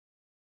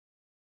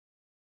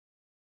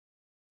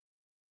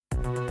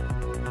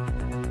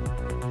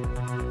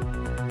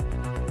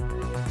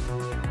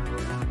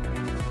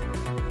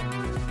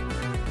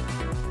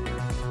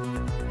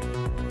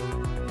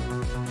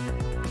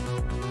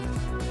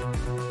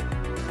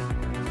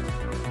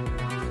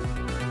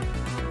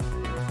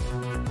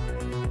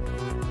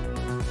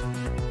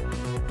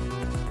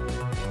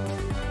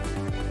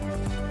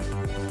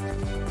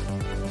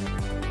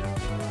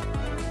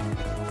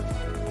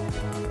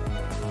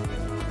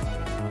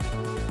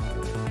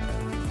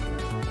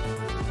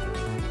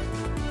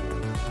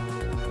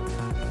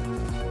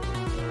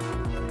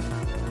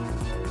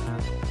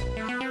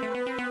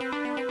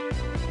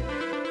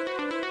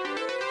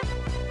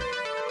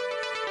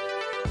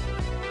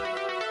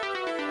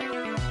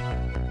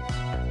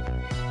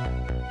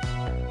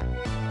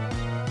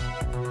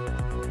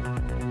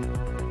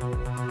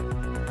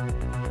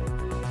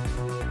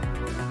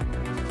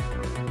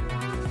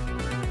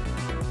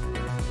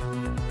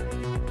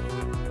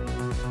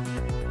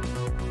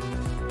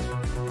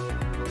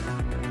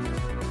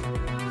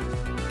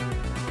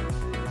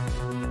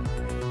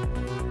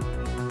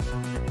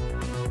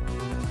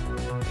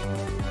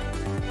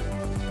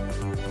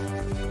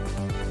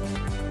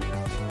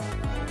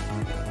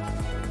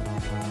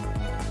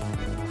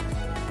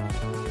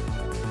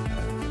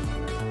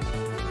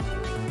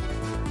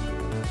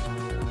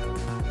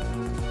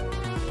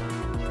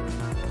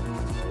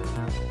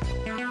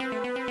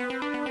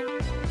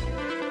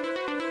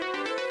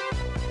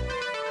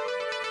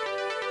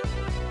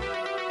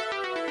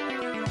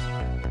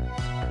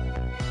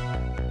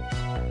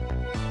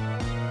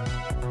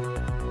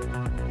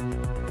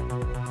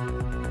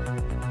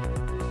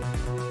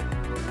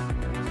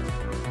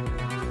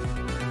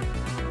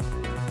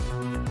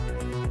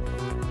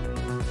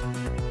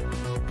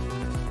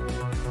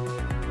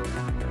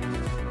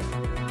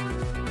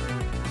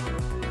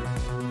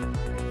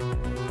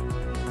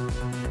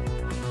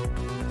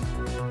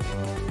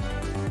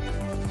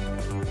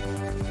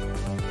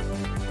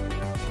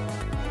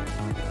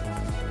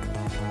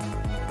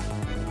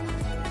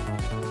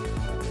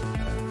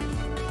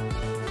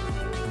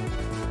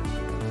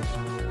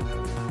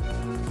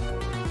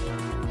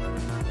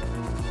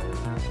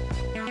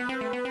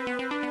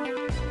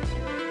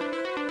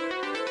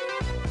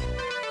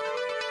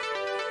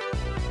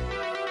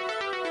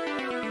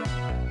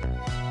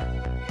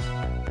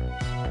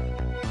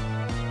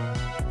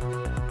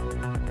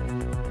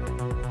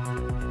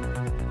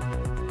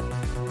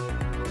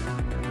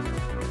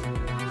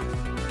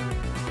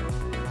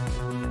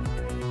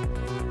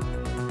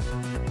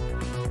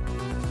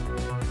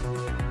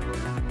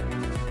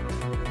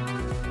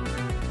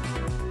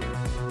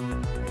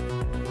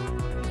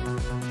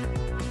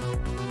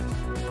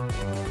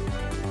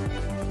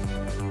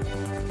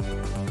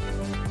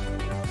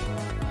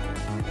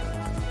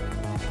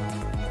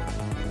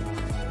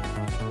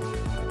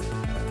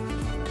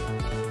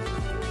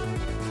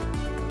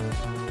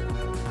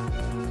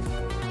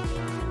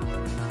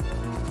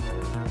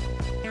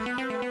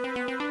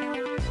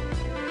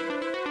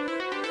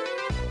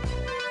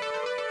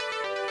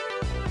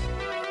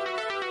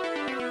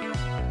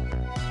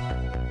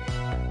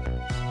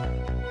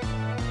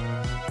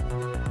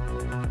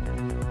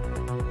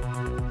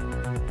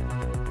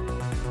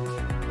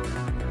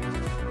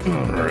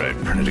Alright,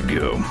 ready to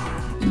go.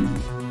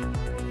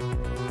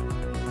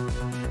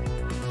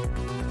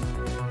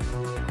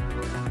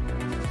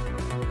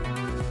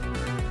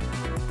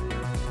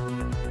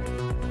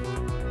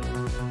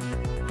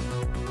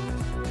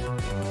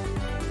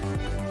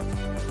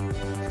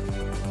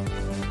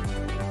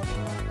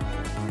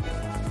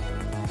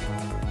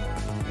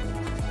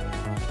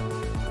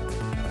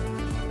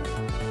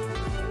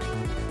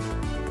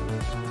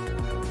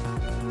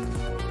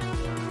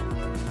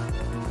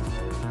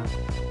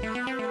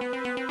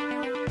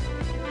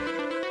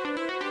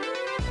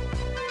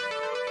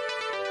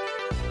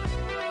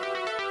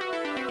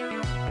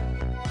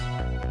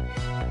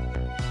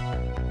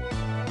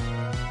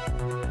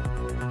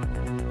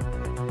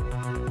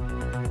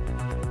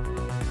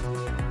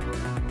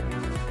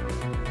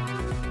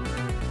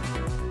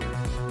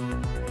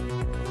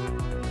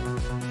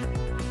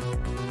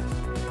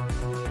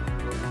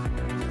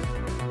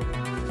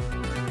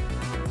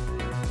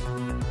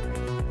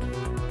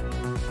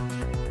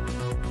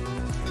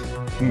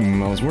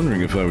 I was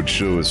wondering if I would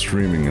show a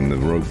streaming in the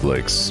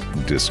roguelikes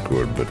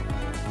Discord, but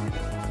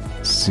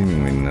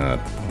seemingly not.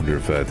 I wonder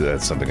if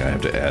that's something I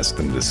have to ask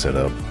them to set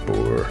up,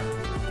 or...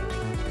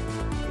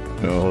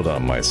 No, hold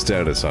on, my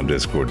status on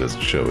Discord doesn't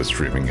show a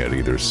streaming yet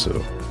either,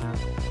 so...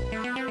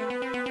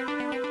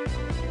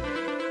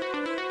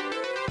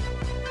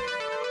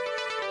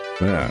 I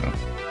don't know.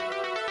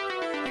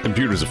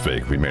 Computers are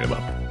fake, we made them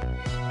up.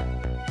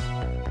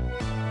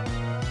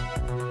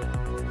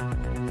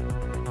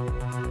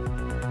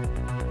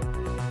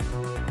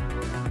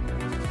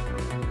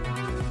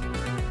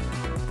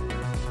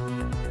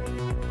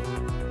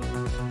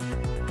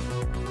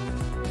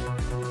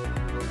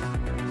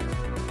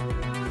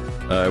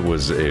 I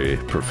was a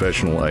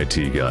professional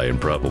IT guy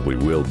and probably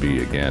will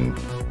be again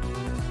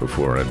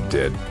before I'm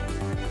dead.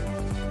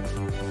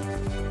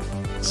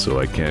 So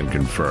I can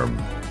confirm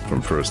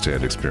from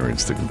first-hand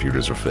experience that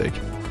computers are fake.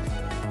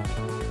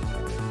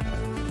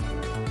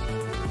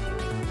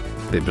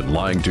 They've been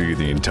lying to you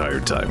the entire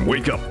time.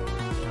 Wake up!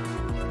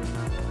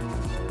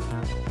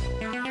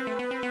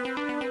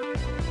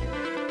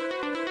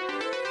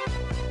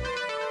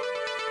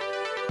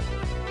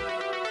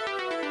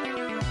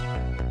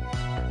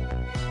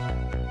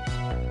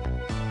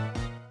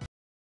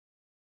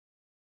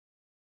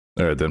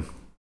 Alright then.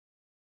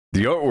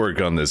 The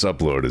artwork on this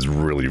upload is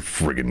really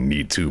friggin'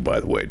 neat too, by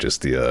the way.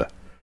 Just the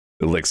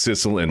like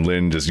Sissel and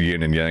Lin, just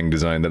yin and yang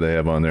design that they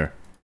have on there.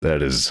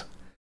 That is,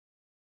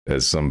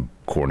 as some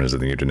corners of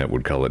the internet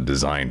would call it,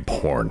 design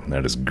porn.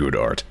 That is good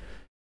art.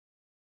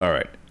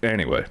 Alright,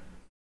 anyway.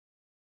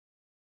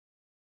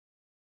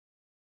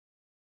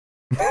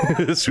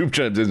 Soup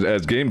Chat,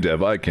 as game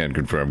dev, I can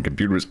confirm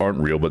computers aren't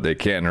real, but they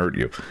can hurt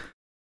you.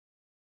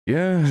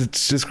 Yeah,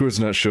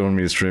 Discord's not showing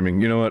me streaming.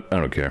 You know what? I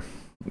don't care.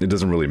 It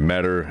doesn't really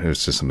matter.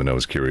 It's just something I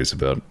was curious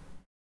about.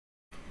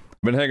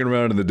 I've been hanging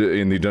around in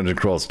the Dungeon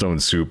Crawl Stone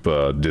Soup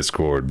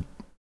Discord.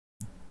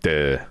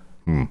 Right,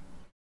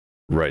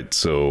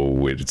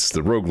 so it's the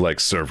roguelike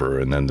server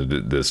and then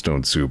the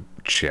Stone Soup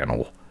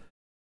channel.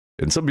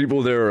 And some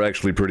people there are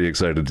actually pretty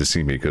excited to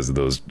see me because of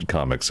those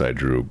comics I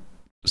drew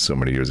so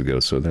many years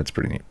ago, so that's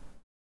pretty neat.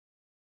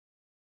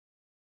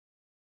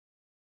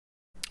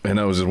 And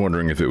I was just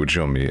wondering if it would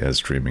show me as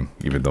streaming,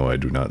 even though I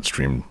do not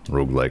stream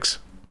roguelikes.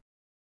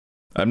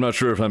 I'm not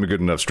sure if I'm a good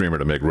enough streamer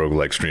to make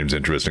roguelike streams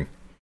interesting.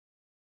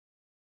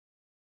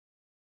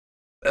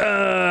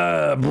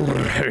 Here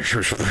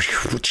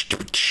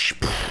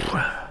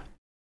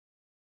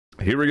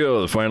we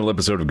go, the final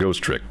episode of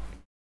Ghost Trick.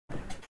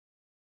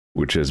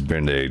 Which has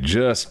been a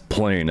just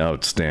plain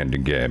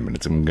outstanding game,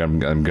 and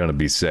I'm gonna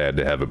be sad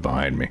to have it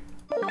behind me.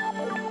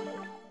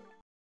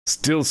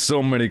 Still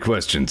so many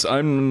questions.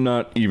 I'm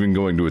not even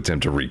going to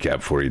attempt to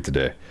recap for you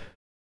today.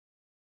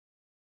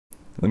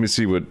 Let me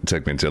see what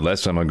Techman said.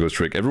 Last time on Ghost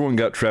Trick, everyone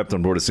got trapped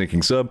on board a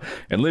sinking sub,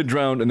 and Lid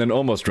drowned, and then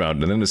almost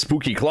drowned, and then a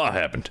spooky claw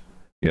happened.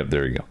 Yep,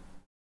 there you go.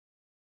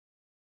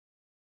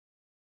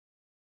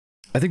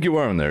 I think you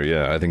are in there,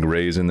 yeah. I think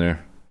Ray's in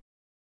there.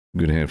 A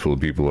good handful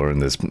of people are in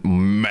this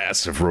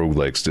massive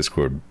roguelikes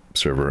Discord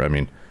server. I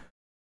mean,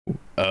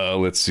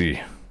 let's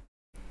see.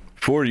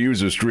 4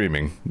 users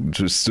streaming,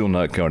 just still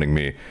not counting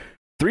me.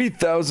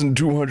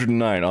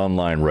 3,209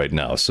 online right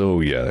now,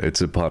 so yeah, it's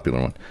a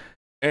popular one.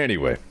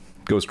 Anyway,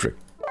 Ghost Trick.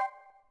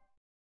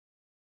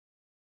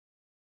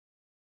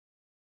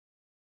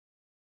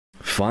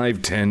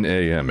 5:10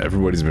 a.m.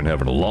 Everybody's been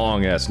having a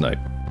long-ass night.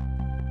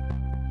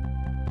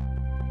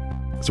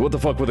 So what the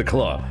fuck with the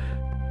claw?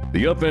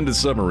 The upended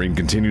submarine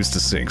continues to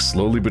sink,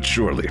 slowly but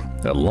surely.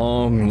 A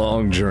long,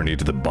 long journey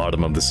to the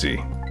bottom of the sea.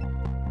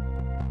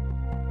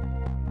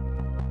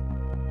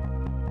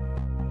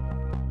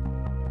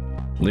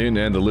 Lynn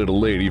and the little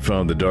lady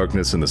found the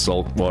darkness and the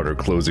salt water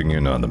closing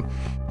in on them.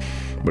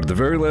 But at the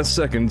very last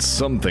second,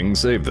 something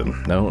saved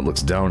them. Now it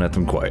looks down at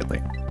them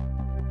quietly.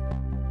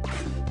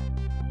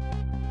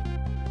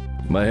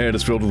 My head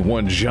is filled with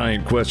one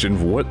giant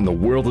question. What in the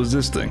world is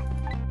this thing?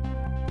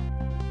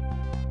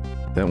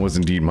 That was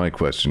indeed my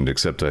question,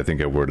 except I think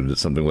I worded it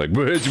something like...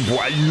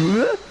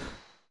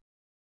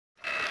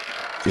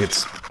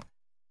 It's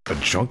A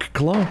junk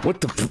claw?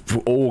 What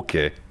the oh,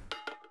 okay.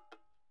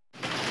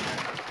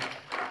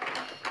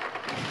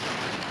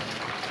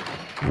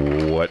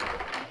 What?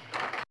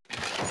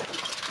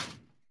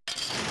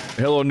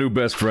 Hello, new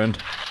best friend.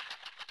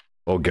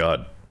 Oh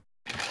god.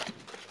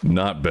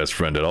 Not best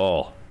friend at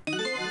all.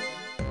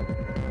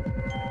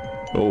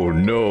 Oh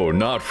no,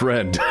 not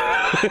friend.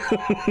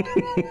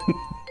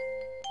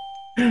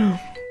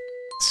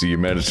 See, you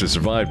managed to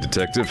survive,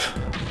 detective.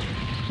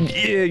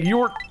 Yeah,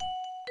 you're...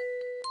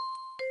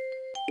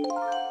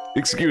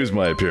 Excuse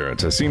my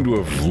appearance, I seem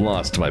to have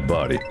lost my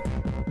body.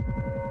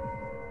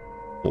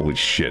 Holy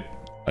shit,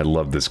 I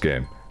love this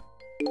game.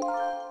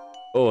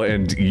 Oh,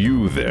 and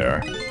you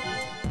there.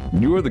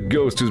 You're the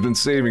ghost who's been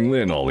saving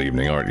Lynn all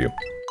evening, aren't you?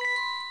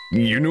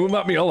 You knew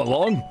about me all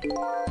along?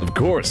 Of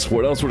course,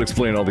 what else would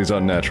explain all these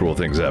unnatural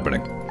things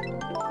happening?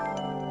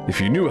 If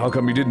you knew, how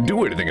come you didn't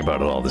do anything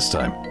about it all this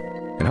time?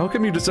 And how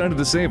come you decided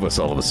to save us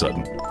all of a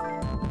sudden?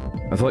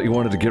 I thought you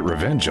wanted to get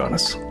revenge on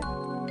us.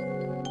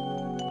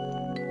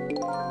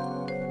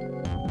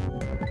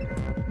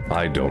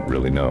 I don't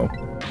really know.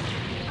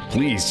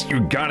 Please,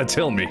 you gotta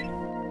tell me.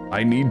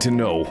 I need to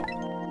know.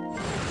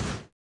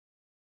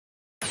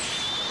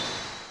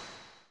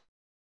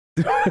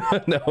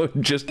 No,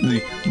 just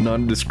the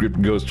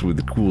nondescript ghost with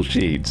the cool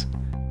shades.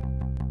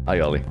 Hi,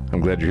 Ollie.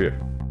 I'm glad you're here.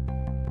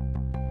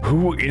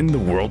 Who in the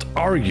world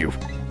are you?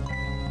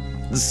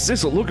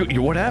 Sissel, look at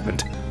you. What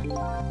happened?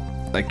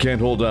 I can't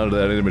hold on to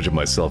that image of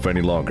myself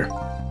any longer.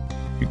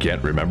 You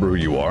can't remember who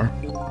you are?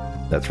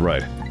 That's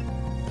right.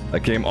 I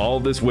came all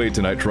this way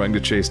tonight trying to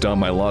chase down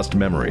my lost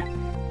memory.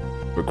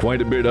 For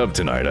quite a bit of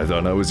tonight, I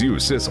thought I was you,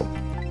 Sissel.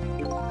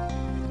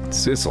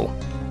 Sissel?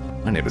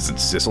 My name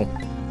isn't Sissel.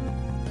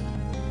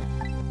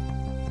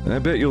 And I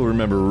bet you'll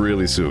remember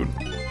really soon.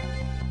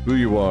 Who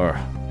you are,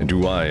 and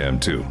who I am,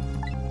 too.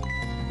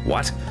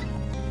 What?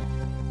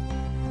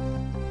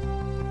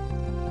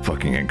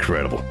 Fucking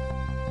incredible.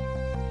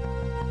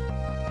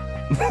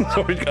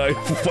 I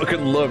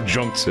fucking love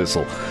Junk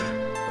Sissel.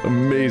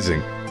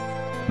 Amazing.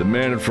 The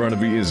man in front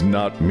of me is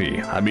not me.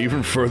 I'm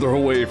even further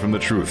away from the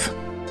truth.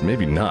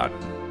 Maybe not.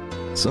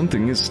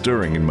 Something is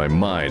stirring in my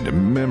mind, a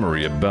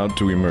memory about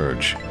to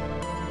emerge.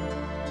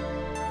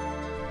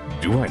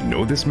 Do I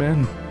know this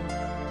man?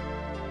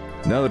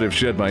 Now that I've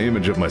shed my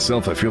image of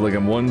myself, I feel like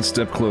I'm one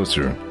step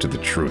closer to the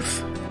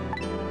truth.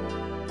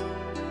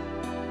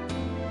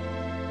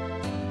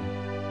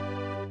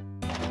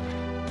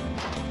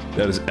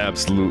 That is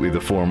absolutely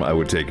the form I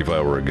would take if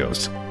I were a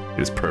ghost.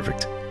 It is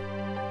perfect.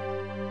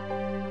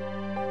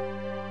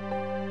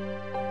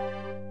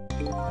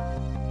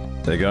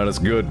 They got us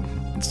good.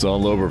 It's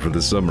all over for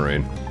the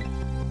submarine.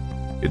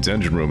 Its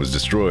engine room is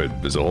destroyed.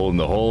 There's a hole in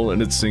the hull,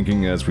 and it's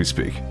sinking as we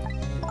speak.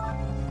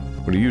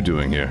 What are you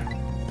doing here?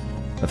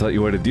 I thought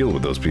you had to deal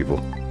with those people.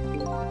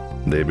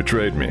 They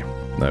betrayed me.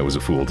 I was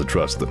a fool to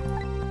trust them.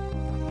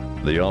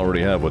 They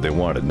already have what they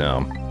wanted now.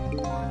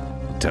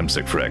 A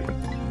Temsec fragment.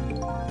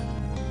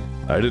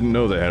 I didn't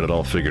know they had it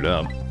all figured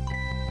out.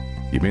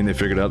 You mean they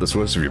figured out the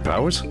source of your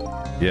powers?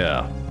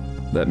 Yeah.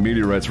 That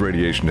meteorite's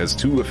radiation has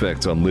two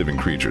effects on living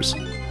creatures.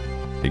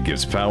 It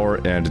gives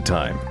power and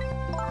time.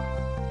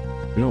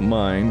 If you don't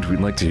mind,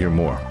 we'd like to hear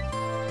more.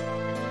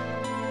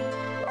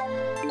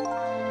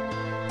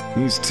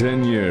 These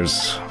 10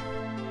 years,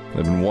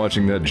 I've been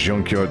watching that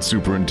junkyard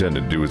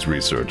superintendent do his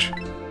research.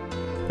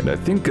 And I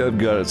think I've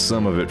got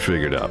some of it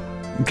figured out.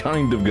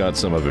 Kind of got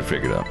some of it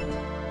figured out.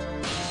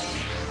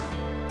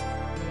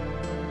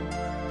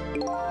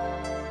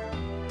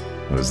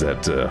 Was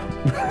that,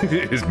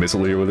 is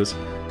Missile here with us?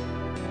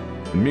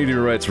 The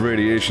meteorite's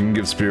radiation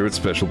gives spirits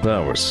special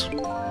powers.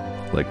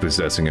 Like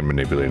possessing and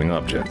manipulating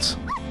objects.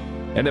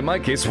 And in my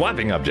case,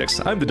 swapping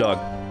objects. I'm the dog.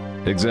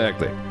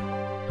 Exactly.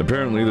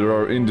 Apparently there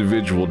are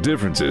individual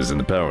differences in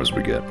the powers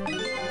we get.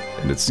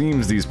 And it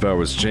seems these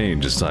powers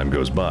change as time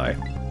goes by.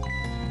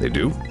 They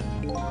do?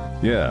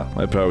 Yeah,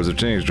 my powers have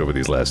changed over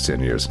these last 10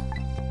 years.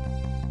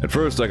 At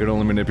first I could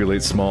only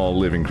manipulate small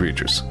living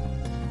creatures.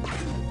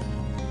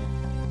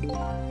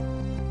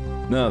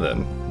 Now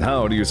then,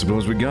 how do you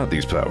suppose we got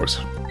these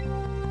powers?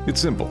 It's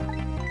simple.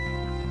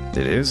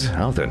 It is?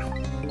 How then?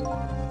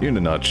 In a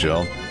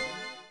nutshell,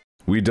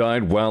 we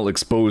died while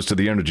exposed to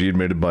the energy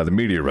emitted by the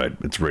meteorite,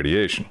 its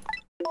radiation.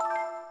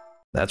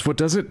 That's what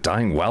does it?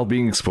 Dying while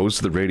being exposed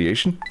to the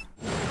radiation?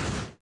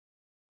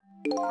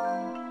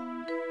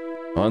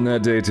 On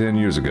that day 10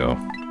 years ago.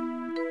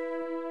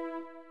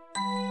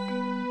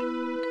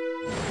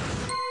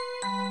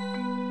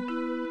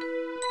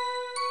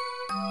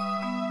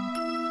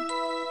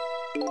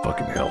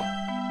 Fucking hell.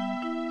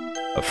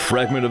 A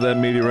fragment of that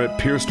meteorite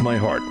pierced my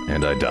heart,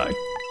 and I died.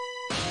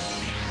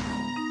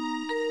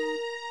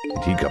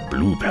 And he got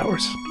blue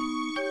powers.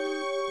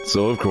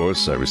 So, of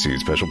course, I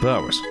received special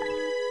powers.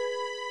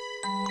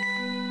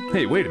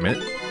 Hey, wait a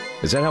minute.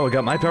 Is that how I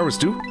got my powers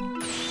too?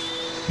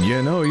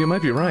 Yeah, no, you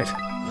might be right.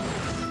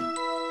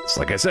 It's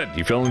like I said,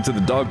 he fell into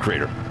the dog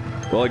crater.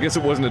 Well, I guess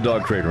it wasn't a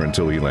dog crater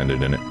until he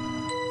landed in it.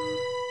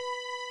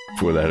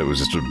 Before that, it was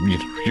just a,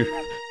 your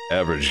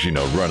average,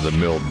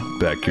 run-of-the-mill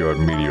backyard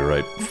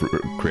meteorite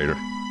crater.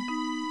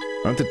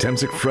 Aren't the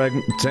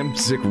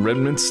Temsic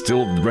remnants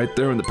still right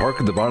there in the park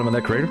at the bottom of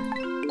that crater?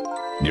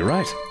 You're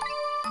right.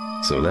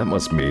 So that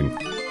must mean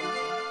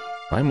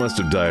I must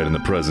have died in the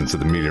presence of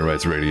the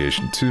meteorite's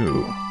radiation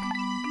too.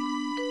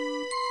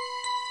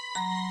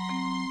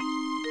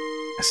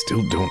 I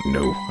still don't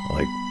know,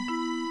 like...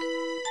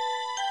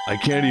 I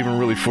can't even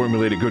really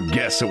formulate a good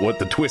guess at what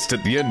the twist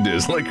at the end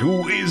is. Like,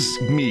 who is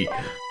me?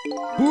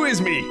 Who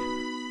is me?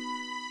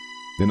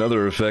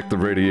 Another effect the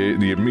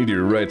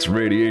meteorite's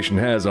radiation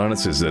has on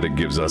us is that it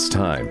gives us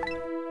time.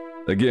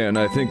 Again,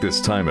 I think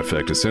this time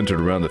effect is centered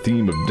around the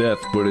theme of death,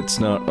 but it's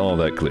not all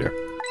that clear.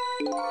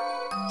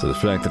 So the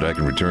fact that I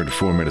can return to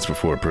 4 minutes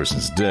before a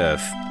person's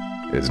death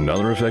is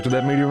another effect of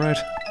that meteorite?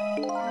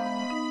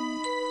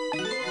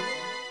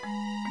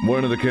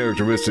 One of the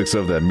characteristics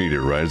of that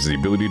meteorite is the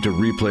ability to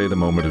replay the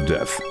moment of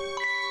death.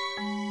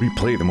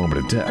 Replay the moment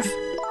of death?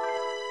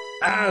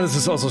 Ah, this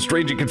is also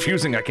strange and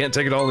confusing. I can't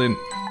take it all in.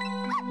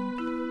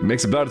 It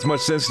makes about as much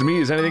sense to me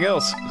as anything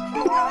else.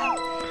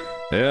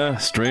 Yeah,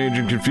 strange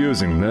and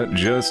confusing. That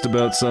just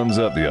about sums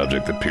up the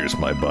object that pierced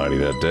my body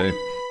that day.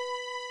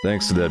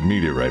 Thanks to that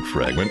meteorite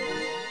fragment,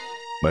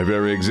 my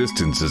very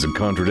existence is a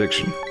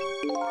contradiction.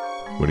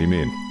 What do you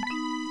mean?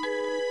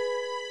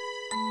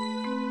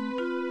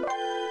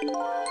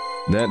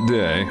 That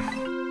day,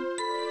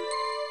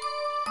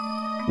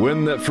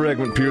 when that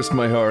fragment pierced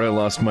my heart, I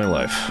lost my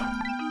life.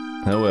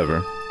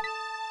 However...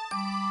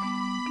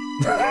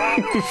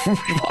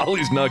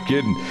 Ollie's not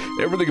kidding.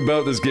 Everything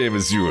about this game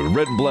is you. A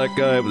red and black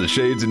guy with the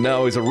shades, and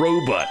now he's a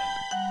robot.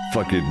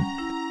 Fucking...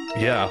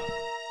 yeah.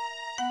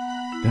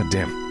 God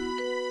damn.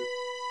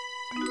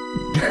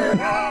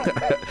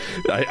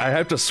 I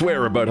have to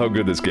swear about how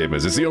good this game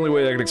is. It's the only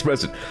way I can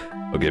express it.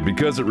 Okay,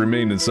 because it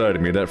remained inside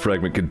of me, that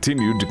fragment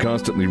continued to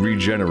constantly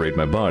regenerate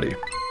my body.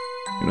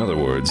 In other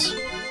words,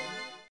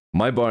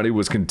 my body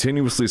was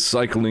continuously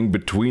cycling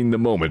between the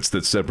moments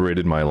that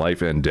separated my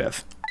life and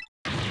death.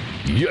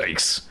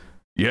 Yikes!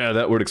 Yeah,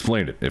 that would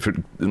explain it. If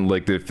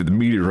the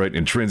meteorite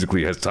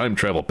intrinsically has time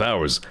travel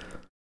powers,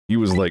 he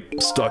was, like,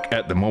 stuck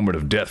at the moment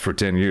of death for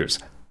 10 years.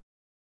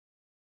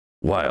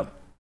 Wild.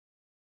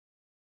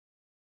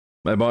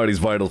 My body's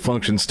vital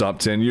function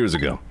stopped 10 years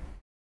ago.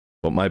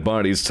 But my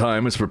body's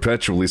time is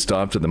perpetually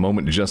stopped at the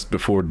moment just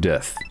before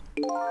death.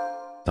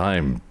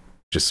 Time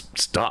just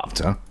stopped,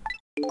 huh?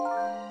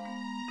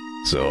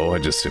 So I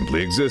just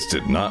simply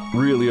existed, not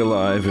really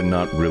alive and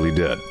not really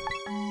dead.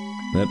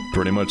 That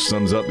pretty much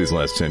sums up these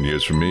last 10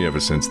 years for me ever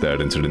since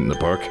that incident in the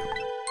park.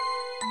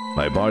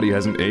 My body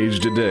hasn't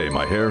aged a day,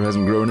 my hair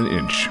hasn't grown an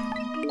inch.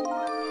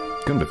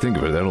 Come to think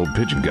of it, that old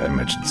pigeon guy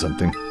mentioned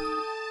something.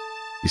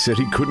 He said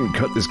he couldn't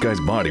cut this guy's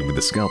body with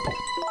a scalpel.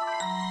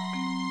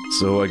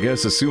 So I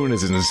guess as soon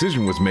as his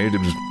incision was made,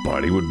 his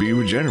body would be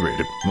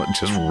regenerated.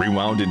 Just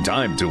rewound in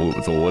time till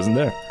it wasn't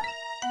there.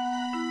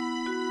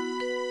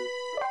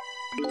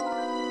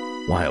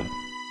 Wild.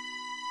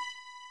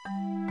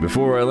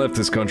 Before I left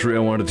this country, I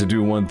wanted to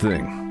do one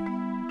thing.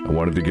 I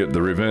wanted to get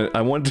the revenge.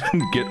 I wanted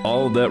to get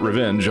all of that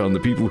revenge on the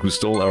people who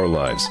stole our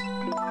lives.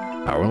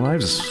 Our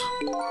lives?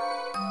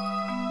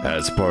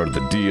 As part of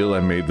the deal, I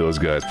made those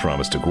guys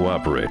promise to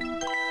cooperate.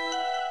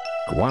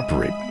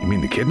 Cooperate? You mean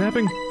the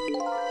kidnapping?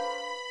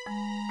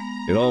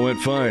 It all went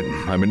fine.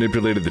 I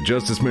manipulated the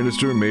justice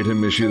minister and made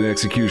him issue the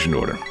execution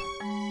order.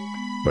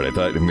 But I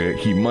thought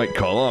he might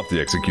call off the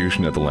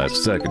execution at the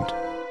last second.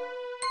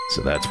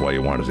 So that's why he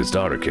wanted his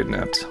daughter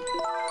kidnapped.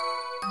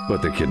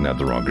 But they kidnapped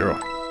the wrong girl.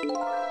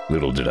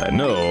 Little did I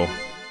know,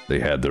 they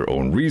had their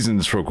own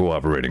reasons for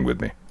cooperating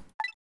with me.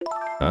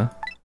 Huh?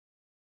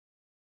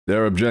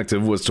 Their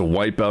objective was to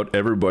wipe out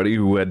everybody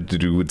who had to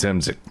do with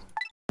Temsic.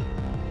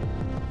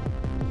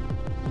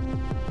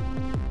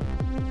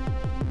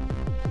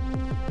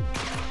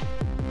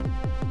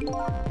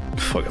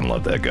 Fucking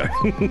love that guy.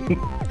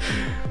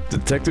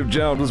 Detective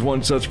Jound was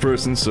one such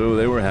person, so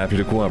they were happy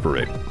to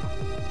cooperate.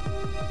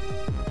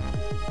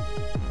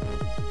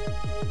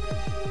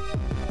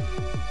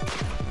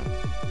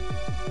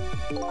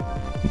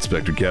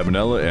 Inspector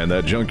Cabanella and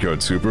that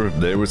junkyard super,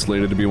 they were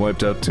slated to be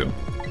wiped out too.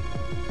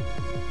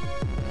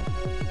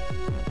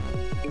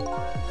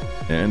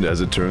 And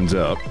as it turns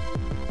out...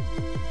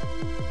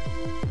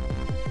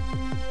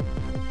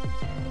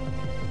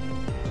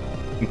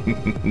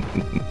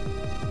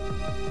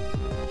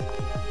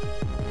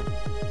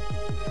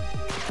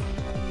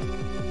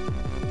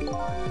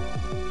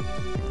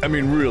 I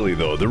mean, really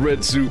though, the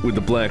red suit with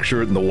the black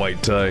shirt and the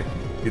white tie,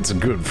 it's a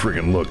good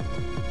friggin' look.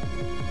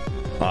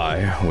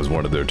 I was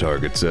one of their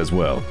targets as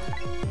well.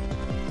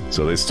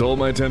 So they stole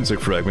my Temsic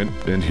fragment,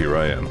 and here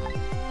I am.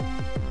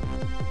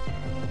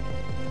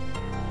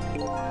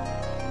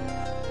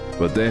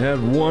 But they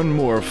had one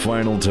more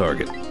final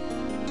target.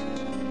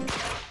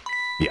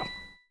 Yeah.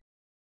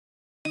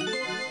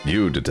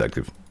 You,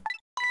 Detective.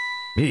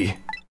 Me?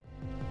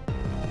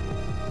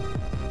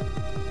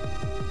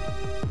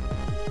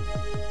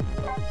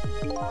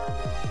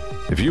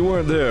 If you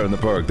weren't there in the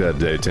park that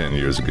day 10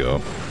 years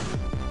ago,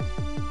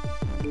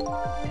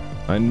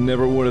 I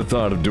never would have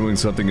thought of doing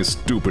something as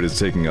stupid as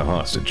taking a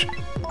hostage.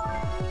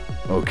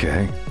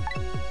 Okay.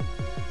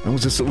 I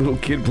was just a little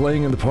kid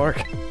playing in the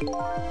park.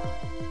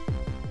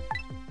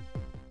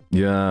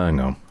 Yeah, I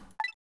know.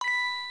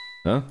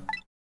 Huh?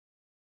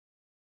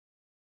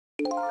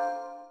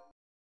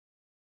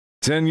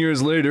 10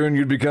 years later and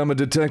you'd become a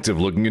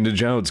detective looking into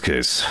Jowd's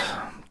case.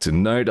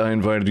 Tonight I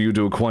invited you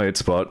to a quiet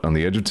spot on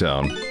the edge of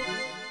town.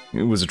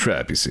 It was a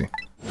trap, you see.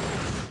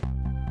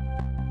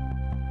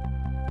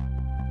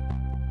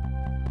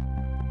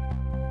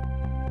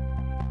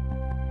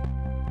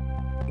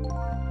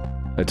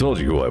 I told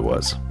you who I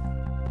was.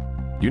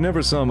 You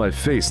never saw my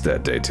face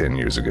that day 10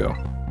 years ago,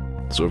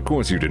 so of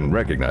course you didn't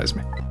recognize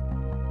me.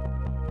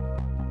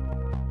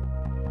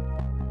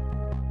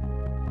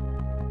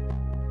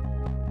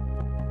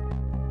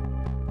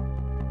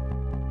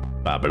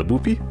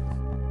 Babada-boopy?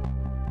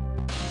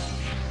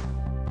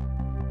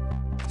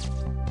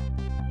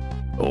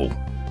 Oh,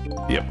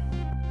 yep.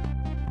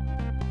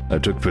 I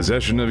took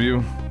possession of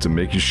you to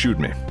make you shoot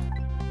me.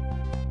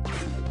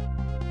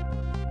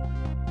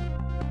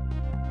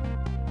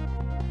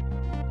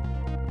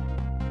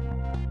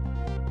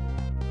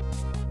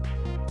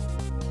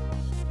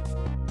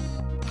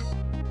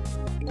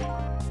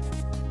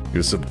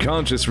 Your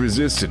subconscious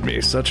resisted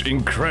me, such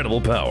incredible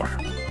power.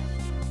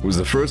 It was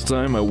the first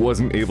time I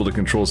wasn't able to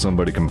control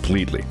somebody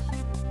completely.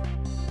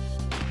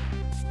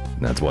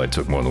 That's why it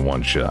took more than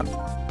one shot.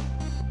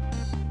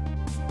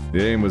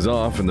 The aim was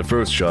off and the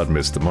first shot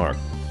missed the mark.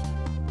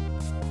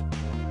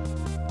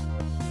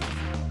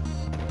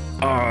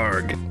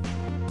 Arg!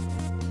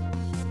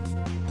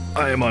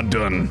 I am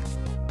undone.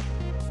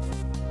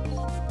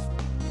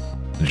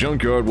 The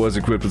junkyard was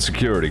equipped with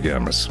security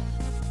cameras.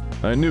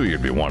 I knew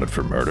you'd be wanted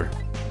for murder.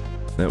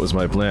 That was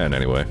my plan,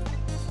 anyway.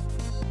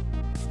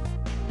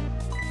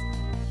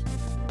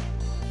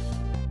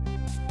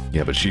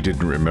 Yeah, but she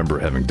didn't remember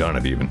having done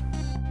it, even.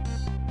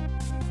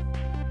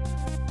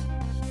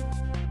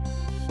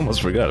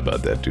 Almost forgot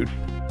about that, dude.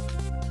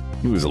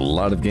 It was a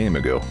lot of game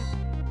ago.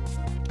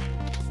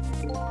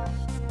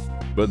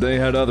 But they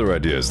had other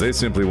ideas. They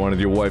simply wanted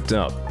you wiped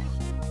out.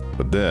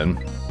 But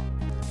then,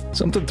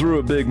 something threw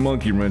a big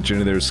monkey wrench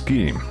into their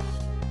scheme.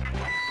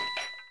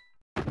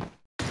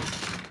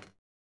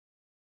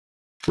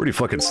 Pretty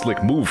fucking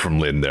slick move from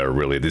Lynn there,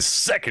 really. The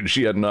second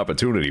she had an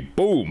opportunity,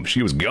 boom,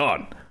 she was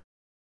gone.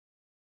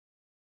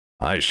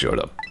 I showed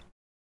up.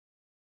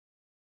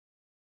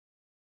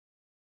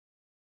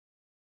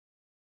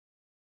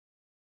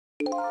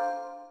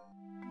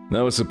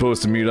 I was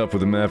supposed to meet up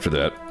with him after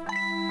that,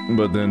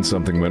 but then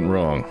something went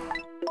wrong.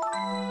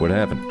 What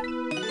happened?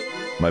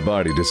 My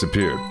body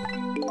disappeared.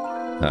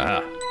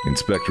 Aha,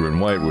 Inspector in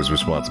White was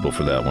responsible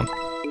for that one.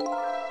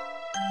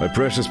 My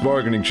precious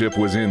bargaining chip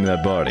was in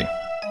that body.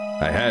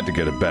 I had to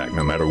get it back,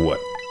 no matter what.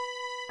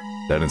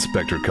 That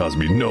inspector caused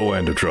me no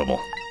end of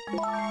trouble.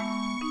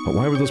 But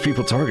why were those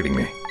people targeting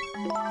me?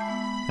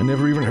 I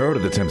never even heard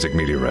of the Temsik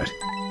meteorite.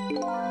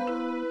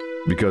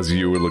 Because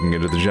you were looking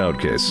into the Jowd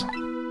case.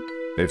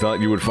 They thought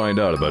you would find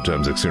out about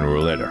Temsik sooner or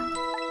later.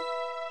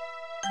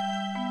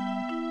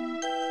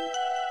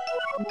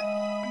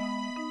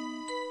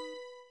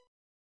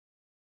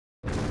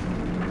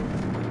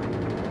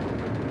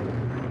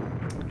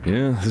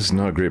 Yeah, this is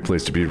not a great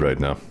place to be right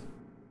now.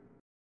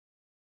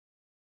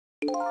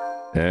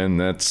 And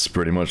that's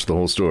pretty much the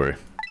whole story.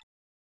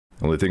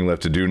 Only thing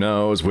left to do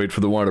now is wait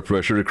for the water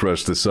pressure to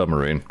crush the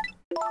submarine.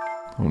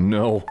 Oh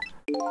no.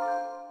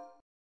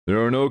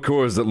 There are no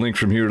cores that link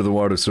from here to the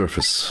water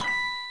surface.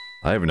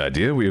 I have an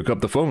idea. We hook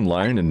up the phone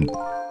line and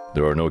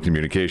there are no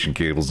communication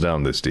cables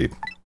down this deep.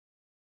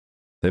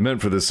 They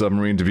meant for this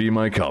submarine to be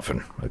my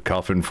coffin. A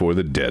coffin for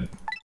the dead.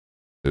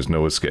 There's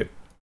no escape.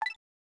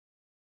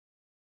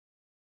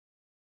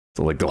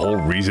 So like the whole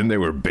reason they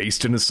were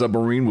based in a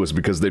submarine was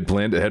because they'd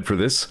planned to head for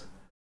this?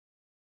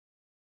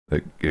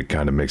 It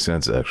kind of makes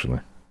sense, actually.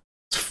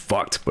 It's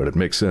fucked, but it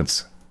makes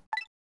sense.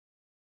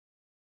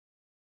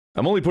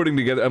 I'm only putting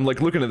together... I'm,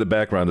 like, looking at the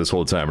background this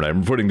whole time, and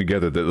I'm putting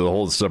together that the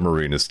whole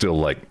submarine is still,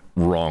 like,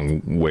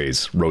 wrong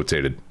ways,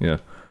 rotated, yeah.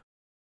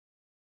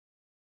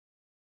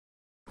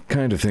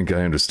 Kind of think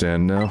I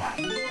understand now.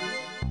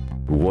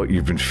 What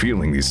you've been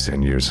feeling these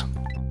 10 years.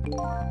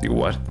 You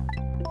what?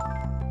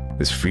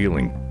 This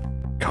feeling.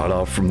 Cut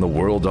off from the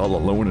world all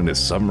alone in a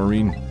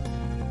submarine.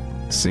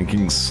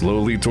 Sinking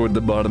slowly toward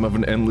the bottom of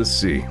an endless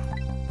sea.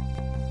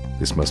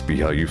 This must be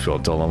how you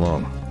felt all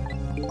along.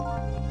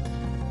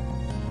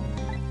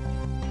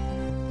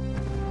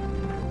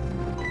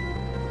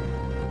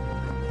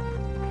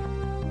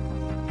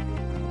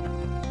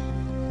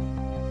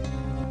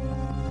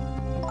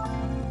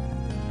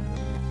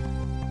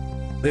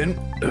 Then,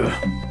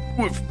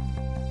 woof.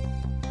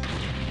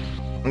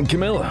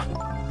 Camilla,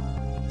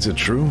 is it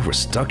true we're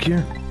stuck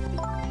here?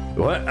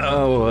 What?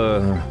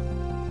 Oh,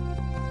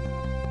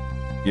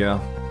 yeah.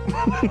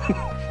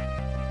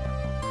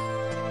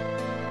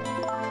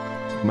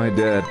 My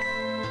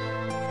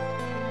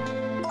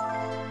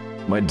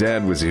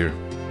dad was here.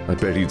 I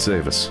bet he'd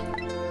save us.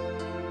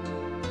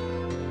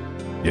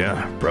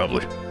 Yeah,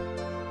 probably.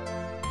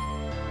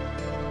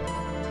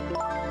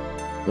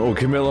 Oh,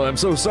 Camilla, I'm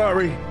so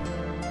sorry.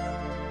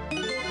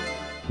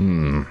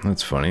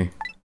 That's funny.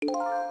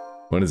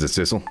 What is it,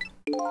 Sissel?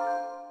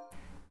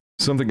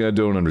 Something I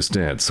don't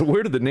understand. So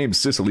where did the name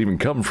Sissel even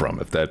come from,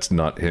 if that's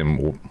not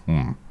him?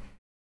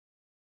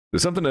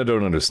 There's something I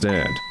don't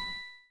understand.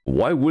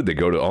 Why would they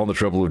go to all the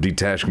trouble of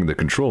detaching the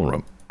control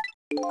room?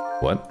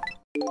 What?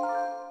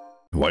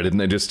 Why didn't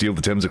they just steal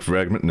the Temsic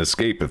fragment and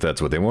escape if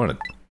that's what they wanted?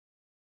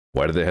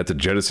 Why did they have to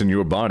jettison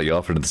your body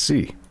off into the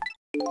sea?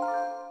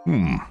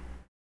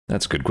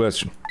 That's a good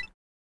question.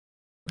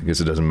 I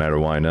guess it doesn't matter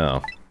why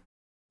now.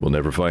 We'll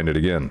never find it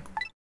again.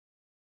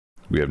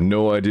 We have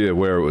no idea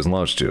where it was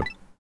launched to.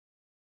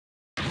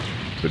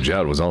 But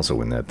Jowd was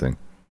also in that thing.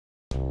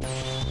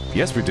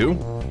 Yes, we do.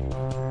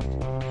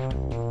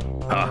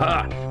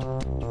 Haha!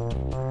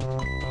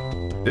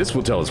 This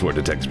will tell us where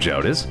Detective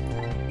Jowd is.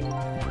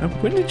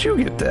 When did you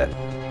get that?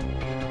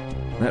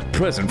 That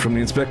present from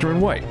the Inspector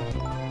in White.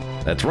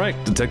 That's right,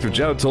 Detective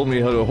Jowd told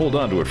me how to hold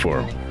on to it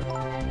for him.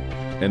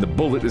 And the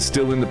bullet is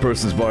still in the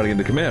person's body in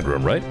the command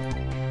room, right?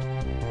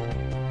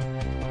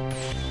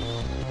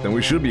 Then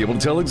we should be able to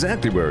tell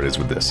exactly where it is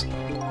with this.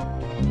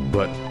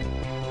 But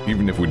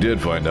even if we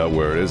did find out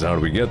where it is, how do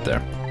we get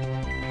there?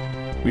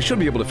 We should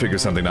be able to figure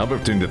something out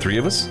between the three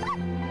of us.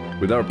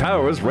 With our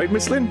powers, right,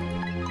 Miss Lynn?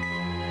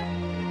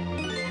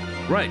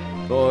 Right.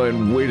 Oh,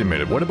 and wait a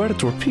minute, what about a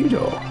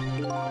torpedo?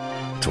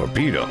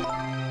 Torpedo?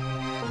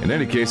 In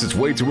any case, it's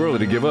way too early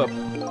to give up.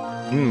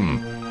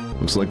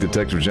 Looks like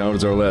Detective Jowd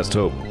is our last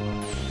hope.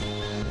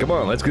 Come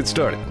on, let's get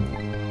started.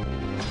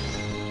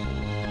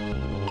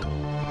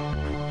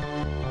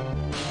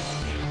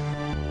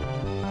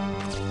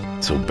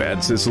 So Bad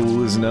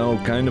Sissel is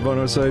now kind of on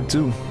our side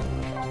too.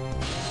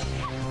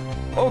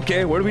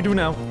 Okay, what do we do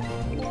now?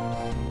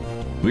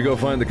 We go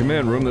find the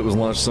command room that was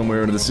launched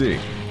somewhere into the sea.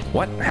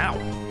 What? How?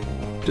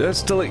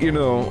 Just to let you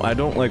know, I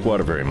don't like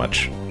water very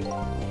much.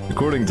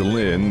 According to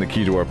Lynn, the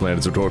key to our planet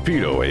is a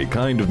torpedo, a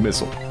kind of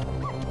missile.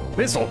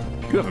 Missile?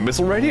 You have a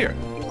missile right here.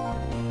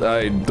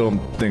 I don't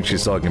think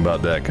she's talking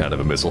about that kind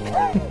of a missile.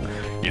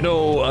 You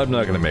know, I'm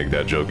not gonna make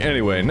that joke.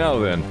 Anyway, now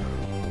then.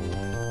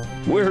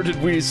 Where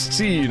did we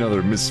see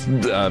another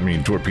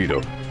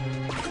torpedo?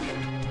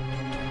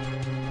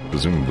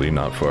 Presumably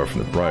not far from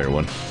the prior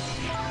one.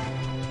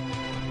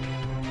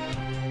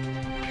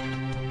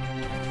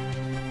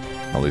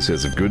 Ollie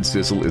says, a good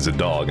Sissel is a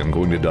dog. I'm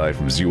going to die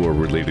from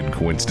Zeor-related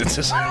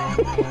coincidences.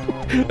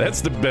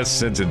 That's the best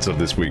sentence of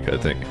this week, I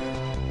think.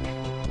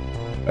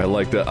 I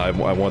like that. I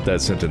want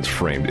that sentence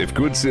framed. If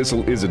good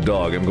Sissel is a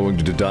dog, I'm going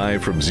to die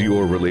from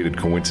Zeor-related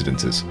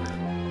coincidences.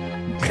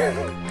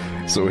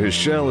 So his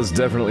shell is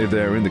definitely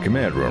there in the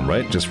command room,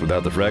 right? Just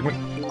without the fragment?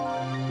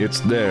 It's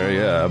there,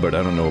 yeah, but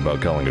I don't know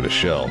about calling it a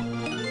shell.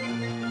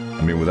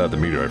 I mean, without the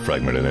meteorite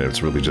fragment in it,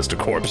 it's really just a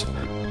corpse.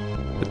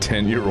 A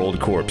 10-year-old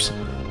corpse.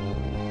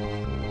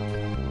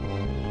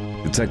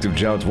 Detective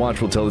Jowd's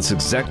watch will tell us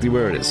exactly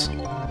where it is.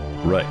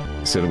 Right,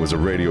 he said it was a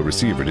radio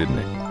receiver, didn't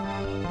he?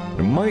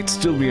 There might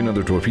still be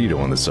another torpedo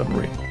on the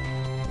submarine.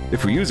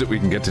 If we use it, we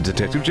can get to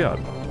Detective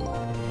Jowd.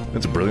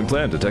 That's a brilliant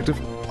plan, Detective.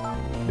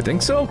 You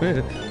think so?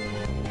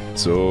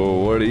 So,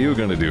 what are you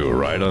gonna do?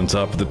 Ride on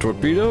top of the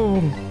torpedo?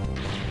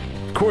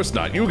 Of course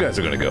not, you guys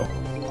are gonna go.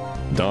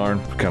 Darn,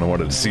 kinda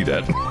wanted to see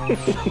that.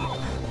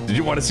 Did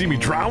you want to see me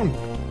drown?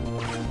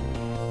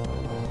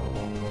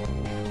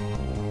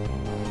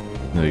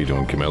 How you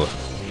doing, Camilla?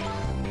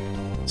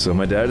 So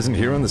my dad isn't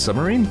here on the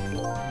submarine?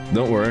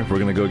 Don't worry, we're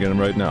gonna go get him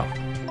right now.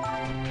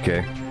 Okay.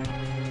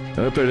 I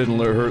hope I didn't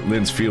hurt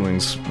Lynn's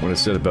feelings when I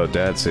said about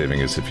Dad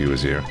saving us if he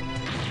was here.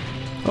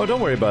 Oh,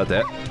 don't worry about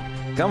that.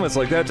 Comments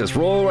like that just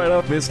roll right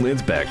off Miss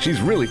Lynn's back.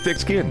 She's really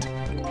thick-skinned.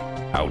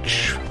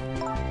 Ouch.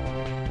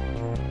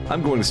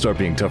 I'm going to start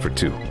being tougher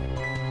too.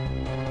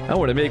 I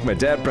want to make my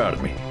dad proud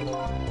of me.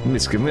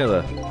 Miss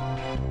Camilla.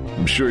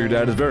 I'm sure your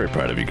dad is very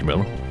proud of you,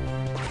 Camilla.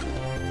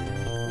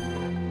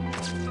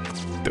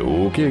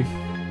 Okay.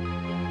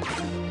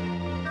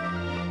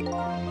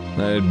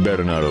 I'd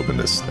better not open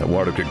this. That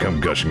water could come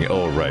gushing.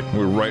 Oh, right.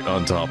 We're right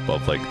on top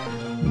of, like,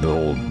 the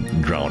whole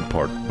drowned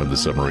part of the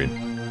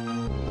submarine.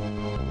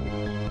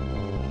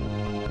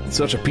 It's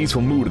such a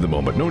peaceful mood at the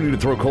moment. No need to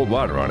throw cold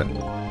water on it.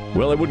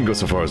 Well, I wouldn't go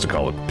so far as to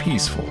call it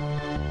peaceful.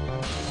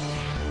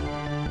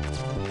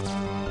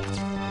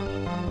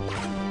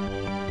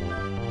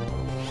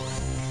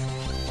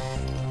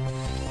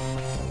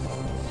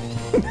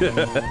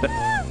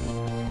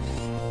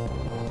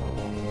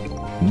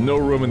 No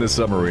room in this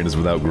submarine is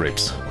without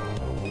grapes.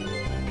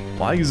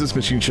 Why is this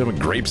machine shoving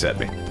grapes at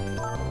me?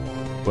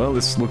 Well,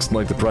 this looks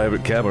like the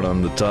private cabin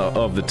on the top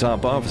of the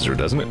top officer,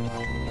 doesn't it?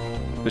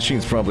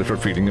 Machine's probably for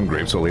feeding him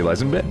grapes while he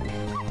lies in bed.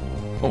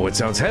 Oh, it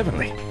sounds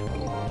heavenly.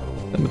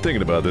 I've been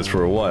thinking about this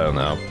for a while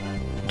now.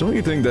 Don't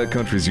you think that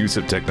country's use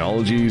of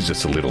technology is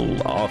just a little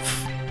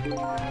off?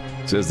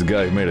 Says the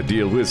guy who made a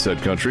deal with said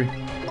country.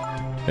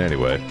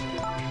 Anyway.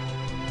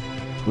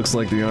 Looks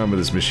like the arm of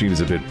this machine is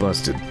a bit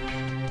busted.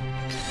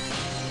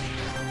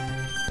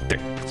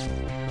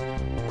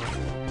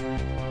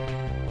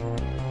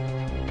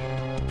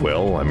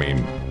 Well, I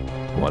mean,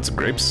 want some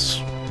grapes?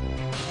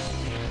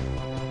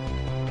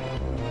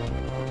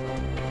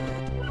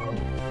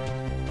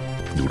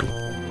 Noodle.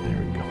 There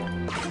we go.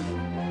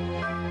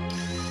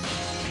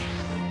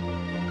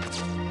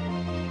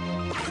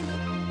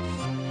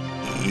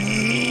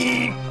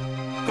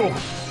 Oh.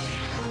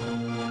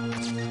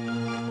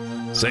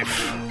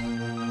 Safe.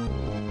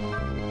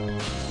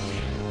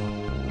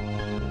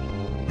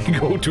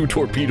 Go to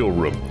torpedo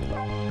room.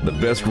 The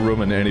best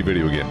room in any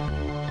video game.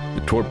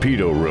 The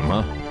torpedo room,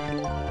 huh?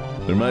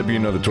 There might be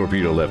another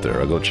torpedo left there.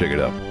 I'll go check it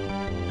out.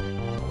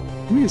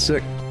 Give me a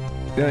sec.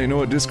 Yeah, you know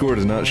what? Discord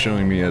is not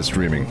showing me as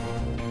streaming.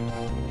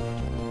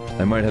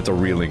 I might have to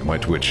relink my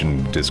Twitch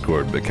and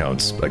Discord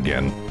accounts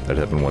again. That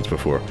happened once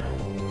before.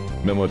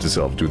 Memo to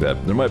self, do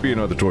that. There might be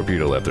another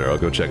torpedo left there. I'll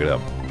go check it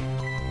out.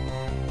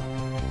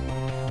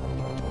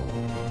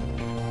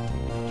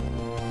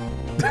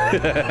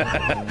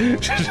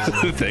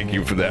 Thank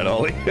you for that,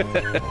 Ollie.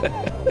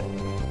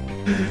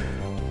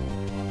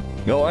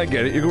 No, I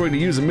get it. You're going to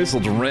use a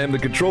missile to ram the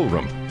control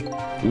room.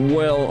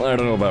 Well, I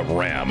don't know about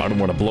ram. I don't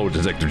want to blow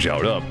Detective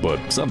Jout up,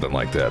 but something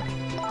like that.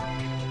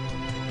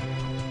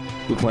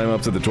 We'll climb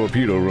up to the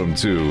torpedo room,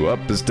 too.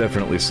 Up is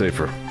definitely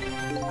safer.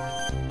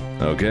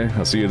 Okay,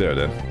 I'll see you there,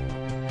 then.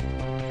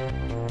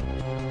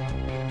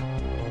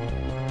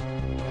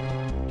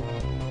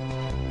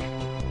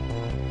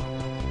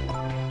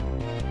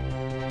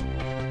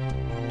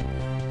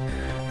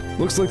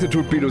 Looks like the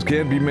torpedoes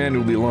can be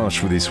manually launched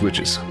for these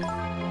switches.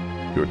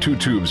 There are 2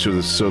 tubes,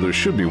 so there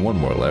should be 1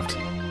 more left.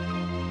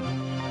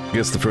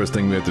 Guess the first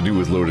thing we have to do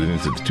is load it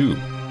into the tube.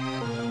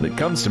 When it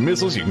comes to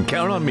missiles, you can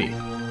count on me.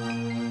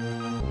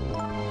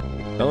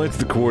 I'll enter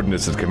the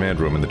coordinates of the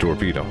command room in the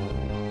torpedo.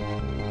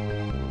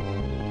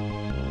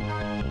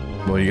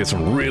 Well, you get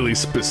some really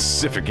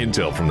specific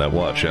intel from that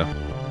watch, huh?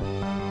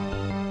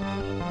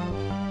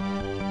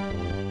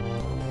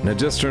 And I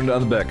just turned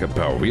on the backup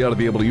power. We ought to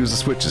be able to use the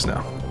switches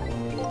now.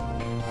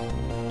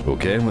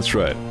 Okay, let's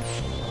try it.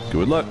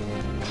 Good luck.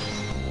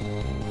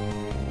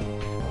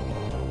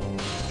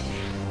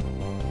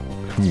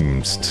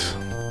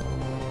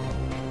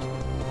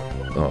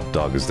 Oh,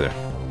 dog is there.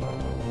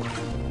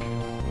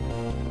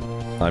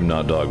 I'm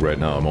not dog right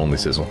now, I'm only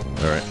Sizzle.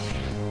 Alright.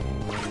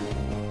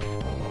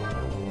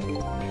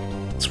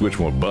 Switch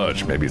won't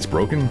budge, maybe it's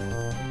broken?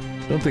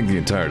 Don't think the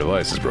entire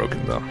device is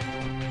broken, though.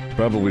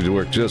 Probably to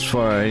work just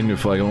fine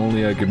if I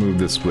could move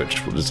this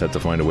switch. We'll just have to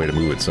find a way to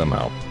move it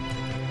somehow.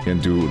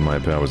 Can't do it with my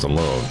powers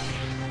alone.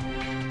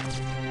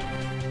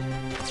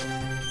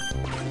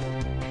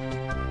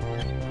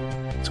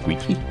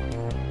 Squeaky?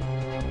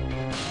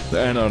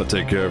 That ought to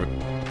take care of it.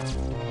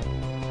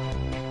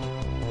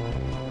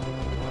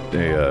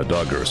 Hey,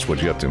 Doggers,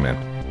 what you up to, man?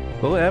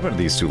 Well, what happened to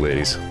these 2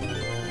 ladies?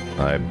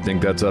 I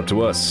think that's up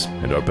to us,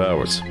 and our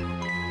powers.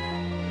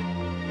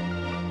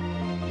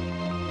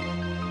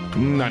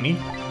 Nani?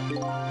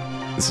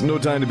 This is no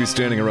time to be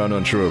standing around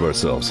unsure of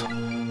ourselves.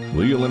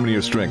 Will you lend me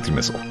your strength,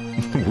 Missile?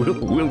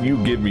 will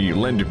you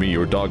lend me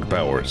your dog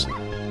powers?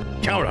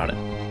 Count on it!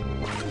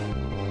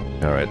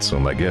 Alright, so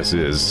my guess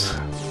is...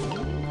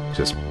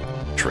 just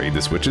trade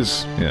the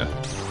switches? Yeah.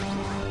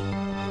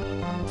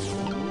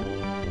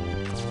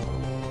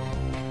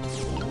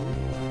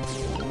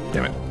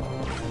 Damn it.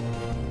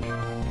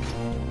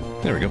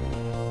 There we go.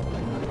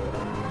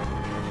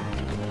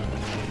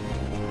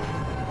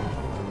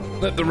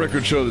 Let the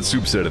record show that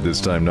Soup said it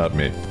this time, not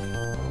me.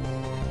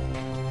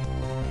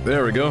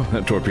 There we go.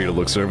 That torpedo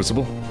looks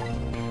serviceable.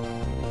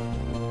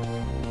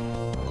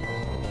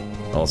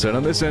 All set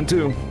on this end,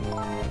 too.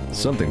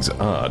 Something's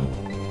odd.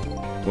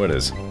 What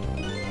is?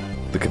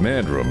 The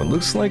command room. It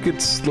looks like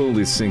it's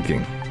slowly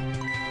sinking.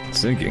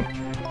 Sinking?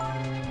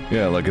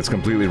 Yeah, like it's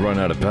completely run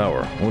out of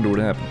power. Wonder what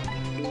happened.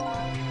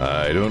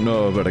 I don't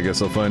know, but I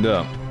guess I'll find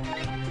out.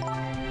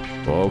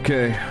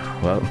 Okay,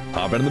 well,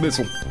 hop in the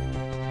missile.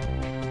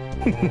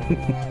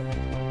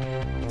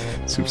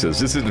 Soup says,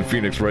 this isn't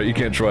Phoenix Wright, you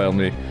can't trial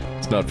me.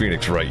 It's not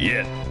Phoenix Wright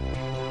yet.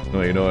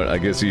 Well, you know what, I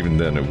guess even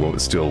then it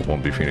still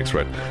won't be Phoenix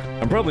Wright.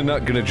 I'm probably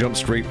not gonna jump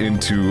straight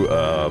into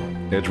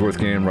Edgeworth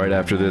game right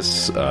after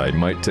this. I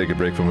might take a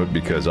break from it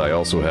because I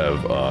also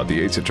have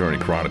the Ace Attorney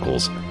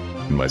Chronicles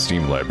in my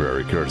Steam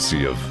library,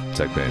 courtesy of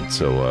TechBane,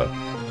 so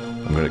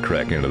I'm gonna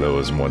crack into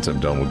those, and once I'm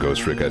done with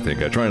Ghost Trick, I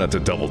think. I try not to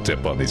double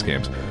dip on these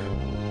games.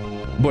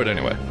 But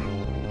anyway.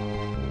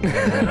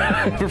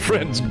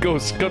 Friends,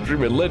 ghosts,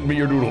 countrymen, lend me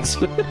your noodles.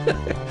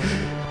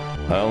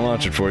 I'll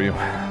launch it for you.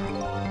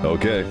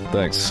 Okay,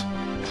 thanks.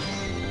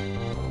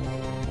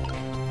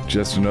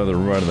 Just another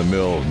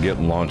run-of-the-mill get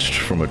launched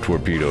from a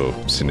torpedo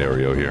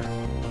scenario here.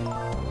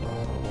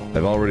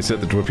 I've already set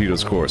the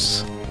torpedo's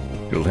course.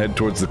 It'll head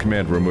towards the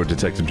command room where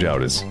Detective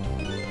Jout is.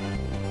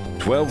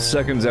 12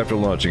 seconds after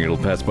launching, it'll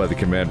pass by the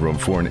command room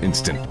for an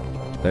instant.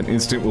 That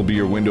instant will be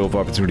your window of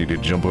opportunity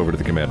to jump over to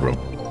the command room.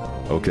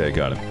 Okay,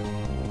 got it.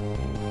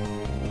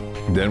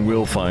 Then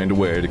we'll find a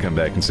way to come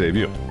back and save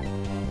you.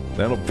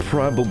 That'll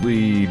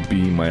probably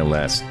be my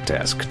last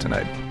task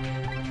tonight.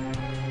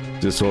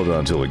 Just hold on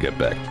until we get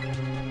back.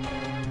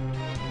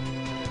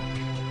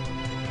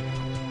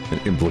 An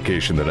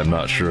implication that I'm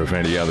not sure if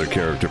any other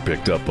character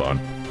picked up on.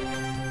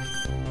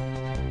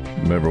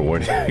 Remember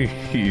when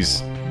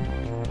he's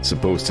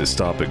supposed to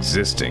stop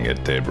existing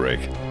at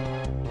daybreak.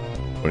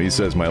 When he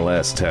says my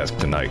last task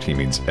tonight, he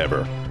means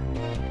ever.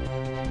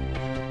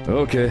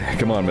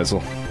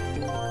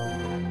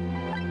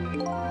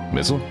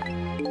 Missile?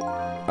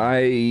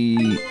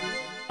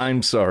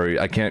 I'm sorry,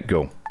 I can't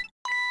go.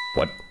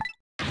 What?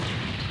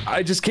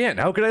 I just can't.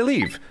 How could I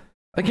leave?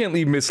 I can't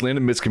leave Miss Lynn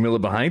and Miss Camilla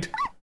behind.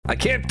 I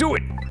can't do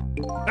it!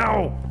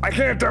 No! I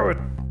can't do it!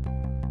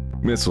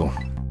 Missile.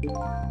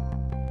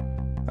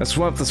 I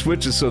swapped the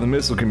switches so the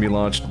missile can be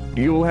launched.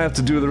 You will have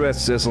to do the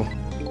rest, Cecil.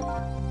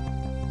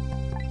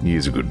 He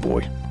is a good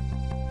boy.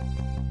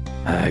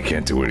 I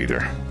can't do it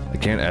either. I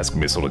can't ask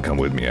Missile to come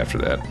with me after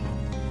that.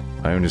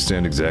 I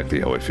understand exactly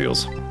how it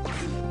feels.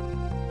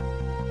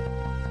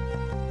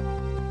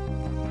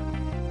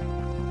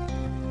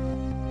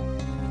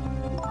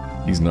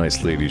 These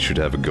nice ladies should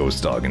have a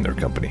ghost dog in their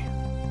company.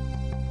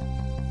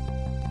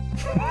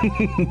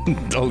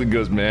 Dalton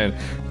goes, man,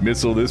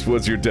 Missile, this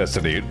was your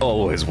destiny. It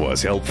always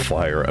was. Help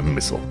fire a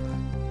missile.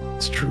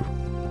 It's true.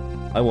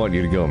 I want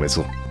you to go,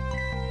 Missile.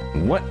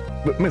 What?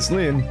 But Miss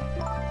Lynn,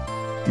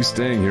 you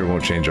staying here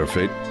won't change our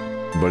fate.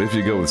 But if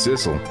you go with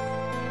Cecil,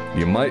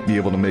 you might be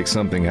able to make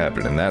something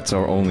happen, and that's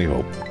our only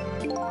hope.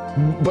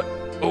 But,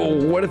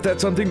 oh, what if that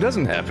something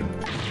doesn't happen?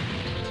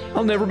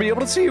 I'll never be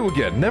able to see you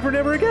again. Never,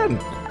 never again.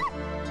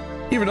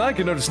 Even I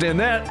can understand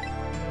that.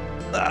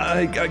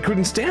 I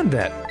couldn't stand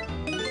that.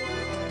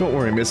 Don't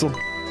worry, Missile.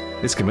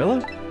 Miss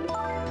Camilla?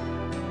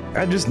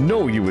 I just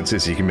know you and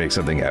Sissy can make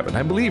something happen.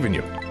 I believe in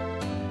you.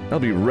 I'll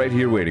be right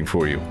here waiting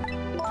for you.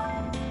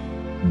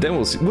 Then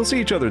we'll see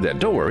each other then.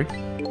 Don't worry.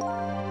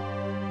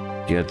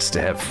 Gets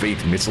to have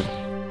faith, Missile.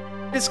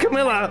 Miss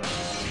Camilla!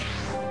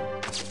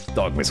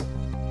 Dog Missile.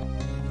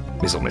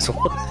 Missile.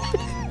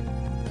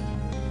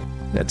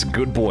 That's a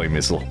good boy,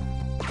 Missile.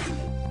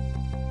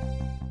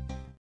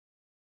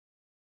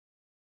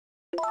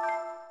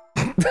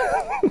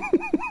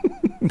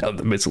 Now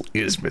the missile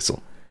is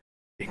Missile.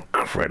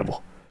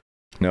 Incredible.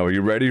 Now, are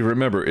you ready?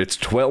 Remember, it's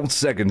 12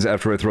 seconds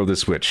after I throw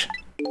this switch.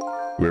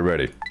 We're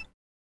ready.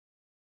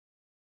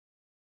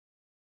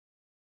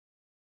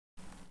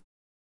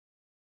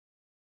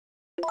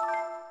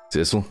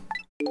 Cecil?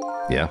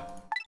 Yeah?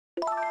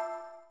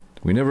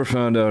 We never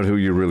found out who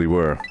you really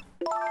were.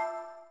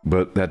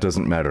 But that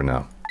doesn't matter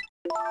now.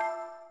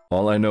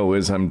 All I know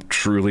is I'm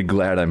truly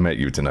glad I met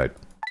you tonight.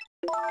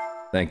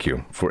 Thank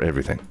you for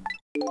everything.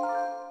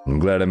 I'm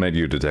glad I met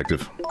you,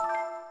 Detective.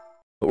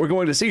 But we're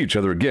going to see each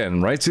other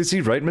again, right,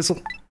 Sissy? Right,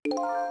 Missile?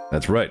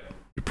 That's right.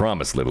 You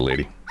promised, little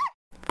lady.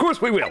 Of course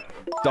we will,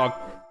 dog.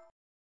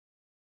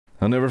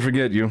 I'll never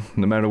forget you,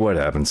 no matter what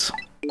happens.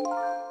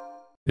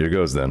 Here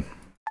goes, then.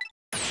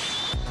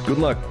 Good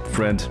luck,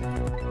 friend.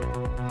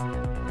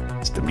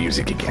 It's the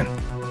music again.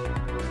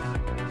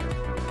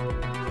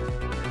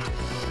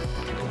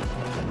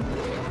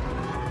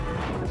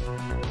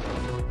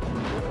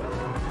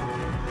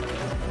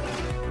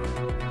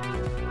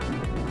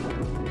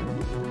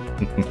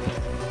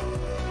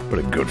 What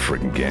a good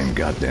freaking game,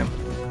 goddamn.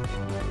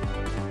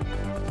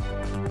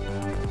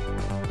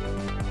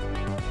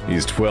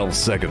 These 12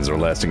 seconds are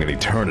lasting an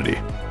eternity.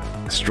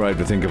 Strive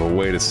to think of a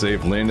way to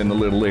save Lynn and the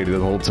little lady the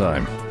whole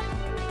time.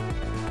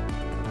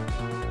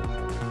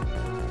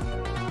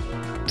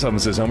 Someone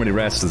says, how many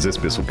rats does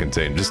this missile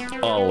contain? Just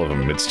all of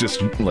them. It's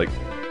just like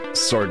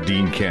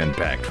sardine can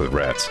packed with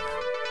rats.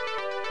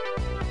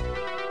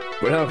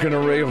 But how can a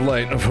ray of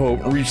light of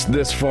hope reach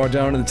this far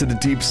down into the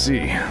deep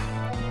sea?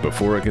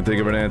 Before I can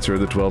think of an answer,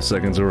 the 12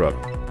 seconds are up.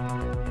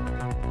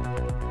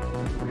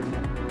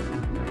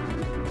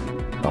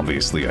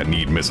 Obviously, I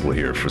need Missile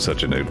here for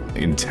such an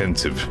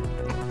intensive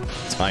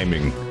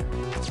timing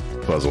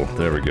puzzle.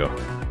 There we go.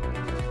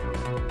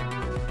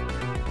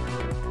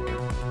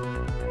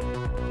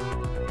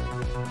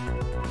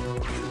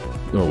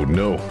 Oh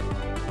no.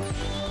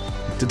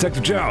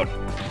 Detective Jowd!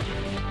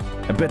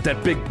 I bet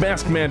that big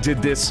masked man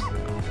did this.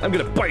 I'm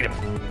gonna bite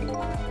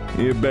him.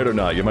 You better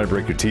not, you might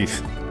break your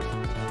teeth.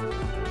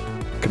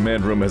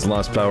 Command room has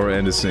lost power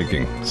and is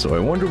sinking, so I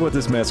wonder what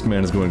this masked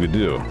man is going to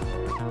do.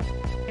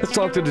 Let's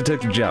talk to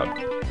Detective Jowd.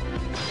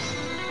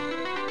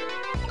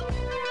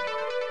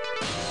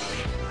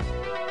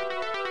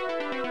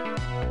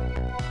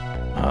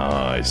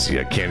 Ah, I see.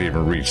 I can't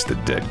even reach the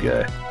dead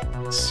guy.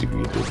 Let's see what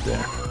you did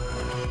there.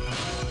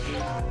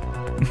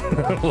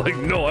 Like,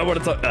 no, I want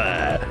to talk.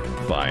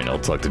 Fine, I'll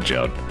talk to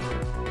Jowd.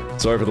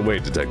 Sorry for the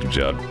wait, Detective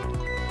Jowd.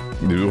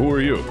 Who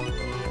are you?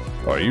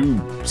 Are you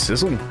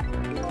Cecil?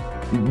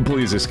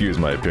 Please excuse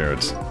my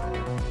appearance.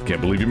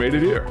 Can't believe you made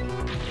it here.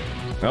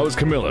 How is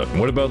Camilla?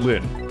 What about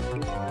Lynn?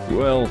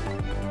 Well,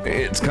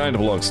 it's kind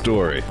of a long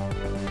story.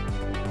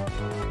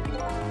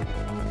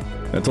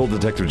 I told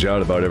Detective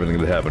Jowd about everything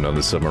that happened on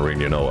the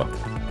submarine, you know.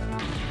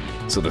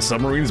 So the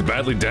submarine's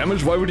badly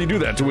damaged? Why would he do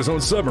that to his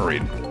own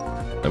submarine?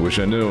 I wish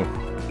I knew.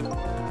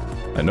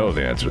 I know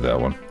the answer to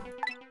that one.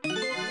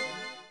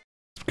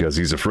 It's because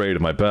he's afraid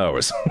of my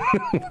powers.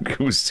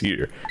 Who's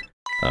here?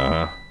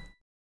 Uh-huh.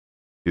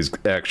 His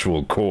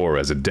actual core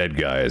as a dead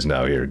guy is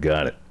now here.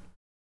 Got it.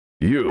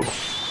 You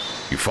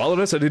followed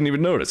us? I didn't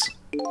even notice.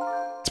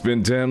 It's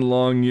been 10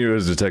 long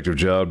years, Detective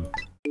Jowd.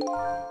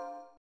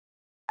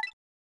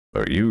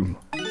 Are you...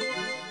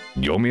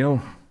 Yomiel?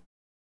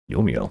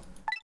 Yomiel?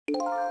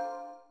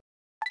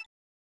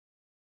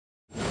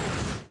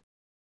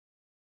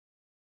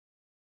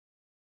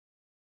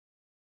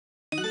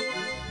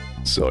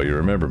 So you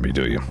remember me,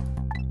 do you?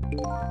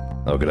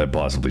 How could I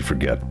possibly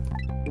forget?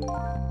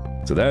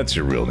 So that's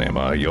your real name,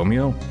 huh,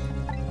 Yomio?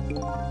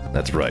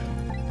 That's right.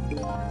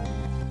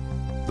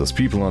 Those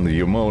people on the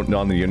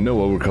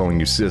Yanoa were calling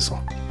you Sissel.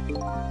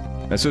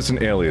 That's just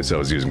an alias I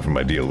was using for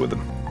my deal with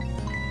them.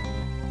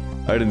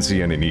 I didn't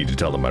see any need to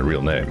tell them my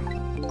real name.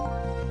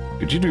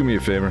 Could you do me a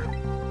favor?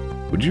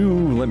 Would you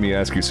let me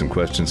ask you some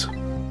questions?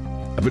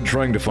 I've been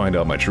trying to find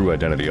out my true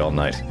identity all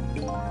night.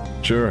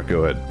 Sure,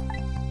 go ahead.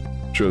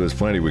 Sure, there's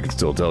plenty we can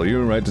still tell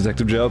you, right,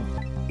 Detective Job?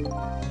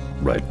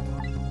 Right.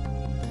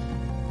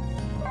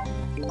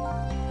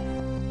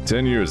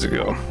 10 years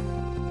ago,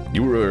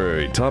 you were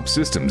a top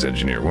systems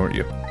engineer, weren't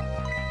you?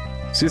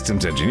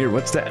 Systems engineer?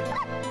 What's that?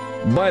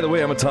 By the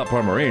way, I'm a top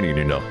Pomeranian,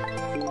 you know.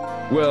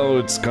 Well,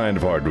 it's kind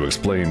of hard to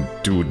explain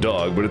to a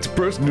dog, but it's a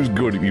person who's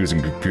good at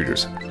using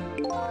computers.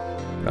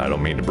 I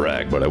don't mean to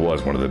brag, but I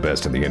was one of the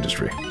best in the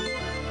industry.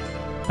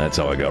 That's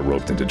how I got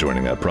roped into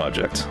joining that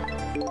project.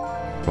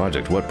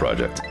 Project? What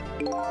project?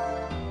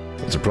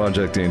 It's a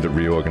project aimed at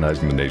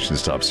reorganizing the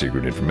nation's top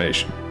secret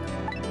information.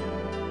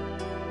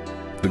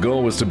 The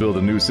goal was to build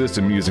a new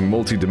system using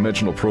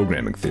multi-dimensional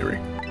programming theory.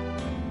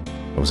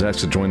 I was asked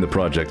to join the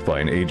project by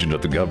an agent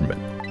of the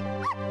government.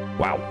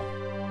 Wow.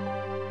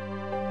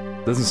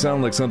 Doesn't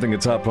sound like something a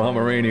top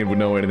Pomeranian would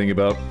know anything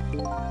about.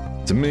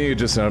 To me, it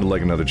just sounded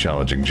like another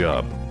challenging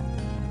job.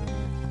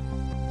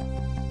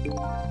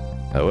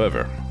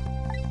 However,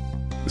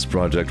 this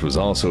project was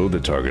also the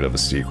target of a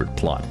secret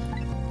plot.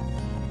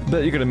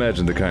 Bet you can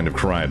imagine the kind of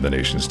crime the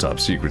nation's top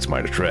secrets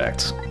might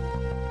attract.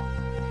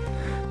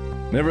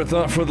 Never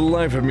thought for the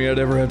life of me I'd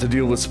ever have to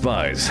deal with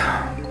spies.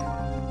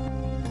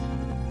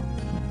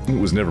 It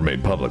was never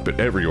made public, but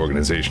every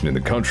organization in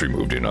the country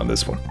moved in on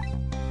this one.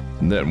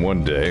 And then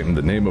one day,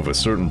 the name of a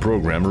certain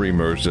programmer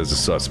emerged as a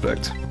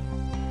suspect.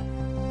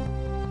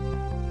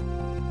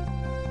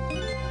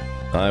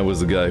 I was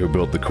the guy who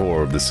built the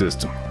core of the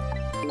system.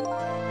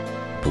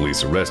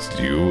 Police arrested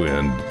you,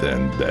 and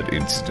then that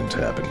incident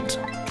happened.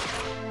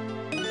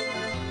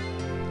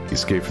 He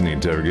escaped from the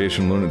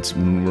interrogation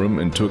room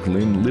and took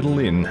little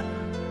Lynn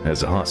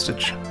as a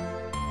hostage.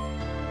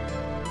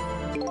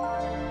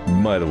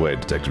 By the way,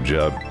 Detective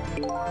Job,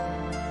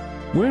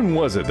 when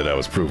was it that I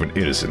was proven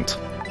innocent?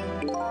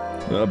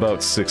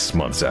 About 6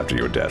 months after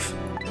your death.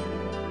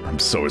 I'm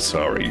so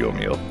sorry,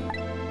 Yomio.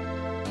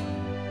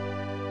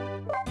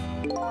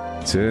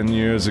 10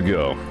 years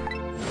ago.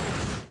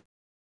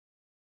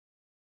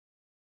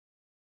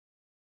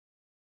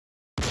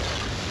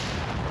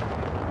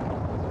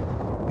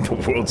 The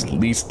world's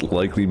least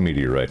likely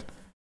meteorite.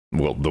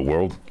 Well, the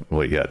world?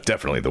 Well, yeah,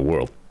 definitely the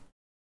world.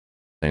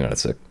 Hang on a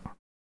sec.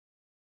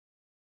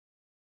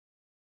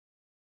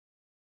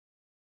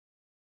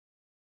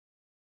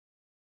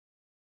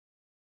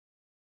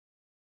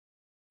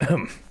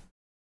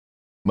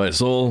 My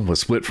soul was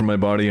split from my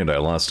body and I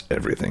lost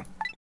everything.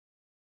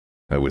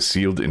 I was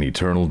sealed in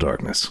eternal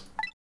darkness.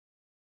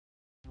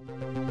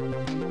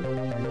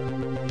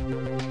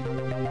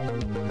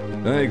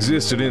 I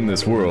existed in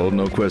this world,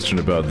 no question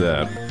about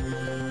that.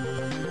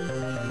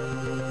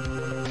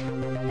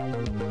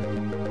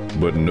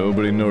 But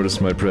nobody noticed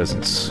my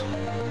presence.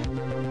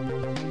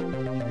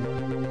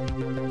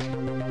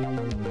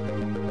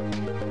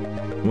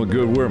 What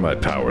good were my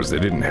powers? They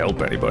didn't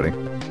help anybody.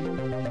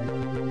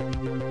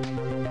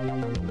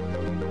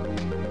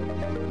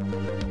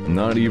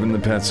 Not even the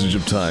passage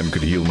of time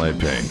could heal my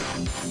pain.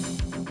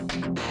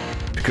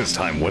 Because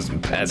time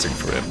wasn't passing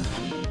for him.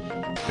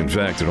 In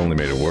fact, it only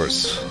made it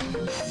worse.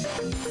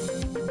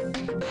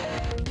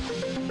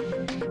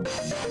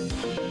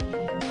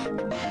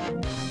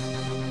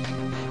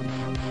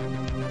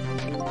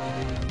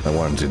 I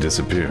wanted to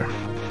disappear.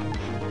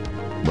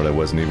 But I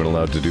wasn't even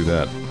allowed to do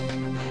that.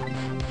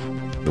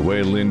 The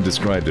way Lynn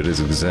described it is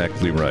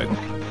exactly right.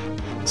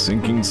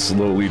 Sinking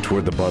slowly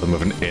toward the bottom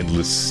of an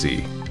endless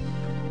sea.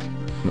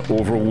 An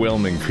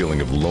overwhelming feeling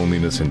of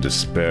loneliness and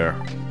despair.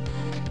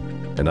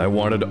 And I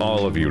wanted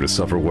all of you to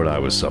suffer what I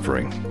was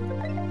suffering.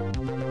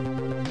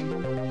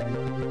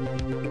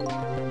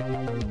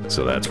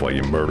 So that's why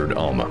you murdered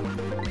Alma.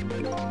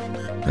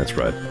 That's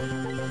right.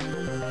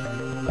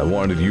 I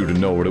wanted you to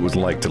know what it was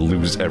like to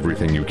lose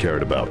everything you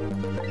cared about.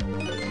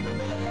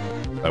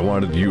 I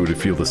wanted you to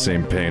feel the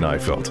same pain I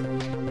felt.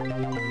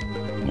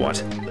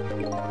 What?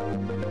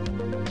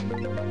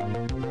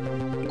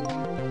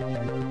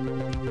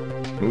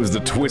 It was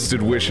the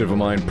twisted wish of a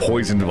mind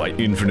poisoned by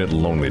infinite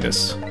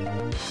loneliness.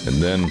 And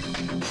then,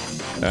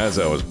 as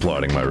I was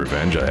plotting my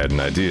revenge, I had an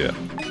idea.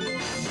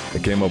 I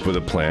came up with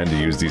a plan to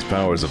use these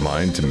powers of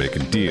mine to make a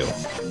deal.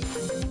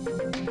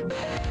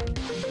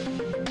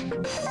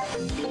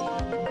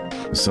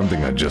 There's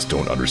something I just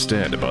don't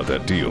understand about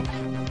that deal.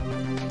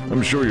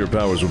 I'm sure your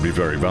powers would be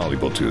very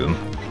valuable to them,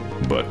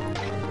 but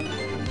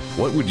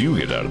what would you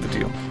get out of the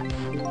deal?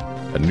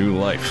 A new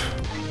life.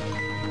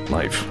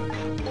 Life.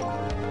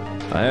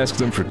 I asked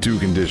them for 2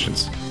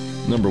 conditions.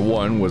 Number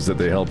 1 was that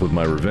they help with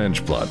my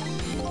revenge plot.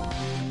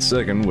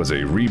 Second was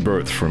a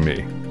rebirth for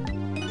me.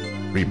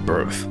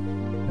 Rebirth?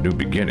 New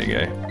beginning,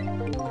 eh?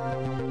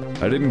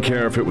 I didn't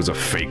care if it was a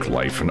fake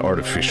life, an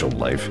artificial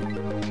life.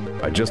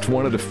 I just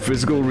wanted a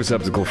physical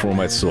receptacle for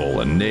my soul,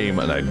 a name,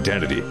 an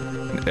identity,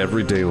 an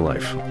everyday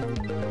life.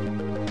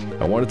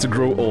 I wanted to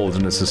grow old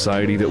in a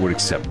society that would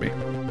accept me.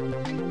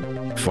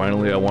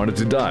 Finally, I wanted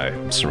to die,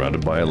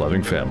 surrounded by a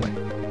loving family.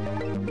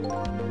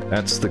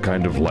 That's the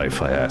kind of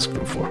life I asked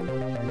them for.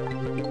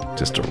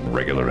 Just a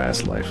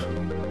regular-ass life.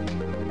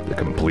 A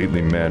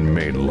completely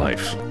man-made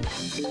life.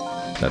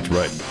 That's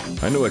right.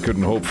 I knew I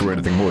couldn't hope for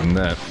anything more than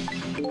that.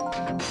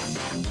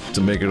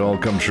 To make it all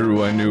come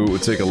true, I knew it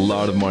would take a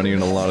lot of money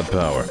and a lot of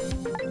power.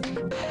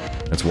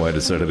 That's why I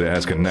decided to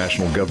ask a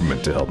national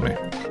government to help me.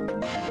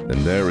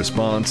 And their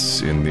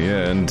response, in the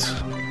end,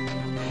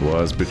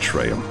 was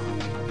betrayal.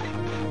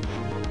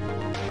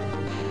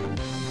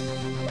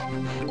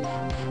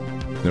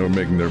 They were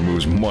making their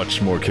moves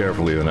much more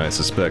carefully than I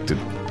suspected.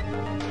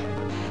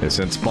 They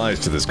sent spies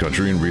to this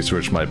country and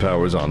researched my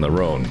powers on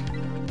their own.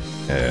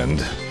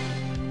 And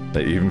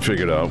they even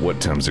figured out what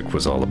Temzik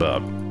was all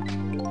about.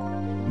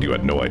 You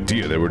had no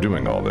idea they were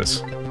doing all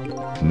this.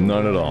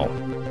 None at all.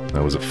 I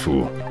was a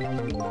fool.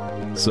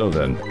 So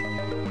then,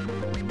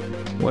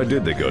 why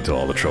did they go to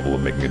all the trouble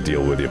of making a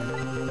deal with you?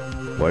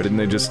 Why didn't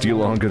they just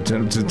steal a hunk of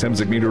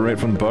Temzik meteorite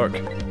from the park?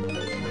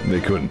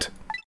 They couldn't.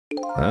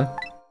 Huh?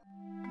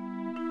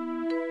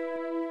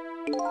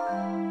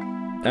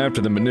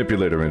 After the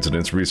manipulator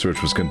incidents,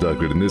 research was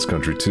conducted in this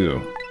country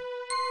too.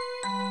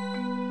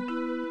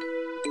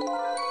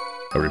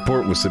 A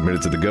report was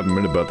submitted to the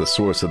government about the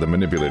source of the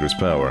manipulator's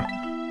power.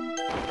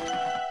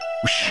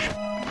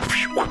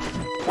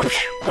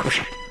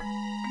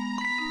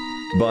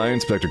 By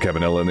Inspector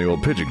Cabanella and the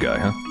old pigeon guy,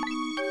 huh?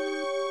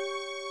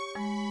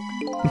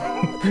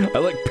 I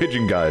like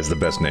Pigeon Guy as the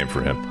best name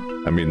for him.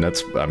 I mean,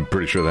 I'm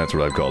pretty sure that's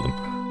what I've called him.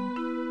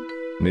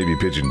 Maybe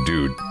Pigeon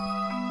Dude.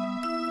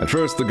 At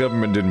first, the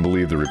government didn't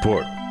believe the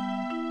report.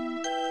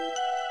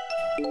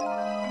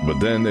 But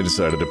then they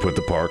decided to put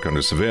the park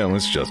under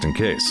surveillance just in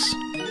case.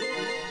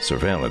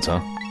 Surveillance,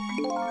 huh?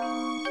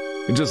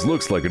 It just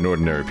looks like an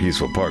ordinary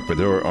peaceful park, but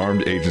there are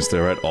armed agents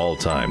there at all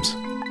times.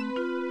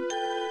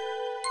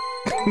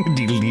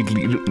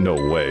 No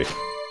way.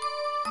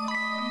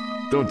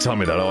 Don't tell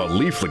me that all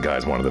leaflet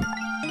guy's one of them.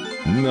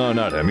 No,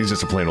 not him. He's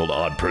just a plain old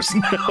odd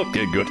person.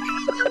 Okay, good.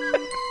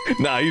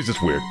 Nah, he's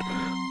just weird.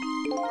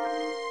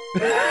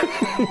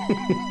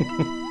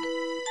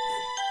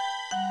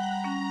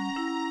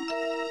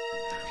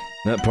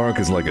 That park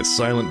is like a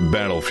silent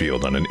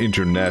battlefield on an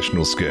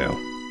international scale.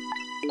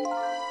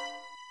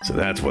 So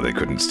that's why they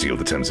couldn't steal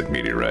the Temzik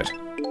meteorite.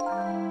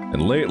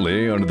 And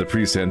lately, under the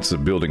pretense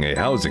of building a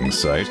housing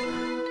site,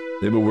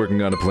 they've been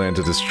working on a plan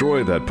to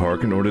destroy that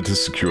park in order to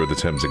secure the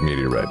Temzik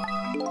meteorite.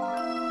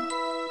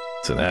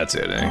 So that's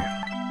it, eh?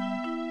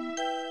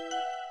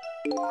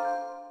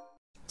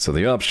 So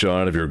the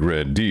upshot of your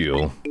grand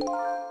deal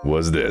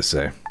was this,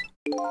 eh?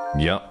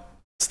 Yup,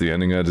 it's the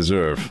ending I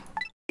deserve.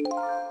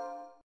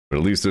 But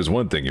at least there's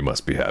one thing you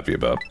must be happy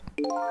about.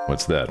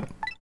 What's that?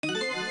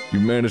 You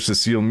managed to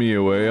seal me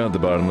away at the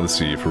bottom of the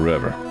sea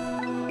forever.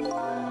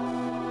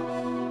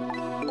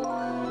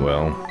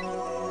 Well,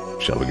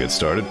 shall we get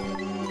started?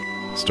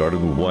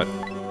 Started with what?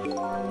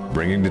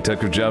 Bringing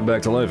Detective Job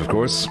back to life, of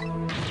course.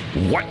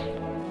 What?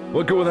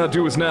 What good will that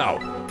do us now?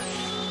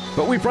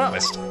 But we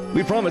promised!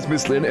 We promised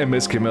Miss Lynn and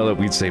Miss Camilla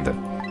we'd save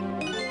them.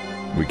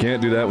 We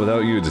can't do that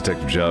without you,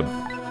 Detective Job.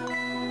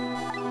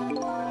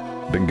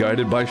 Been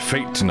guided by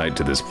fate tonight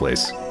to this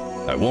place.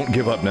 I won't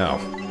give up now.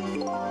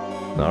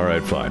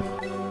 Alright, fine.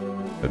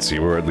 Let's see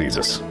where it leads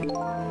us.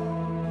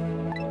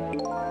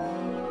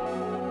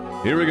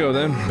 Here we go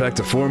then, back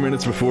to 4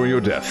 minutes before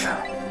your death.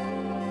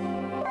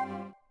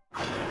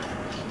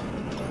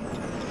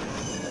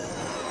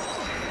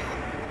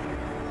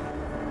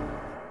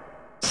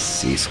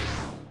 Cecil.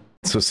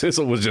 So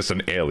Cecil was just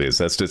an alias,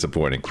 that's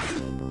disappointing.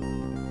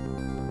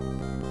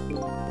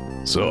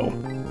 So,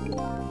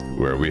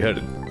 where are we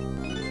headed?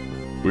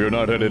 We are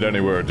not headed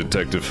anywhere,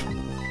 Detective.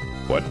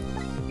 What?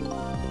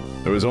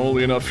 There is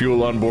only enough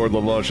fuel on board to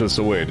launch us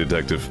away,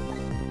 Detective.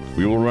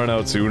 We will run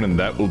out soon, and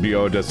that will be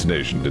our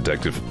destination,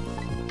 Detective.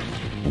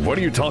 What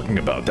are you talking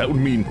about? That would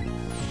mean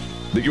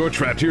that you're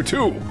trapped here,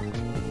 too!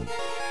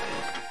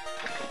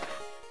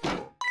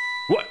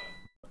 What?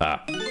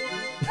 Ah.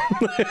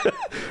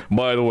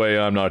 By the way,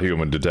 I'm not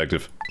human,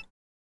 Detective.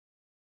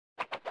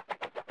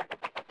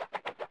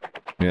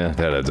 Yeah,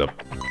 that adds up.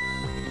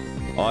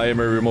 I am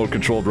a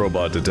remote-controlled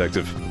robot,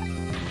 Detective.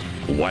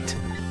 What?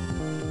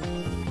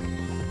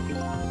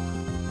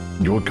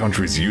 Your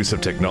country's use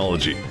of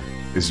technology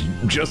is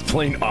just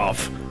plain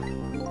off.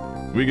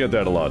 We get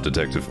that a lot,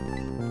 Detective.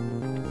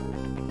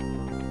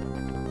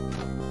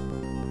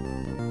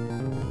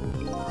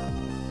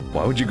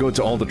 Why would you go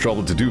to all the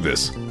trouble to do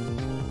this?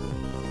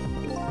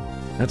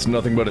 That's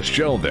nothing but a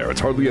shell there. It's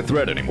hardly a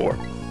threat anymore.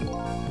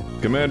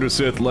 Commander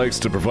Sith likes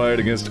to provide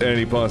against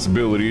any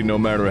possibility, no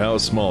matter how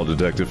small,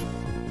 Detective.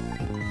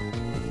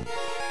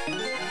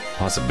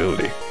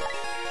 Possibility?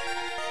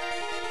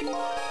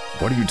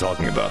 What are you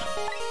talking about?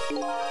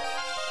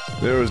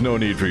 There is no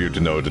need for you to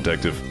know,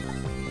 Detective.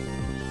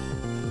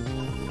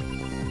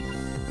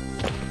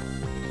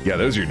 Yeah,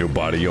 there's your new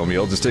body, Yomi.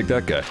 I'll just take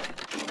that guy.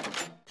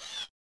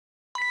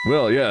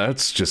 Well, yeah,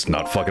 that's just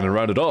not fucking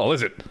around at all,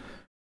 is it?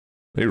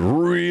 They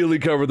really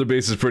covered the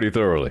bases pretty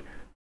thoroughly.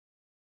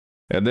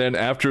 And then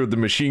after the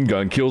machine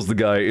gun kills the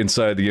guy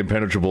inside the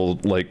impenetrable,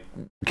 like,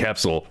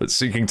 capsule that's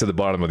sinking to the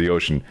bottom of the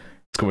ocean,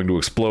 it's going to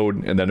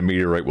explode, and then a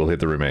meteorite will hit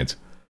the remains.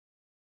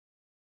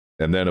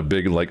 And then a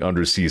big, like,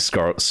 undersea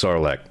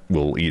sarlacc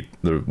will eat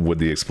the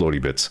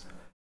explodey bits.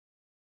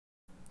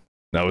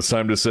 Now it's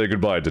time to say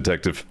goodbye,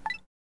 Detective.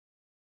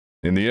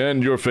 In the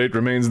end, your fate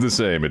remains the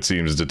same, it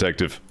seems,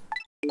 Detective.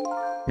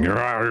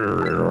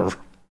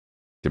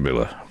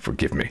 Camilla,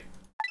 forgive me.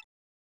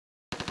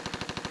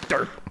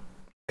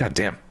 God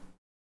damn.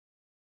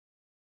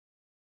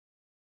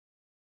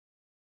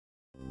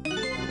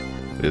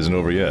 It isn't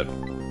over yet.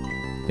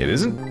 It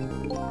isn't?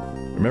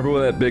 Remember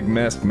what that big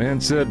masked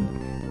man said?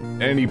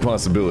 Any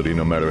possibility,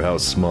 no matter how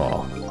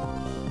small.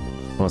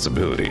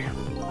 Possibility.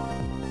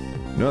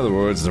 In other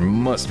words, there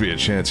must be a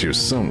chance here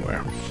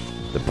somewhere.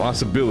 The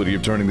possibility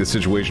of turning this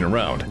situation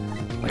around.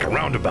 Like a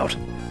roundabout.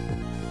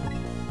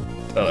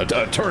 A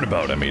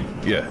turnabout, I mean.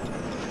 Yeah.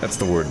 That's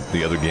the word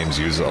the other games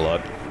use a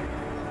lot.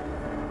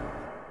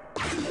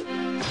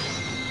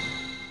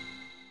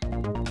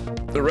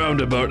 The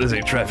roundabout is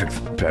a traffic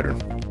pattern.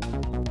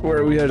 Where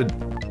are we headed?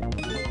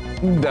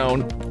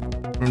 Down.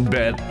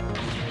 Bad.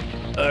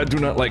 I do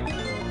not like...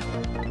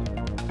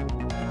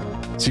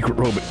 Secret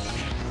robot.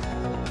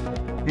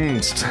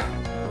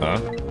 Huh?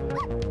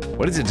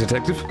 What is it,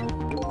 Detective?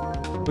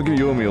 Look at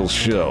Yomiel's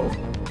shell.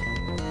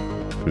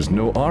 There's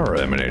no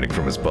aura emanating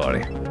from his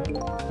body.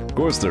 Of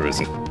course there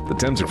isn't. The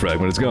Tensor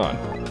fragment is gone.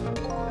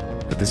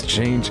 But this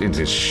change in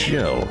his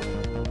shell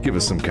give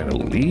us some kind of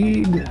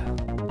lead?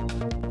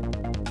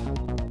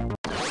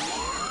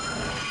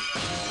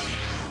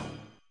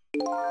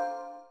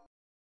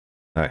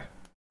 Hi.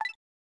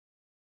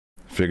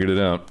 Figured it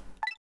out.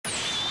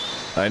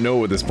 I know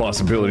what this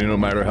possibility, no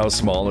matter how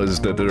small, is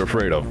that they're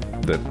afraid of.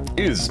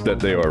 That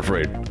they are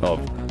afraid of.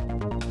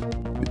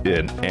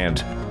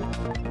 And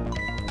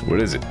what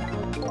is it?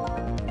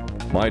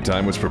 My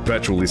time was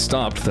perpetually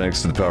stopped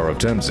thanks to the power of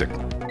Temzik.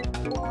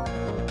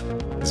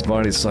 His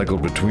body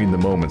cycled between the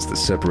moments that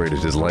separated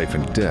his life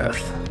and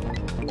death.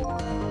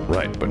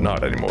 Right, but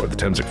not anymore. The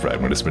Temzik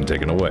fragment has been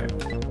taken away.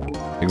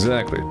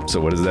 Exactly.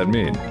 So what does that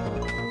mean?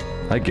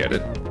 I get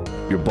it.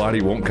 Your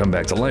body won't come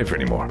back to life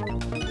anymore.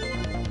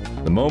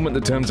 The moment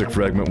the Temzik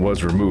fragment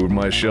was removed,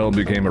 my shell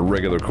became a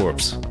regular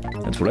corpse.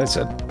 That's what I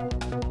said.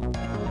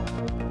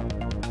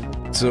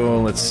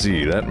 So, let's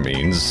see, that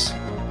means...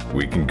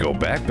 we can go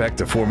back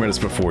to 4 minutes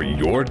before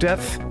your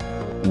death?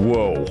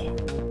 Whoa.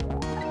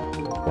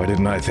 Why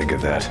didn't I think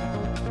of that?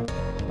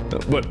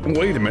 But,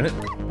 wait a minute.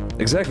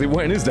 Exactly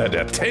when is that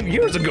death? 10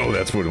 years ago,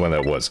 that's when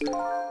that was.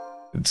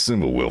 It's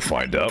simple, we'll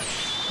find out.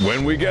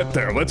 When we get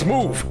there, let's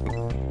move!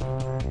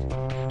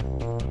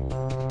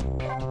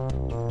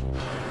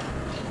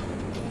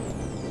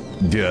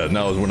 Yeah,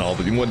 now is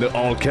when the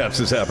all caps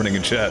is happening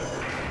in chat.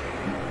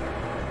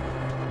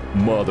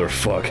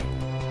 Motherfuck.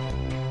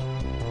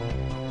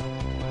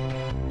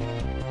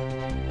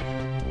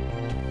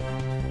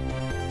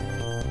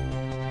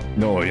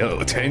 No,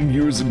 yeah, 10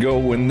 years ago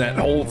when that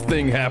whole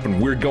thing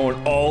happened, we're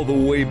going all the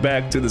way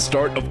back to the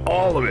start of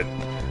all of it.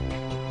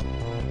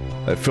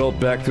 I felt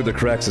back through the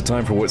cracks of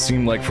time for what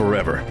seemed like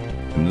forever.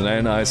 And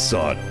then I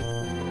saw it.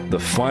 The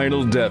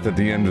final death at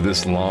the end of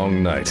this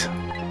long night.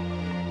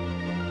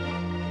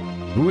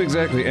 Who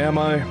exactly am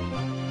I?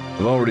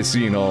 I've already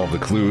seen all of the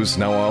clues,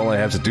 now all I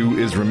have to do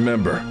is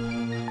remember.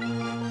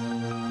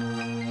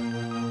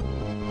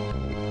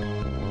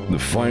 The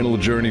final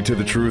journey to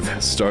the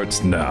truth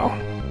starts now.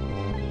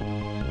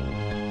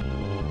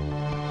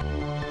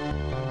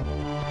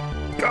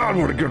 God,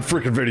 what a good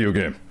freaking video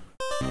game.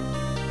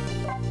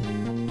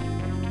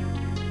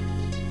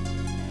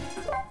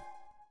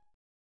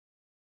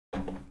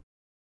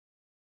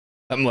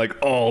 I'm like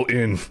all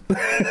in.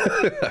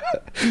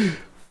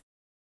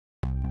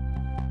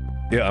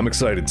 Yeah, I'm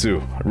excited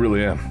too. I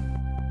really am.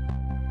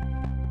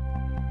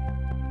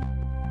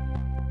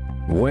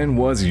 When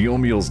was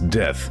Yomiel's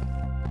death?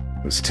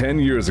 It was 10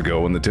 years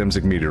ago when the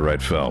Temzik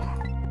meteorite fell.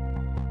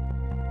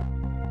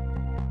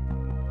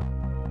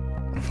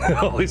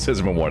 All he says,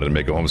 if I wanted to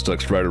make a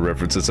Homestuck Strider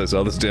reference since I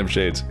saw this damn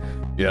shades.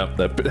 Yeah,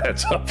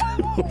 that's up.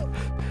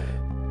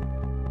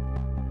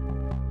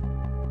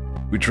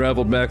 We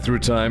traveled back through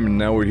time and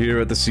now we're here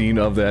at the scene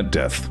of that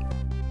death.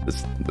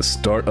 The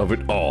start of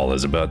it all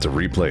is about to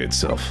replay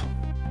itself.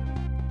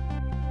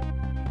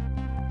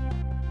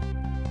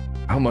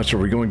 How much are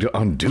we going to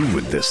undo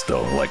with this,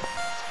 though? Like,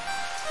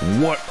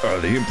 what are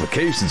the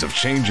implications of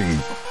changing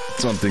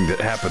something that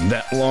happened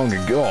that long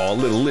ago? Oh,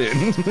 little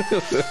Lynn.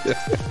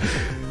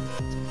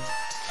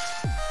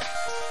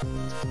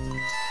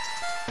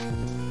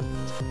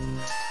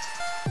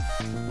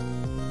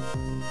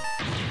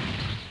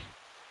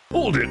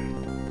 Hold it!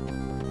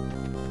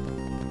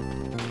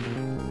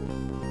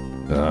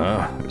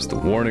 There's the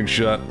warning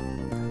shot.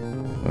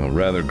 A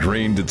rather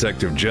green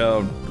Detective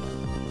Joud,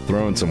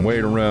 throwing some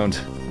weight around.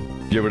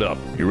 Give it up.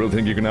 You really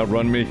think you can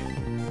outrun me?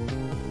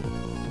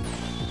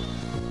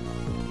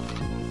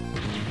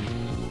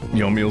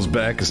 Yomiel's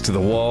back is to the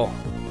wall.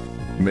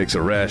 He makes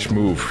a rash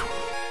move.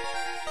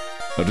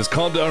 Now just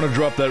calm down and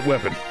drop that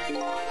weapon.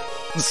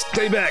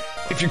 Stay back.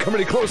 If you come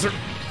any closer,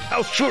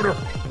 I'll shoot her.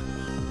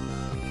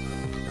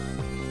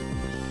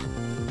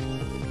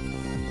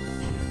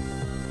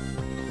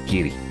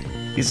 Kitty.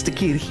 It's the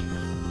kitty.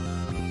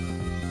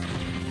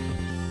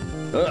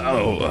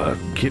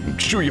 Kitten,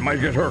 sure you might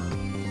get hurt.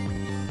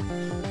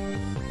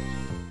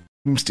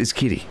 It's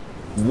Kitty.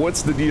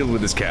 What's the deal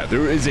with this cat?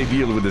 There is a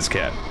deal with this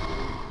cat.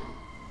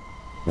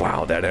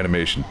 Wow, that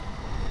animation.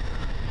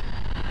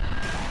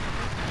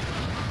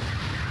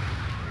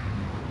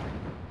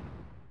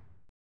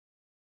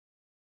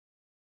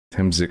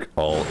 Temzik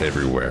all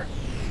everywhere.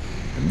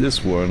 And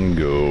this one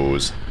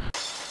goes...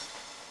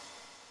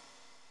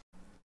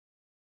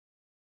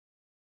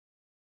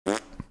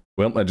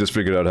 Well, I just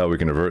figured out how we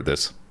can avert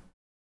this.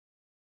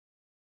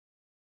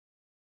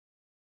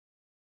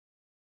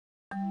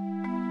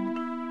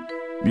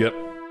 Yep.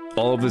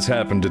 All of this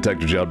happened,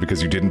 Detective Job,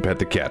 because you didn't pet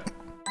the cat.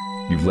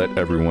 You've let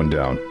everyone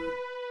down.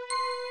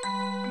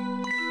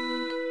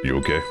 You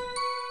okay?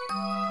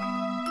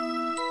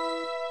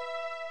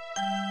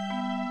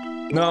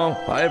 No,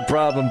 I have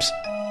problems.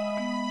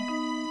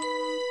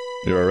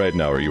 You're alright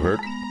now, are you hurt?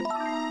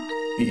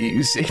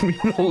 You saved me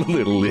a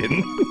little,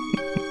 Lynn.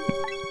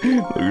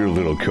 Look at your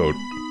little coat.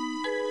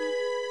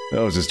 I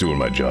was just doing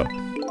my job.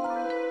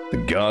 The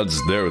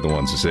gods, they're the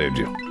ones who saved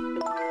you.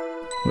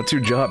 What's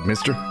your job,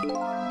 mister?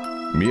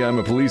 Me, I'm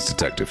a police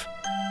detective.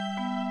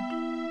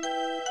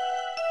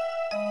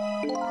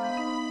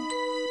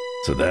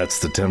 So that's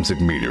the Temzik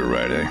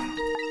meteorite, eh?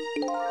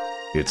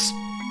 It's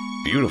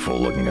beautiful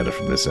looking at it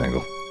from this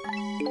angle.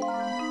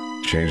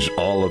 Changed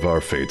all of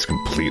our fates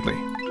completely.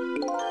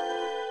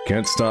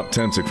 Can't stop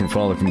Temzik from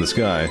falling from the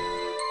sky,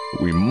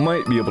 but we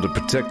might be able to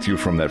protect you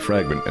from that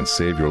fragment and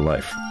save your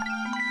life.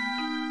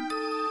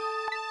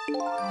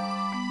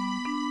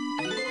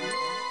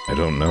 I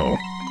don't know.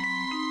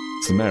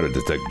 What's the matter,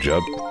 Detective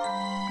Jubb?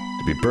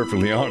 To be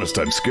perfectly honest,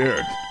 I'm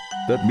scared.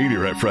 That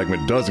meteorite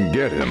fragment doesn't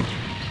get him.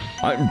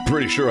 I'm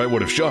pretty sure I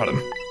would have shot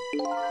him.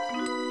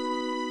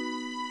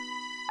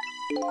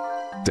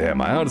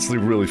 Damn, I honestly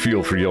really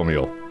feel for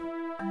Yomiel.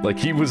 Like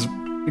he was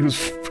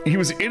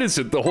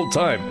innocent the whole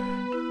time.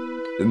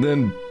 And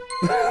then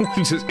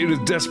just in his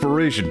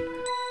desperation.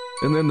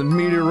 And then the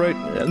meteorite,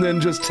 and then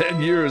just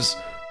 10 years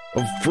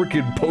of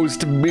freaking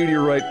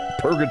post-meteorite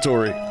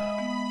purgatory.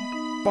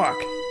 Fuck.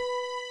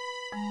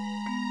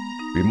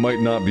 We might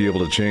not be able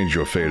to change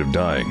your fate of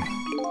dying.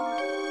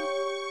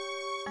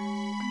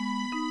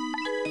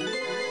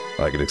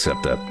 I can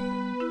accept that.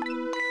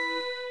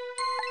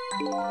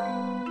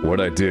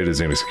 What I did is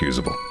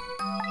inexcusable.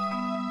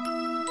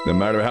 No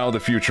matter how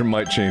the future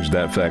might change,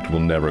 that fact will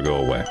never go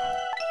away.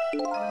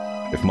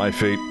 If my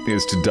fate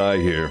is to die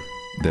here,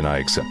 then I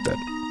accept that.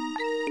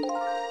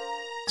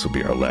 This will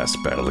be our last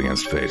battle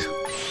against fate.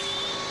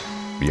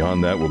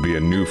 Beyond that will be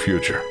a new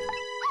future.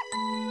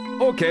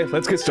 Okay,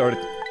 let's get started.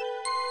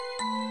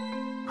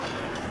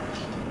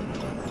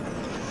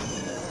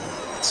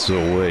 So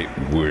wait,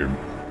 we're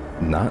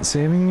not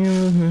saving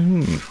you?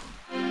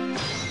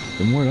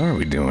 Then what are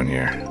we doing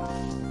here?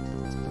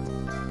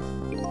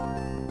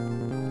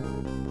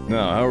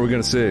 Now, how are we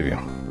gonna save you?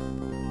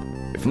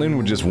 If Lynn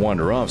would just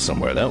wander off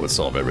somewhere, that would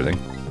solve everything.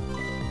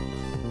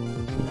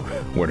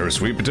 When her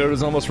sweet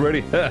potato's almost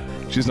ready? Ha!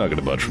 She's not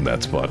gonna budge from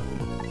that spot.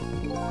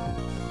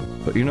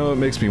 But you know, it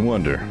makes me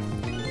wonder.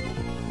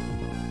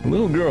 A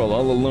little girl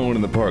all alone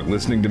in the park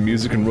listening to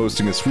music and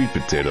roasting a sweet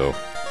potato.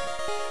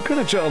 What kind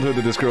of childhood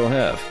did this girl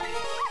have?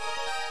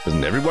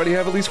 Doesn't everybody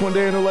have at least one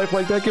day in their life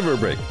like that? Give her a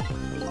break.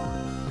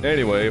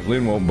 Anyway, if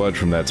Lynn won't budge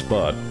from that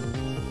spot,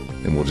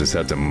 then we'll just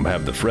have to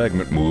have the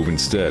fragment move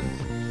instead.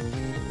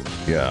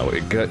 Yeah,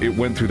 it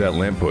went through that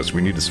lamppost.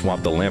 We need to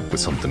swap the lamp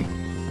with something.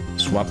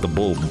 Swap the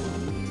bulb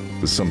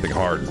with something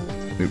hard.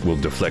 It will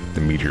deflect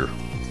the meteor.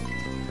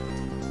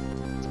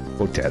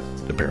 Hotat,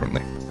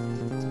 apparently.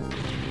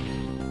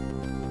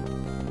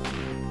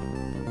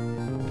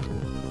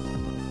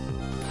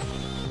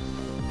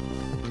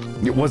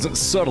 It wasn't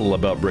subtle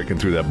about breaking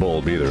through that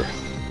bulb either.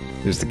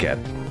 Here's the cat.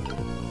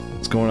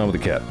 What's going on with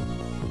the cat?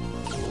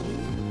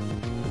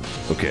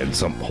 Okay,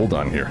 hold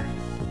on here.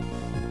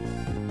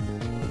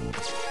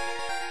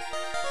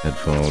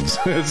 Headphones.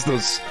 It's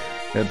those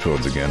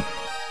headphones again.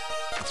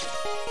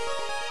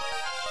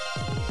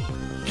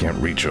 Can't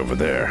reach over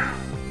there.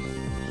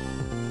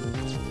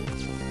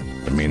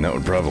 I mean, that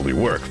would probably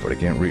work, but I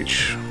can't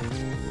reach.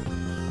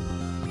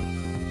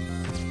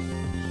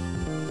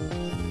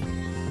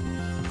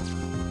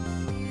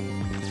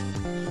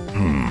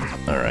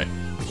 Alright.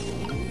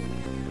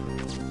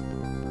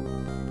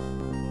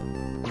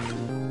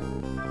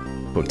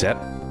 Hotat.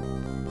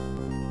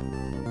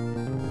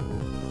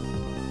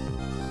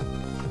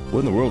 What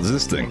in the world is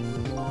this thing?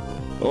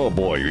 Oh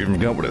boy, you even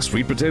got what a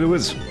sweet potato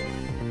is?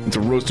 It's a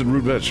roasted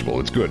root vegetable,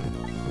 it's good.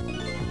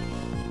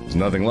 There's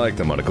nothing like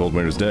them on a cold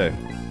winter's day.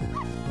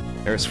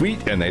 They're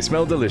sweet and they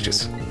smell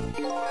delicious.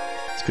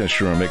 It's kinda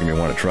sure making me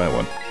want to try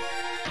one.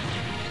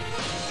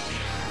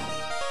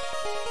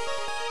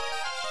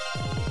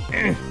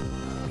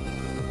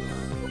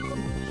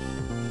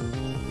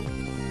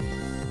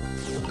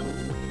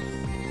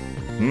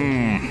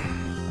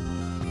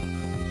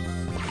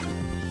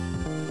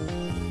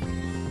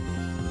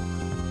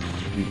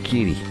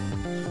 Kitty.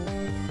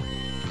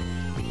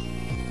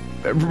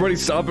 Everybody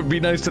stop and be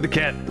nice to the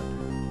cat.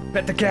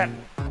 Pet the cat.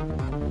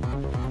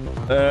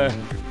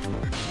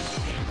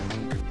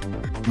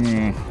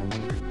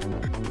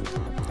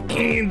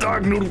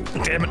 Dog noodle.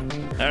 Damn it.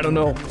 I don't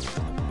know.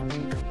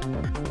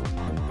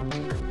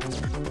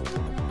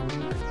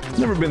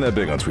 Never been that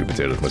big on sweet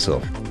potatoes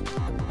myself.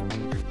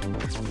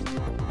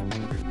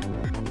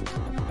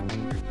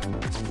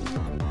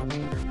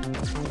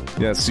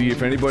 Yeah, see,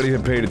 if anybody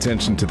had paid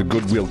attention to the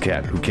goodwill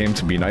cat who came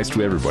to be nice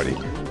to everybody,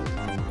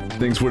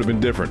 things would have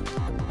been different.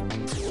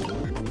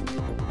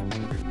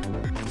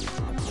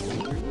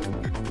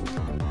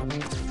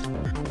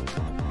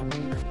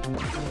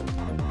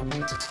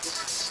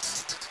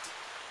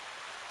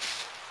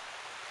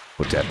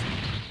 What's that?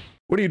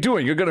 What are you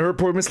doing? You're gonna hurt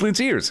poor Miss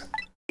Lynn's ears.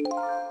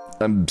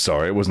 I'm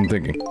sorry, I wasn't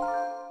thinking.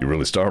 You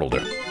really startled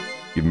her.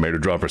 Even made her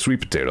drop her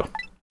sweet potato.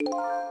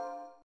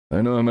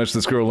 I know how much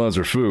this girl loves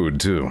her food,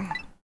 too.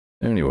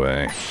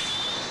 Anyway,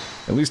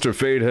 at least her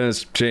fate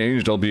has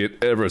changed,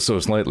 albeit ever so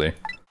slightly.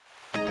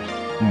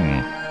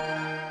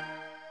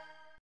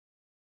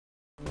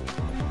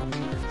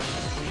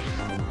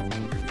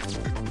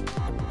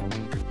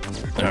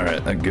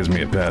 Alright, that gives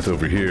me a path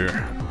over here.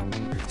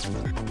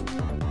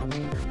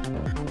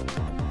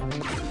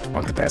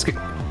 Want the basket?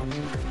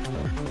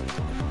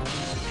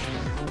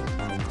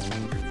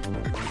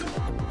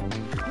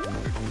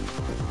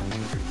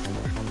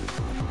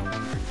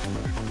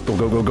 Go,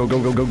 go, go, go, go,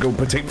 go, go, go,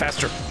 potato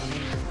faster!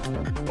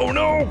 Oh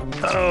no!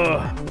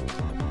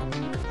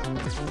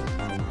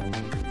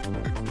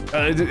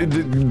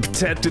 The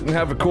tat didn't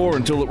have a core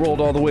until it rolled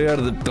all the way out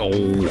of the...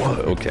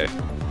 Oh, okay.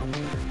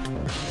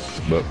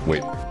 But,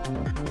 wait.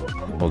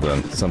 Hold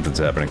on, something's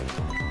happening.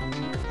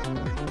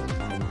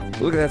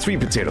 Look at that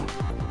sweet potato.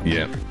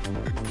 Yeah.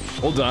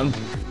 Hold on.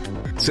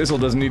 Sissel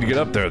doesn't need to get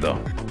up there,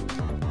 though.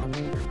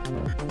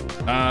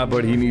 Ah,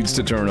 but he needs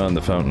to turn on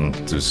the fountain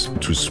to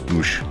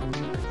sploosh.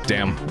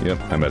 Damn, yep,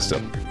 I messed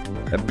up.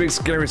 That big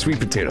scary sweet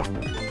potato.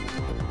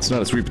 It's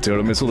not a sweet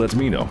potato missile, that's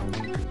Mino.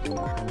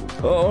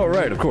 Oh,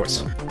 right, of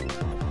course.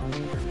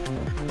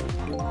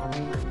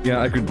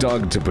 Yeah, I could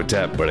dog to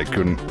Patap, but I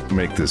couldn't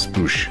make this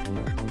sploosh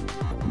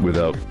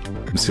without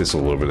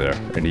Sissel over there,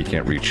 and he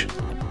can't reach.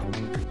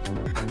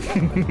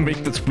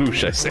 Make the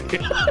sploosh, I say.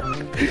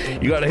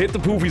 You gotta hit the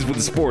poofies with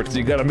the sports,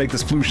 you gotta make the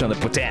sploosh on the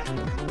Patap.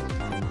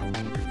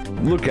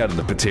 Look at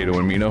the potato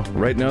and Mino.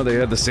 Right now they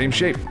have the same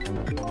shape.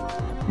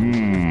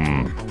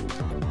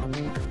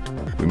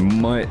 We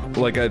might...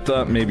 Like, I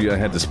thought maybe I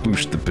had to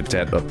sploosh the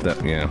patat up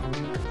that... Yeah.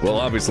 Well,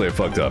 obviously I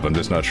fucked up. I'm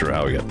just not sure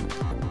how yet.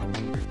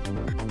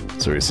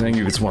 So you're saying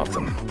you could swap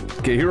them.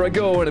 Okay, here I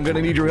go, and I'm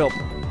gonna need your help.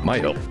 My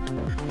help.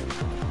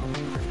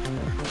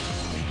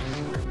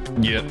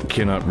 Yet,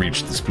 cannot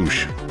reach the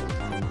sploosh.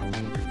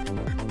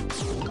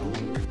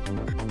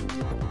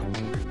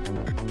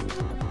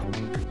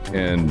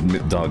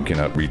 And dog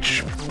cannot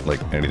reach,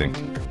 like, anything.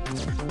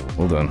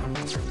 Hold on.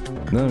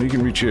 No, you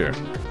can reach here.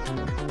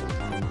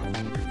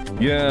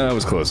 Yeah, I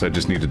was close. I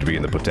just needed to be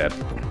in the potat.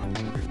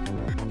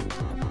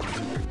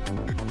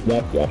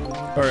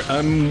 Alright,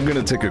 I'm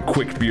gonna take a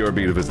quick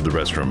BRB to visit the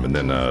restroom, and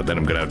then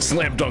I'm gonna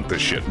slam dunk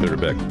this shit. Be right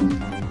back.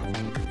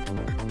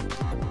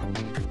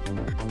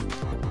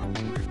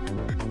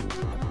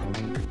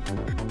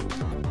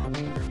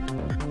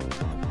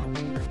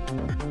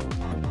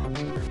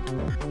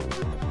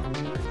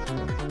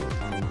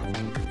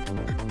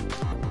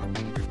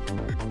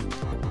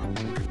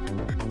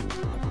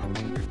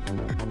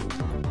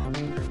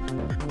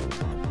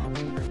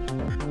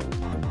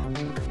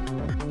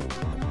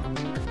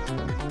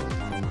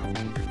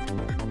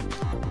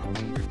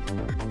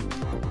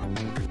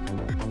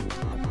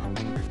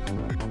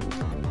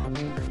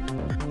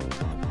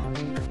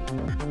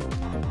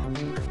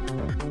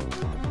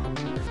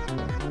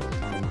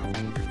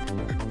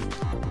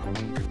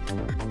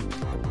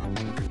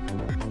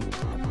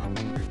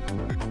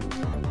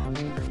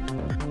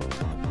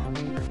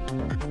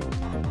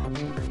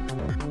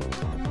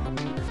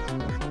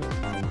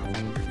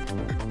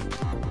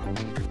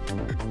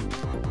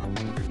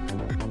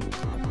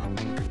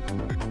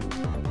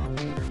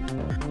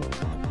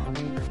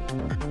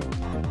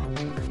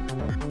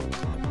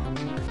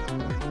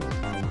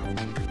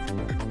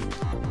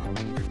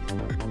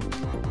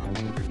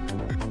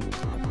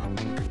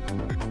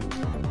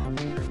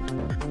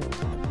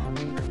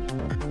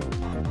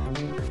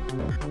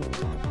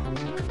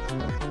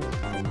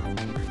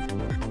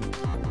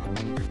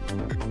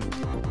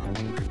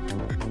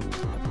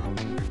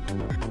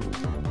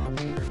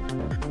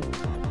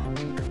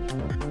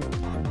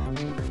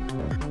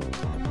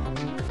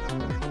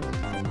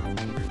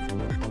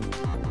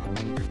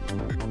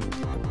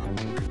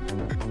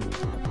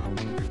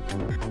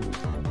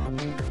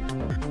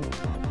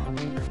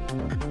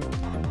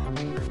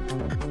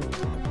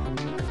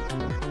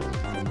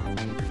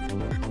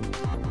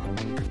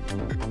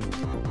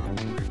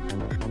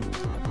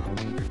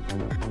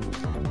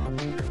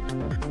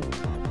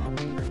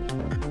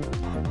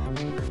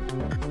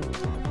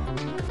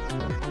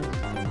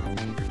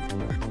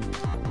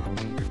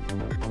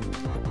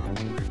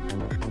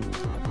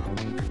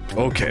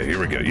 Okay, here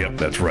we go. Yep,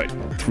 that's right.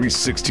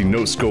 360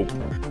 no scope.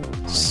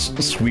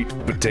 Sweet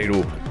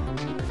potato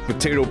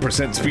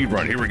percent speed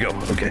run. Here we go.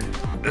 Okay.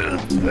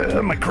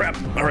 My crap.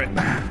 All right.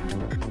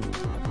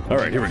 All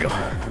right, here we go.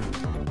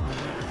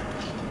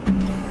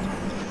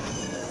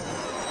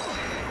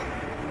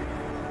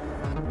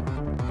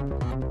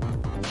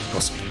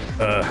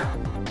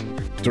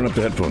 Turn up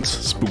the headphones.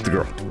 Spook the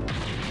girl.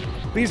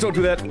 Please don't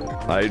do that.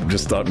 I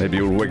just thought maybe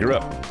it would wake her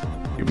up.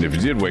 Even if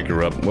you did wake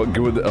her up, what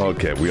good would...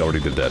 Okay, we already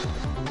did that.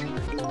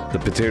 The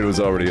potato is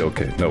already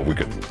okay. No, we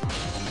could.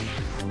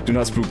 Do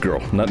not spook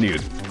girl. Not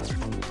needed.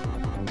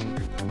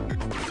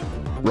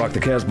 Rock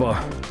the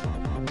Casbah.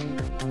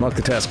 Knock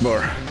the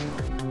taskbar.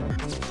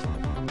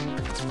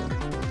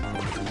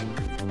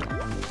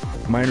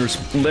 Minor,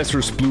 lesser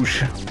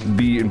sploosh.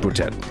 Be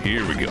impotent.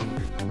 Here we go.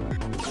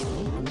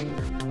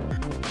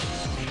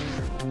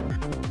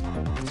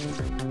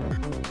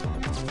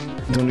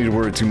 Don't need to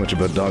worry too much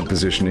about dog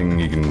positioning.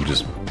 You can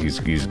just...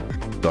 He's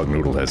Dog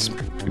Noodle has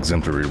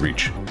exemplary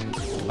reach.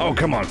 Oh,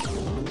 come on.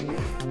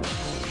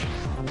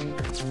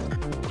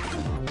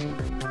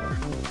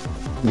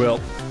 Well,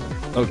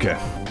 okay.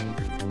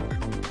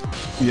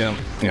 Yeah,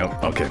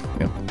 okay,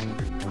 yeah.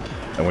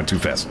 I went too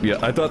fast. Yeah,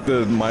 I thought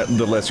the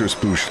lesser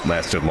sploosh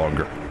lasted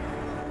longer.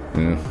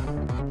 Yeah.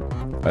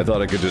 I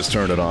thought I could just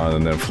turn it on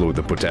and then float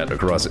the potat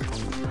across it.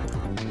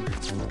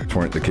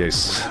 Weren't the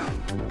case.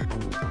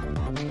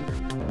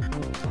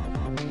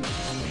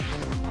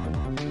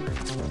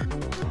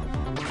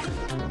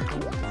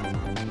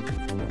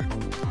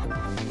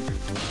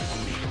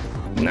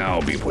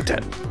 Now be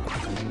potent.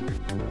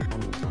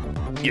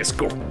 Yes,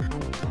 go.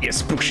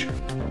 Yes, push.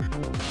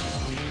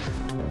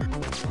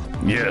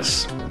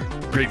 Yes.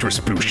 Great for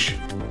spoosh.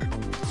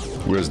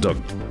 Where's Doug?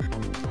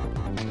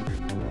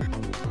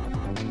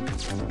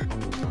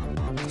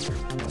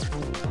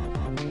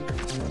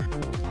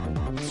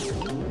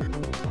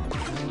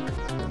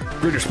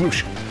 Greater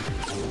sploosh.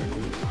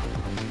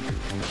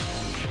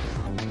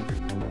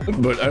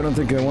 But I don't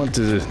think I want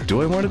to...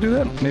 Do I want to do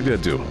that? Maybe I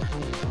do.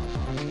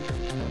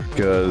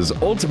 Because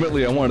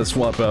ultimately I want to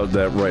swap out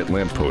that right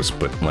lamppost,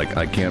 but like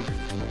I can't...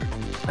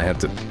 I have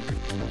to...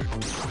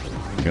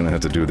 I'm gonna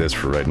have to do this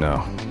for right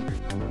now.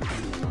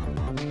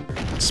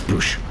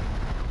 Sploosh.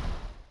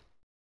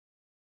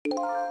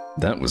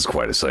 That was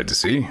quite a sight to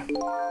see.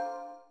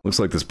 Looks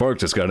like this park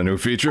just got a new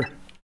feature.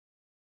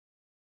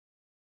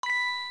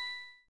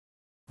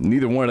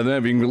 Neither one of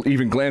them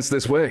even glanced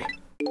this way.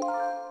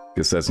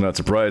 Guess that's not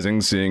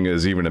surprising, seeing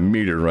as even a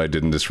meteorite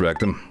didn't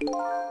distract them.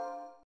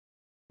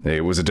 Hey,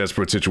 it was a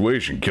desperate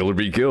situation. Kill or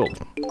be killed.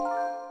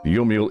 The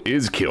Yomiel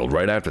is killed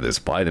right after this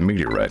by the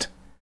meteorite.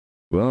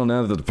 Well,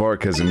 now that the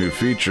park has a new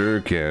feature,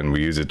 can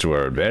we use it to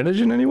our advantage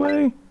in any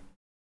way?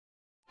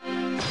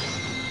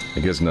 I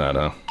guess not,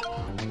 huh?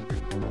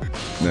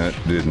 That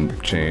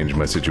didn't change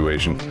my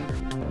situation.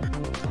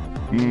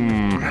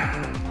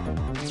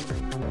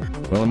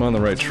 Well, I'm on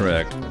the right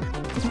track.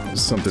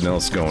 There's something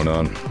else going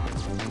on.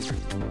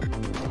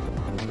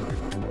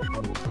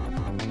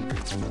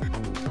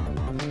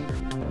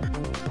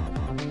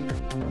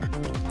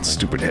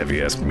 Stupid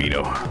heavy-ass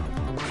Mito.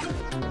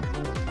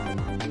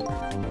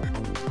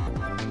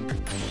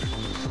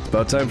 It's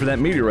about time for that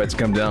meteorite to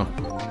come down.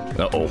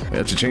 Uh-oh, we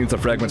have to change the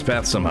fragment's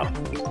path somehow.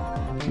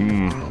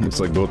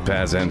 Looks like both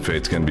paths and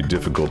fates can be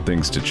difficult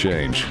things to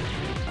change.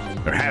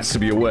 There has to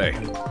be a way.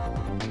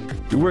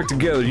 We work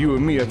together, you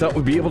and me, I thought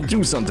we'd be able to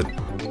do something.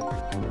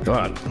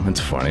 Thought? That's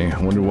funny.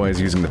 I wonder why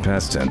he's using the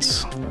past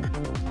tense.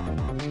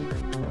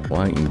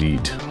 Why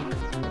indeed?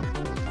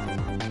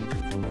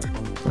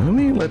 Let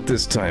me let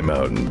this time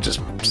out and just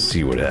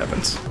see what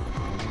happens.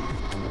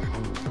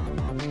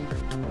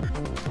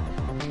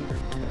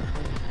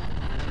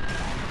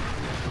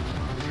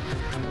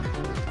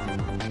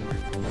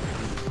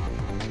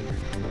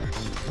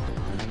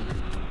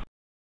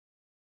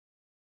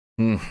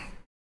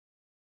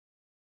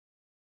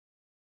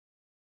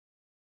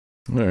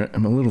 Alright,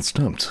 I'm a little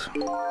stumped.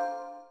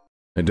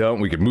 I doubt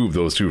we could move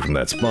those two from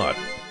that spot.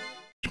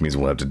 Which means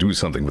we'll have to do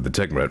something with the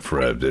Techmat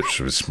for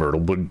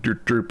Smurtle, but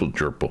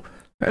Jerple.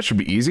 That should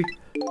be easy.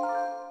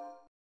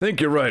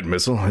 Think you're right,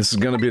 Missile. This is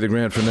gonna be the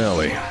grand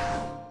finale.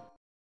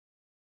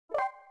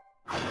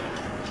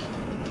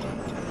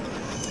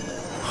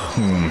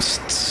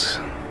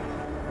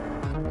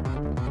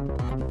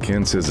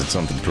 Ken says it's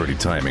something pretty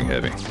timing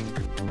heavy.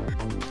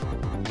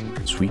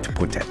 Sweet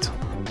potato.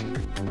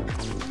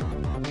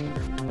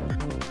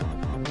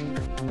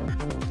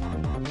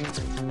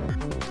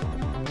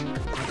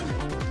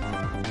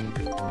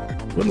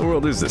 What in the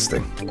world is this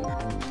thing?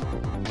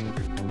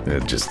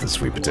 Just the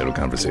sweet potato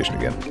conversation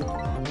again.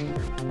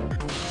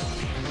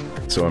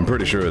 So I'm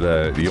pretty sure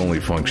that the only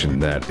function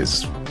that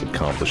is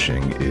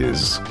accomplishing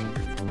is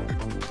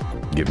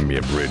giving me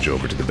a bridge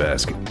over to the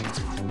basket.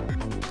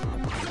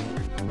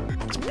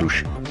 Let's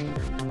push.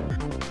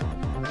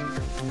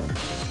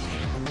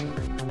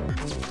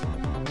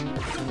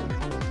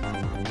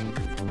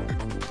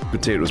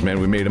 Potatoes, man,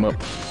 we made them up.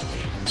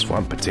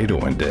 Swamp potato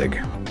and egg.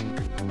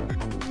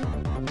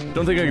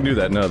 Don't think I can do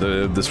that. No,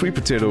 the sweet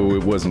potato,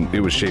 it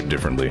was shaped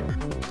differently.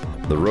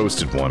 The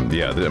roasted one,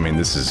 yeah, I mean,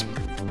 this is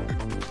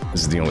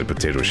the only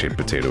potato-shaped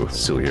potato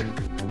still here.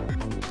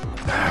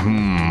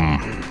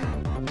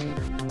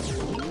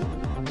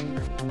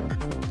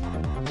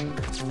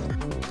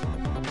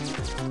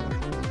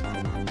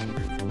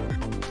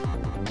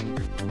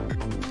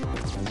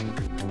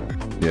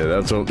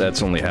 Yeah,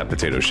 that's only half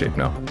potato shaped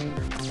now.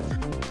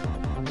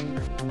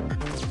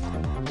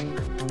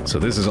 So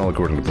this is all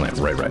according to plan,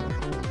 right.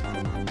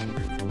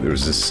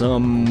 There's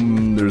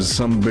some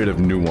bit of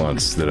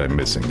nuance that I'm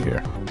missing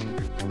here.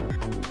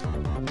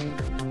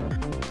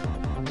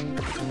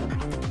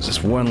 There's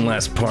just one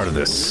last part of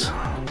this.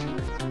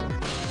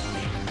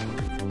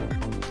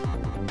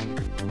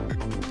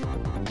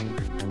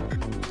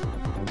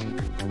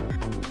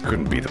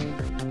 Couldn't be them.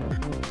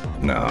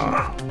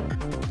 Nah.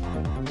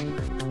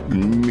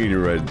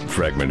 Meteorite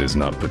fragment is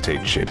not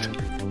potato shaped.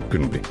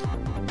 Couldn't be.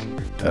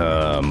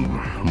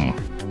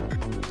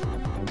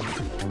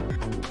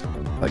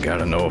 I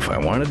gotta know if I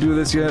want to do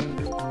this yet.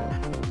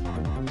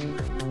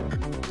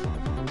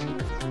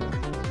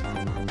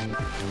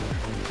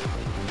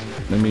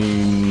 I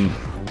mean...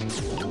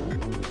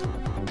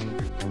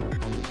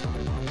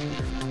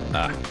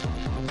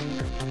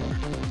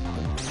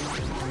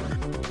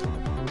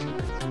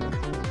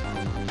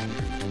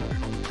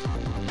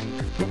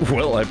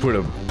 Well, I put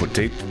a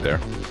potato there.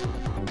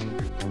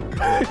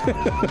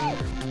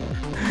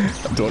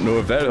 Don't know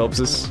if that helps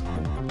us.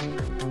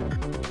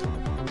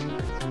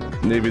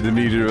 Maybe the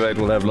meteorite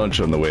will have lunch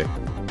on the way.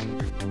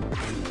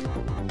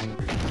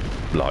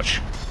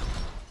 Lunch.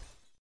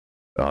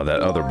 Oh, that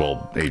other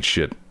bulb ate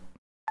shit.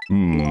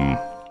 It's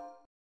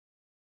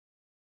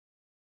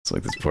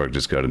like this park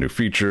just got a new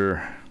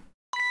feature.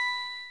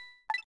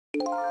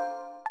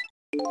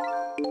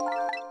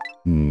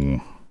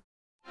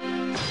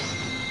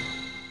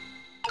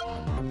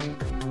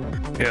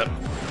 Yep,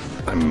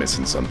 I'm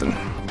missing something.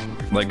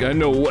 Like, I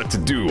know what to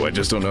do, I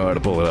just don't know how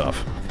to pull it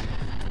off.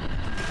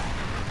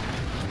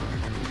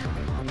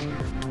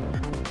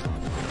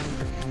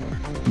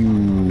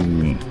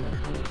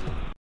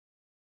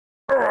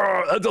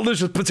 A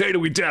delicious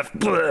potatoey death!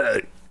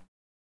 Bleh.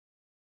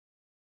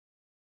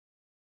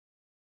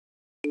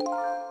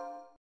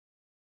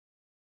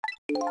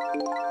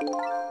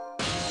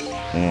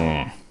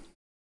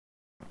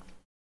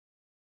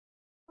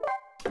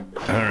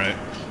 Alright.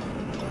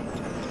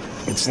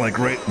 It's like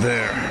right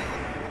there.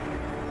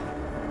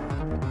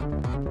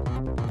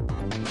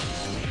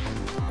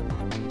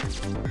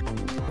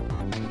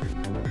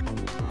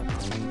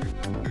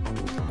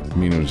 I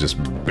mean, it was just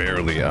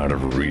barely out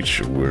of reach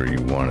of where you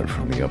want it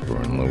from the upper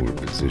and lower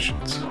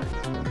positions.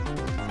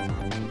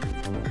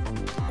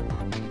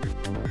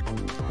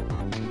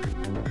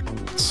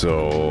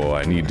 So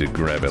I need to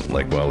grab it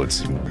like, well,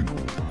 it's...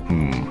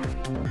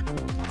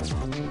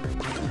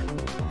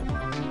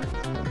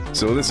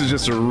 So this is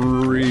just a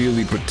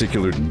really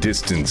particular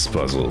distance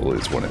puzzle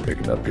is what I'm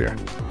picking up here.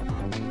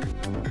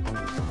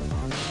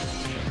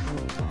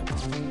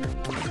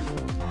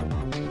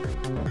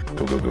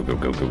 Go, go, go, go,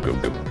 go, go, go,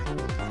 go.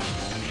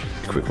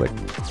 Quickly.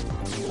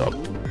 Up.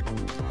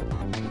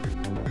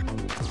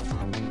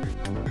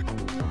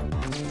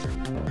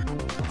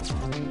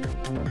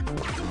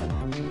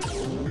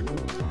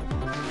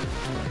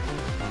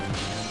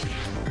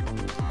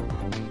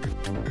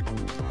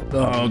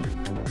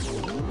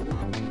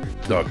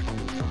 Dog.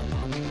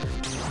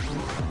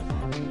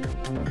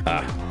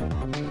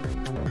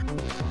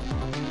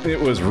 It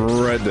was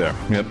right there.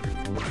 Yep.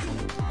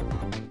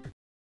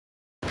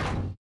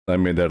 I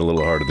made that a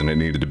little harder than it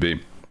needed to be.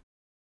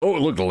 Oh,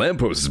 look, the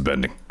lamppost is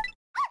bending.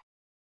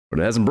 But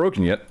it hasn't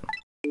broken yet.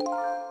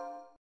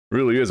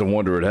 Really is a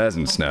wonder it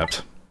hasn't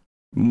snapped.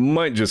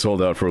 Might just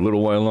hold out for a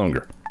little while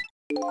longer.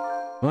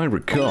 If I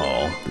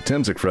recall, the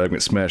Temsic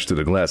fragment smashed through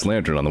the glass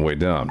lantern on the way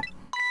down.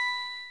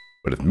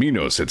 But if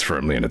Mino sits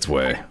firmly in its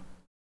way,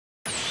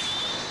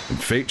 then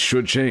fate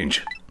should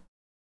change.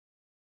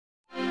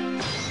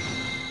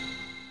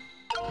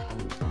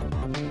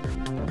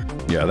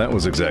 Yeah, that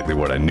was exactly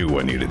what I knew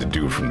I needed to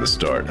do from the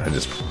start.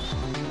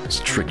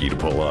 It's tricky to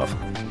pull off.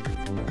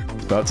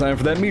 It's about time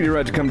for that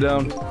meteorite to come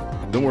down.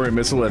 Don't worry,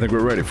 Missile, I think we're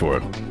ready for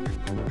it.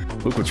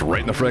 Look what's right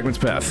in the fragment's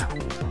path.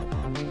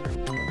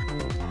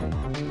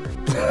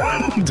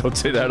 Don't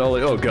say that all.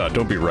 Oh god,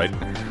 don't be right.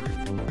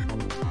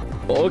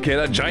 Okay,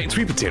 that giant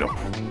sweet potato.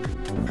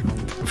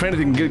 If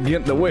anything can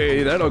get in the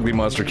way, that ugly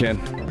monster can.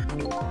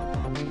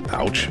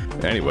 Ouch.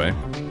 Anyway,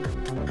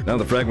 now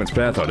the fragment's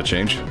path ought to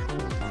change.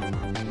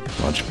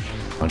 Lunch,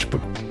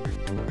 but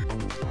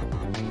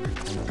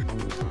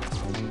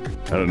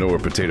I don't know where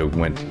potato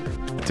went.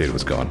 Potato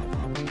was gone.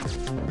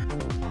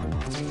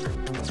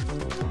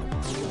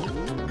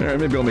 Alright,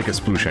 maybe I'll make a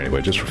sploosh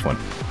anyway, just for fun.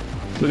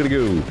 Look at it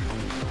go!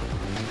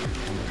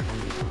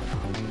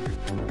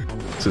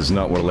 This is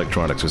not what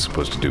electronics are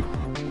supposed to do.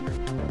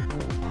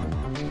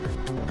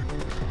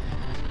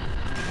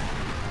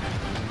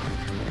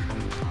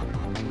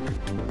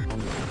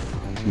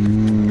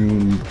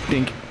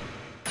 Dink.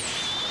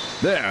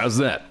 There, how's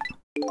that?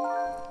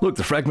 Look,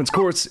 the fragment's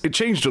course, it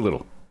changed a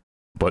little.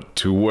 But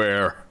to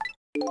where?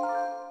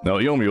 Now,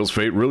 Yomiel's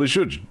fate really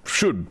should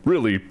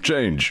really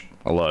change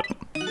a lot.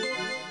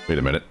 Wait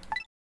a minute.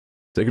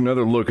 Take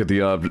another look at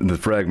the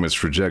fragment's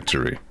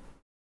trajectory.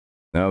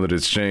 Now that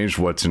it's changed,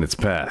 what's in its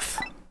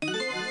path?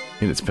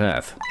 In its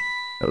path.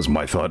 That was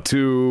my thought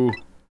too.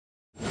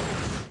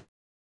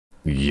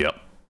 Yep.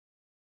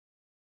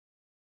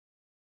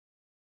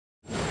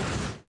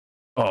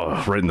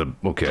 Oh, right in the...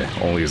 Okay,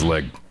 only his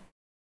leg.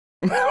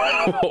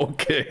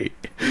 Okay.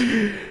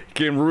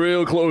 Came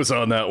real close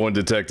on that one,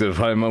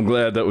 Detective. I'm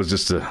glad that was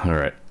just a...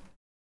 Alright.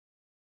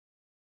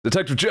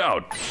 Detective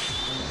Jowd!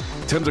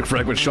 Temsek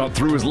fragment shot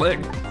through his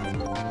leg.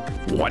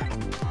 What?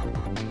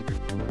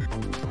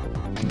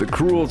 The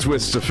cruel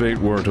twists of fate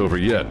weren't over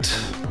yet.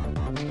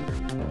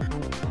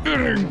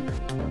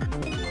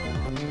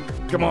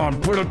 Come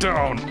on, put it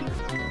down!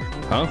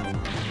 Huh?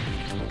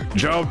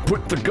 Jowd,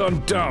 put the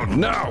gun down,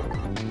 now!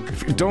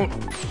 If you don't,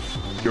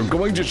 you're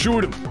going to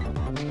shoot him!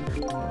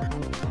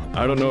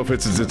 I don't know if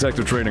it's his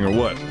detective training or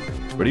what,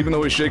 but even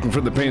though he's shaking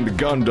from the pain, the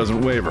gun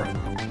doesn't waver.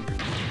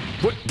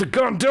 Put the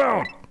gun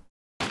down!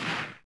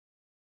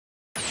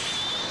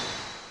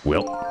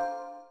 Well,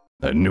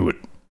 I knew it.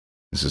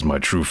 This is my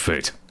true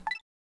fate.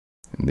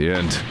 In the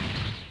end,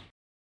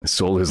 I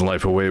stole his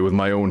life away with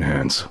my own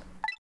hands.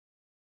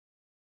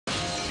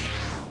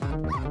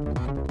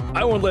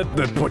 I won't let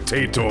the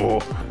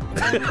potato...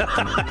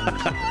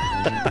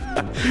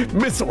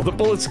 Missile, the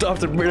bullet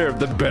stopped at mirror,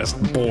 the best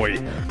boy.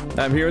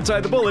 I'm here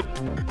inside the bullet.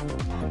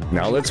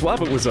 Now let's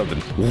swap it with something.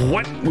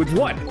 What? With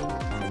what?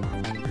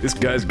 This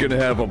guy's gonna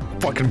have a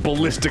fucking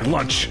ballistic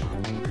lunch.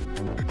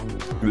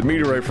 The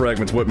meteorite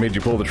fragment's what made you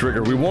pull the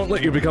trigger. We won't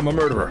let you become a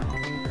murderer.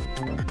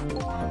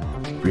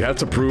 We have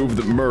to prove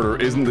that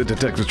murder isn't the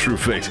detective's true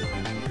fate.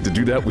 To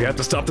do that, we have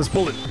to stop this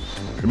bullet.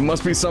 It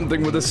must be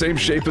something with the same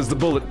shape as the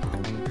bullet.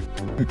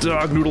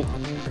 Dog noodle.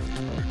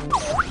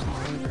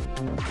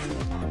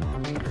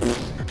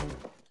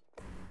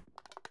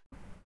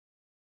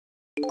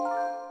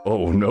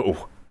 Oh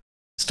no.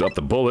 Stop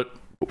the bullet,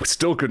 but we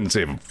still couldn't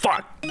save him.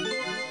 Fuck!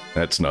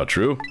 That's not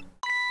true.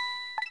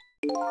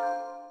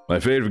 My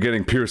fate of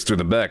getting pierced through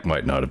the back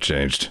might not have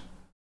changed.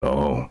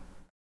 Oh.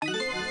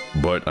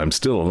 But I'm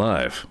still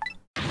alive.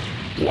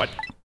 What?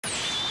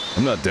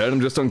 I'm not dead,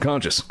 I'm just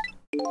unconscious.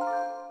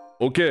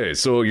 Okay,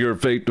 so your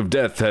fate of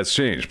death has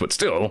changed, but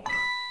still,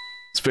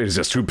 this fate is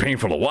just too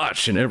painful to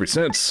watch in every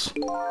sense.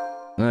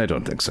 I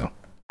don't think so.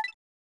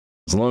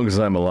 As long as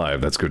I'm alive,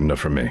 that's good enough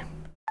for me.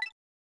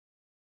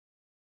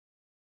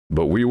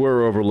 But we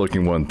were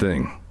overlooking one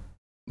thing.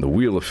 The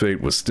wheel of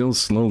fate was still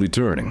slowly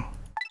turning.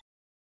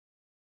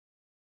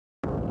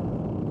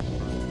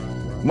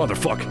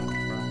 Motherfuck!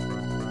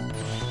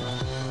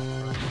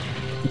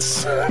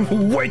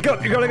 Wake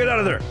up! You gotta get out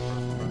of there!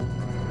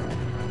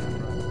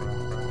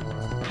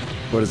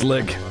 But his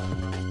leg.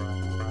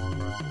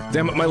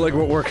 Damn it, my leg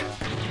won't work.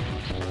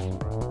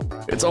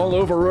 It's all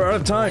over, we're out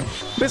of time.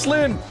 Miss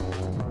Lynn!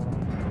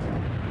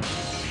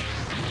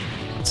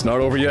 It's not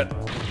over yet.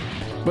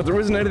 But there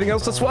isn't anything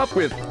else to swap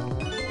with.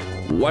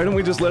 Why don't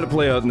we just let it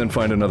play out and then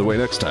find another way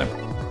next time?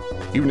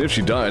 Even if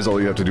she dies,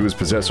 all you have to do is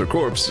possess her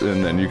corpse,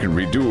 and then you can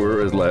redo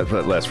her as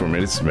last 4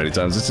 minutes as many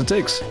times as it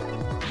takes.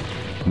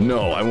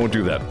 No, I won't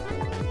do that.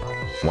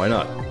 Why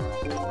not?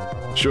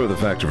 Sure, the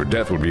fact of her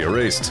death would be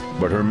erased,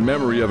 but her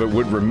memory of it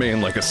would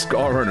remain like a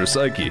scar on her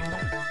psyche.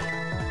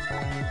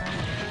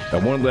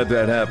 I won't let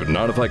that happen,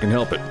 not if I can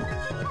help it.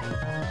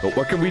 But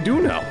what can we do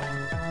now?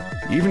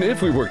 Even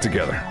if we work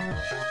together?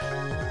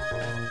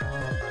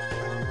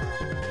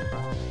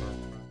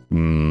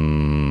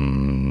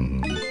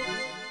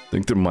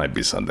 Think there might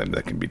be something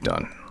that can be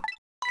done.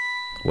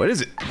 What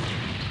is it?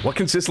 What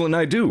can Sissel and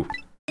I do?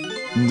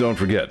 Don't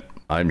forget,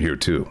 I'm here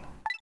too.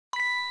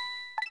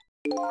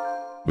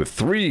 With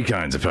 3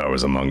 kinds of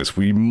powers among us,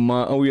 we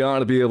ought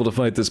to be able to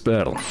fight this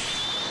battle.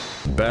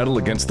 Battle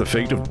against the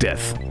fate of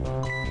death.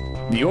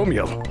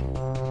 Yomiel.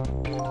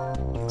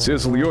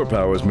 Sissel, your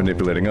power is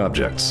manipulating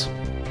objects.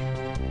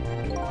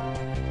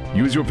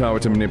 Use your power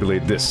to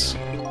manipulate this.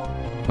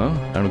 Huh?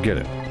 I don't get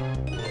it.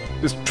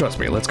 Just trust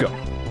me, let's go.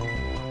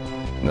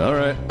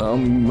 Alright,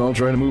 I'll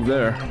try to move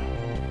there.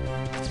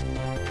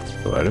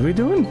 What are we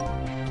doing?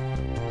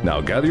 Now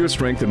gather your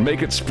strength and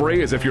make it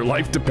spray as if your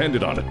life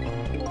depended on it.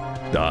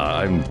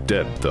 I'm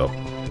dead, though.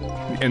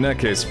 In that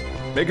case,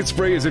 make it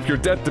spray as if your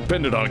death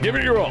depended on it. Give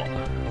it your all!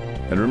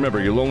 And remember,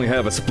 you'll only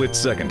have a split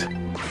second.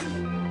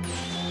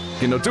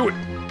 Okay, now do it!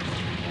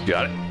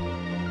 Got it.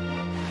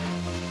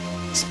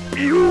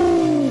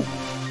 Spew!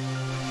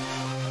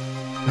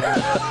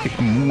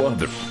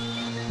 Mother...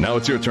 Now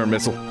it's your turn,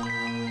 Missile.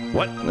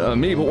 What?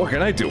 Me? But what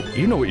can I do?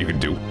 You know what you can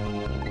do.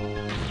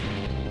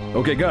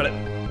 Okay, got it.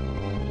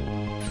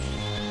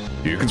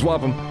 You can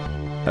swap them.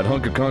 That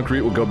hunk of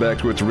concrete will go back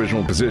to its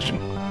original position.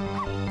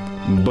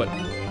 But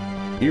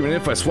even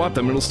if I swap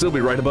them, it'll still be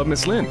right above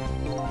Miss Lynn.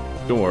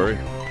 Don't worry.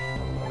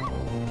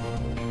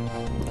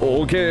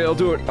 Okay, I'll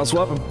do it. I'll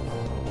swap them.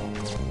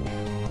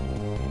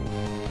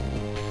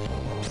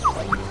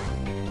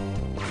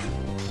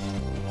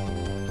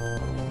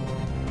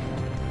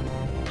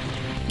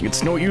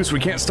 It's no use, we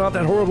can't stop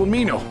that horrible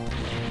Mino.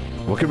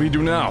 What can we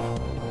do now?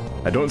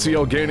 I don't see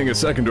how gaining a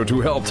second or two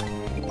helped.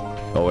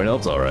 Oh, it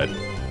helped alright.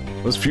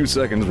 Those few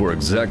seconds were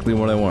exactly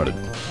what I wanted.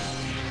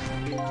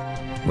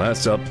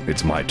 Last up,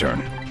 it's my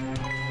turn.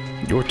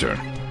 Your turn.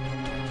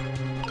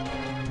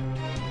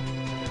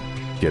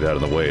 Get out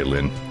of the way,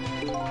 Lynn.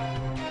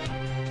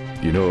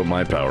 You know what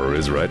my power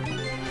is, right?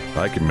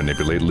 I can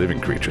manipulate living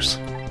creatures.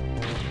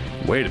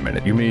 Wait a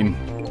minute, you mean...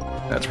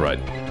 That's right.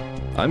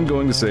 I'm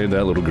going to save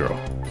that little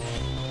girl.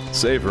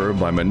 Save her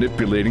by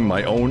manipulating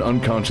my own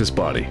unconscious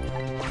body.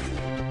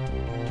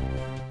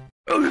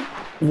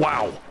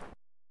 Wow.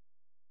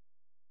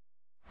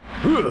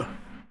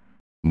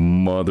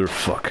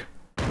 Motherfuck.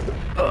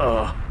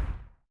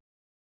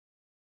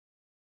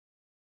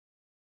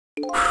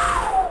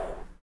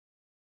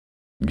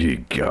 Ye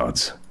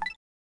gods.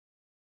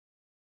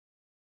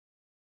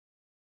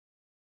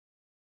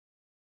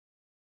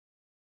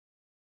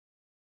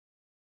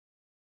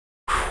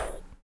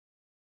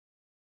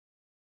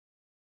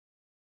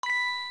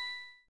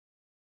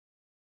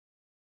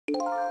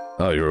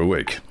 Oh, you're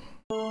awake.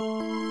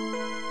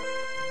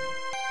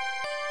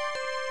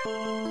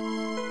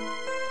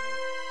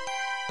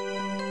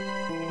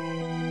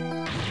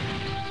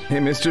 Hey,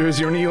 mister, is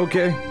your knee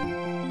okay?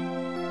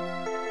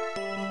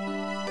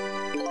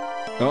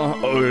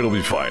 Oh, it'll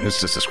be fine. It's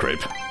just a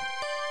scrape.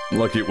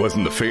 Lucky it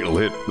wasn't the fatal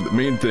hit, but the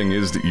main thing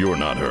is that you're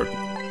not hurt.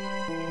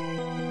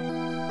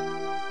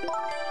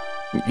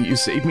 You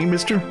saved me,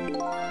 mister?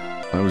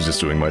 I was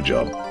just doing my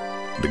job.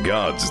 The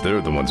gods,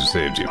 they're the ones who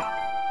saved you.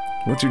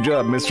 What's your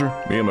job, mister?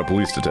 Me, I'm a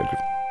police detective.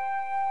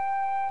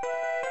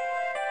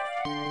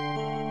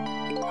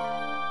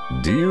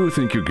 Do you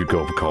think you could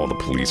go call the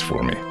police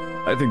for me?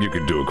 I think you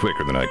could do it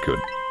quicker than I could.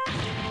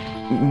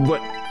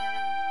 What?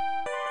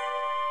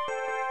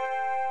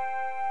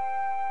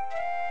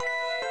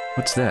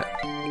 What's that?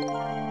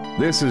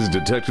 This is a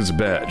detective's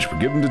badge. We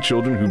give them to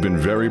children who've been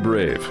very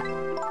brave.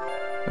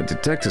 A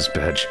detective's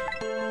badge?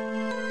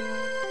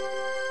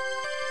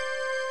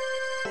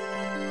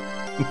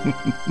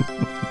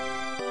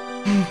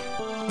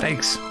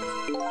 Thanks.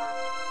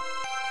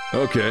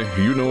 Okay,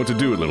 you know what to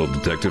do, little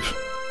detective.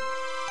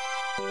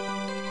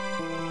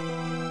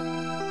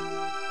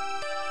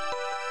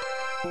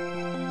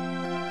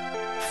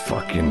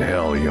 Fucking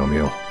hell,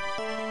 Yomil.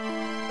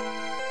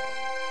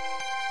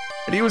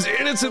 And he was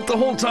innocent the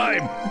whole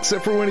time,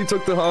 except for when he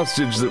took the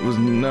hostage. That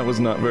was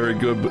not very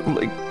good, but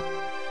like,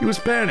 he was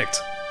panicked.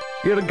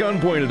 He had a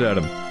gun pointed at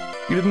him.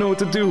 He didn't know what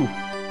to do.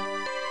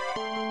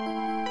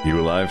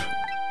 You alive?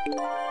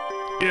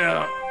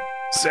 Yeah,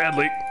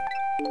 sadly.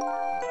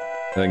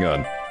 Hang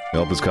on,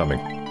 help is coming.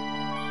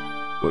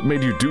 What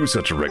made you do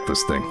such a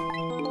reckless thing?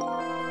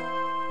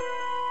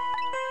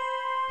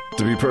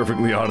 To be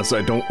perfectly honest,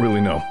 I don't really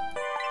know.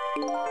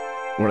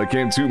 When I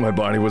came to, my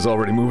body was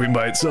already moving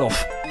by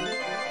itself.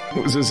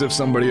 It was as if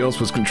somebody else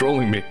was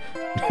controlling me.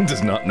 He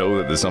does not know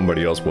that the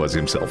somebody else was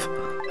himself.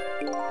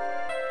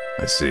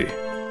 I see.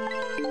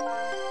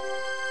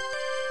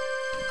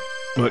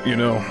 But, you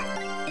know,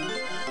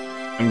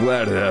 I'm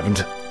glad it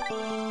happened.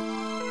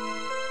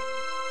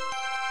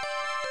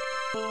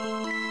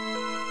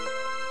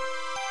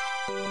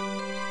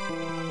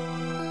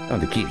 Oh,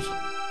 the kitty.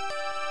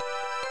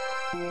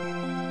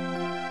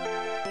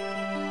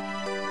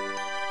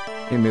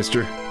 Hey,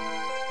 mister.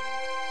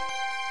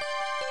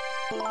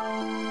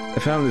 I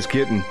found this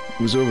kitten. It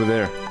was over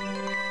there.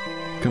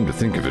 Come to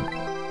think of it,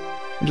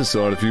 I just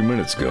saw it a few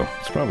minutes ago.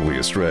 It's probably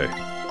a stray.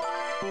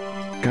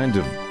 Kind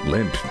of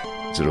limp.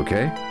 Is it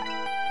okay?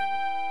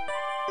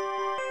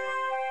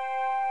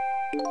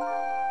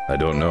 I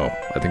don't know.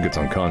 I think it's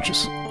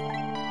unconscious.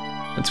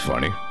 That's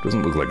funny.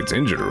 Doesn't look like it's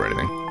injured or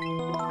anything.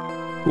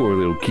 Poor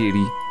little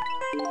kitty.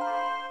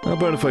 How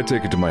about if I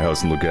take it to my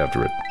house and look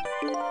after it?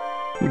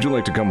 Would you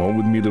like to come home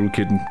with me, little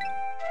kitten?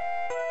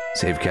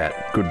 Save cat.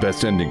 Good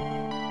best ending.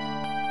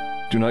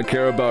 Do not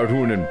care about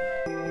Hoonin.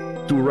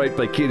 Do right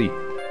by kitty.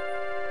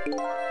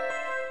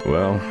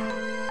 Well,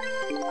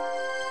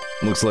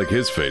 looks like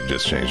his fate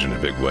just changed in a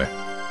big way.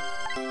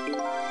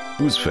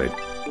 Whose fate?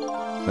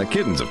 That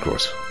kitten's, of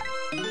course.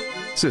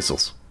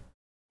 Sissel's.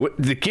 What?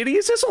 The kitty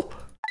is Sissel?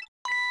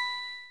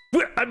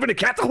 What? I've been a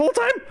cat the whole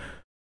time?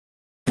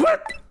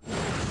 What?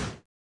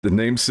 The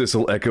name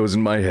Sissel echoes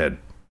in my head.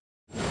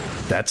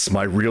 That's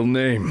my real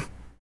name.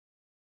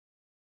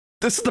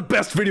 This is the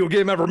best video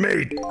game ever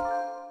made!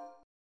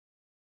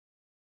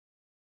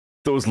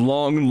 Those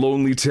long,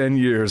 lonely 10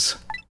 years.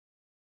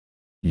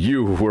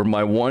 You were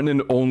my one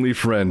and only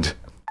friend.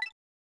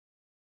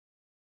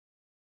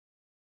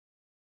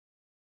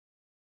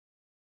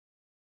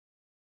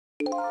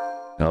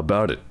 How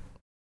about it?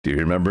 Do you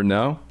remember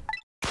now?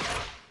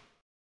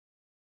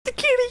 The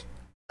kitty!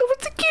 I was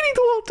the kitty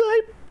the whole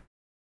time!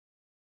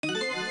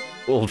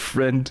 Old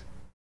friend.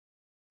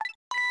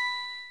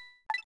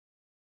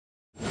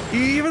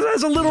 He even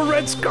has a little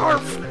red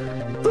scarf!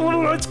 The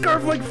little red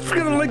scarf like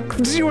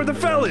Zeor the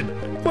Felon!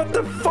 What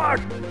the fuck?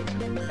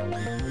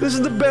 This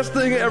is the best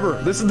thing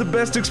ever! This is the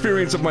best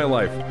experience of my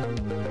life.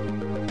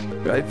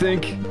 I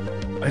think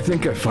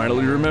I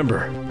finally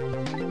remember.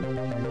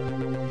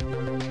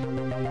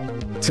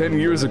 10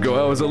 years ago,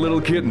 I was a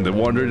little kitten that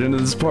wandered into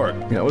this park.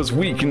 I was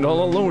weak and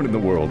all alone in the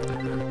world.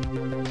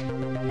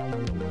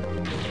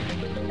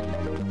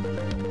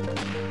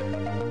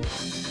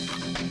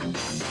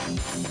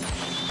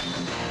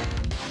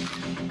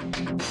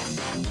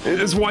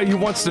 It is why he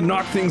wants to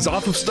knock things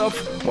off of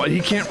stuff, why he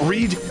can't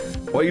read,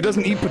 why he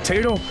doesn't eat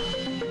potato.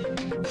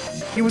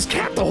 He was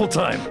cat the whole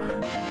time.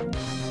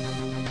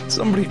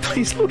 Somebody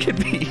please look at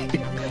me.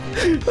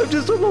 I'm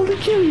just a lonely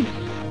kitty.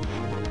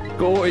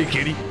 Go away,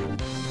 kitty.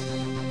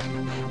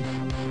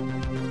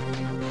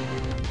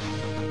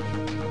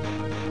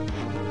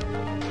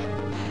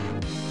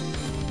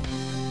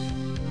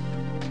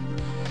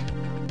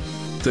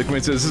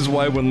 Techmate says, this is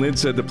why when Lynn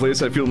said the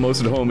place I feel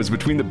most at home is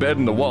between the bed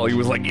and the wall, he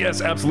was like,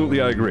 yes,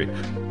 absolutely, I agree.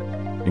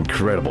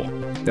 Incredible.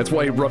 That's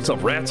why he roughs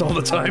up rats all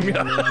the time.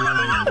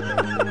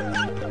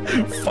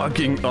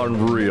 Fucking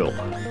unreal.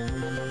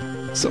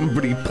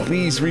 Somebody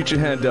please reach a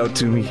hand out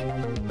to me.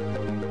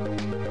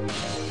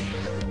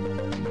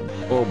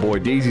 Oh boy,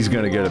 Daisy's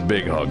gonna get a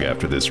big hug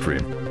after this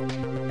stream.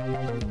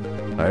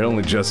 I had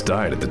only just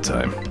died at the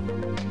time.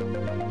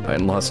 I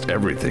had lost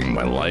everything,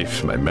 my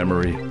life, my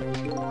memory.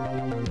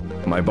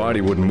 My body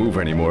wouldn't move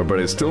anymore, but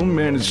I still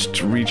managed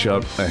to reach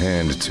out a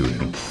hand to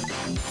him.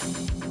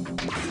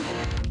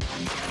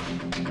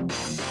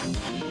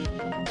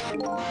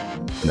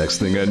 Next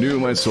thing I knew,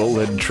 my soul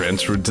had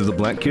transferred to the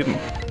black kitten.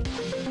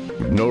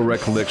 With no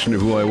recollection of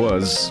who I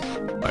was,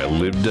 I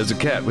lived as a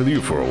cat with you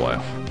for a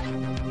while.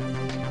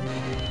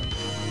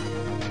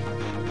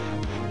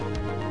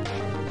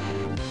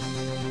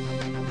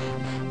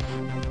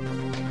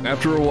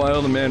 After a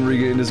while, the man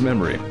regained his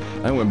memory.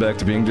 I went back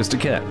to being just a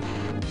cat.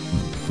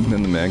 And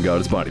then the man got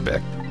his body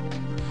back.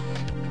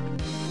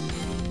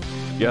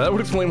 Yeah, that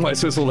would explain why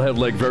Sissel had,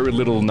 like, very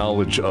little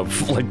knowledge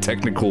of, like,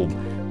 technical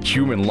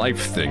human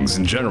life things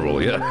in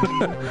general, yeah.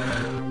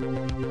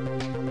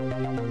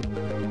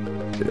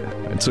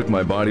 I took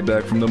my body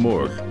back from the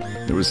morgue.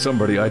 There was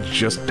somebody I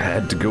just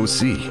had to go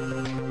see.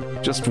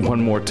 Just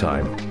one more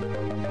time.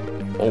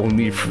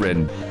 Only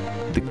friend,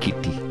 the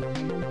kitty.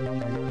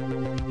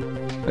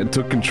 I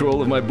took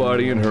control of my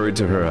body and hurried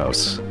to her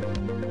house.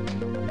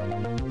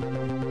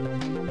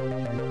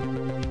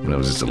 When I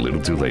was just a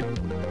little too late.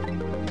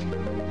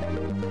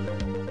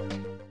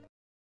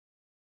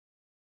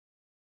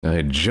 I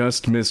had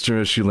just missed her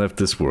as she left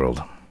this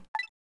world.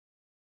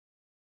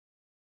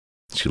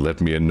 She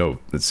left me a note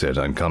that said,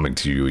 I'm coming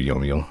to you,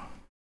 Yomio.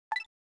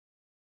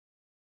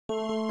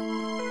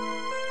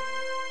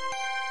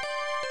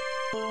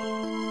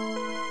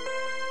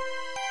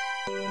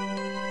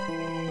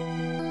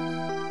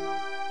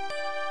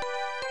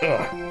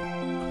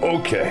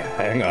 Okay,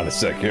 hang on a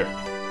sec here.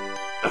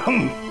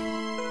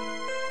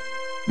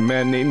 A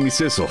man named me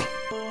Sissel.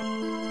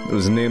 It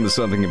was the name of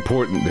something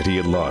important that he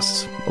had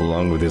lost,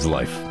 along with his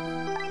life.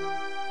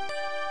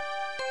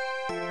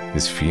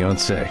 His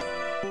fiancée.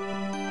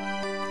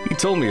 He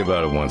told me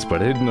about it once,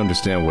 but I didn't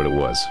understand what it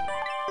was.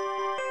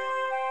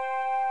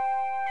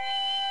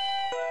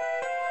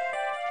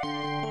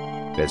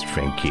 Best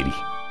friend Kitty.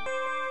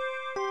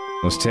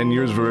 Those 10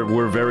 years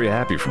were very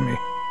happy for me.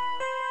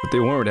 But they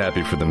weren't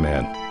happy for the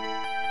man.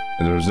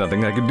 And there was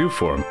nothing I could do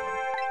for him.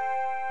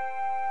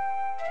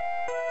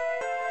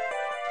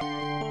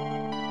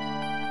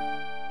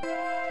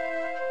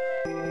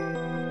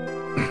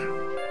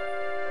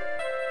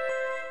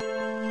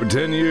 For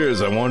 10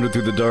 years, I wandered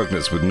through the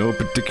darkness with no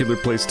particular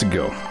place to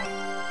go.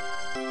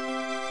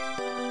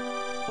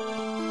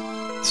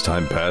 As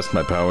time passed,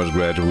 my powers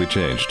gradually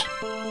changed.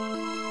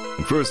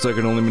 At first, I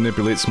could only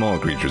manipulate small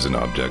creatures and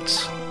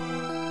objects.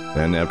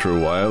 Then, after a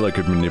while, I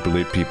could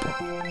manipulate people.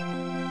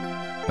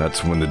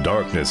 That's when the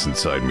darkness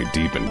inside me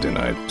deepened and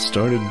I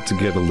started to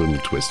get a little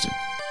twisted.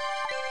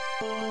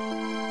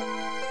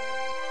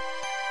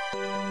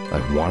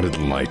 I wanted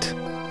light.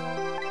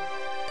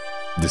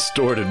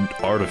 Distorted,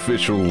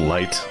 artificial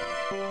light.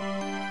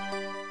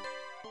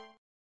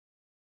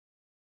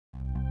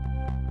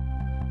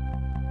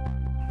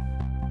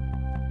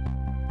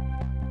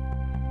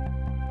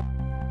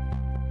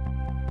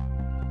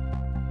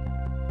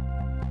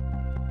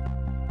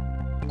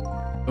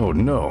 Oh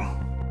no.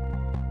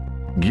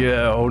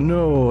 Yeah, oh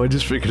no, I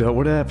just figured out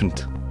what happened.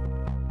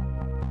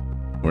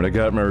 When I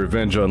got my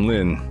revenge on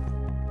Lynn,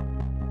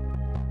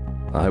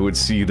 I would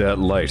see that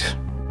light,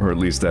 or at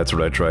least that's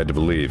what I tried to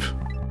believe.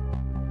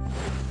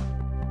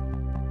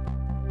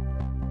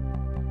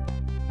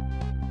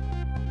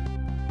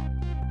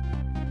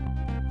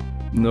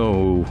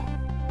 No.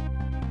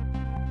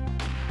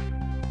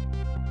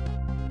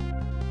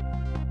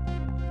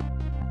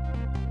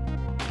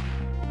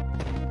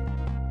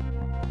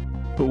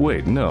 But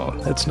wait, no,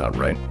 that's not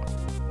right.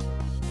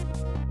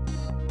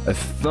 I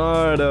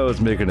thought I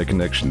was making a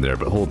connection there,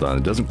 but hold on,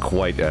 it doesn't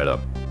quite add up.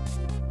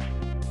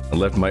 I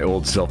left my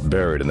old self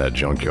buried in that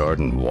junkyard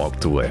and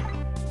walked away.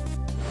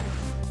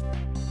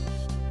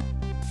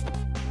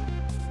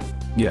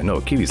 Yeah,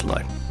 no, Kitty's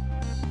lying.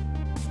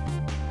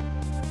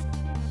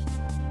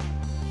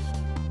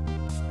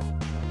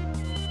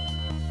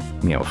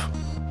 Meowth.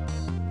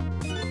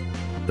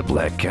 The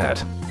black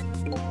cat.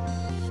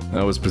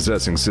 I was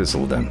possessing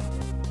Sissel then.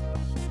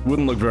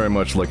 Wouldn't look very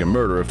much like a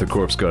murder if the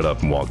corpse got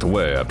up and walked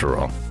away, after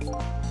all.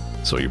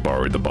 So you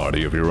borrowed the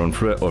body of your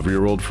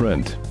old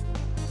friend.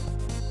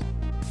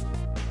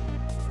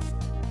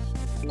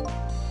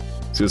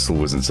 Sissel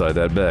was inside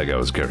that bag I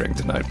was carrying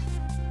tonight.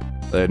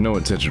 I had no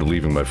intention of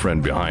leaving my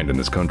friend behind in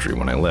this country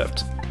when I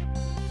left.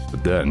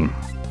 But then,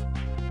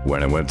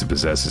 when I went to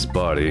possess his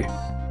body,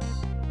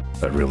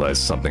 I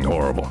realized something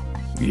horrible.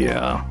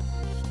 Yeah.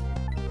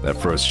 That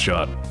first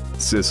shot,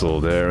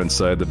 Sissel there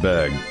inside the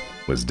bag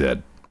was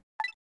dead.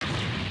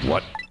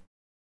 What?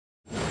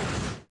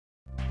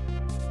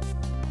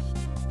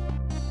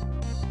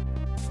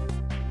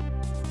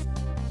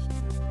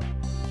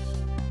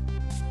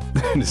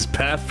 And his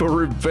path for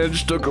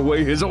revenge took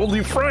away his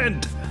only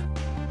friend!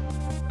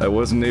 I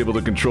wasn't able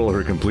to control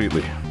her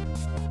completely.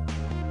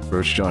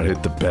 First shot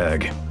hit the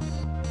bag.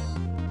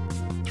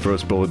 The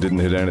first bullet didn't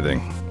hit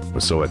anything, or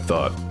so I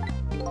thought.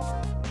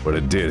 But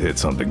it did hit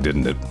something,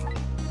 didn't it?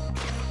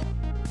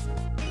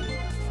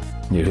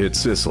 It hit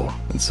Sissel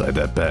inside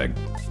that bag.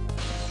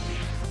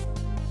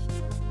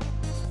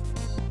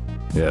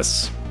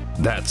 Yes,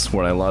 that's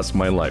when I lost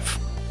my life.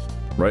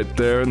 Right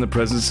there in the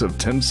presence of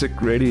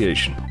Temsic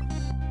radiation.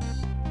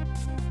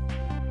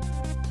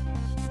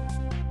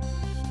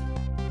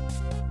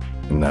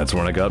 And that's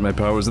when I got my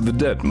powers of the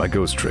dead, my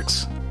ghost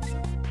tricks.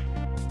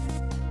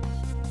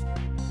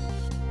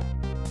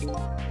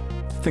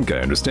 I think I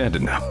understand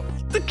it now.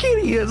 The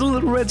kitty has a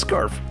little red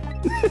scarf.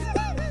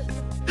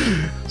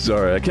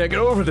 Sorry, I can't get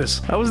over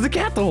this. I was the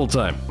cat the whole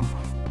time.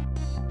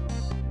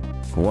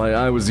 Why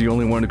I was the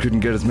only one who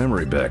couldn't get his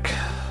memory back.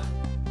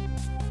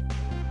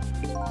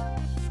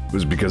 It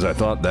was because I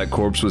thought that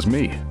corpse was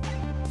me.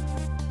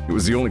 It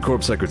was the only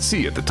corpse I could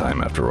see at the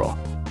time, after all.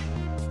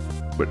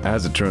 But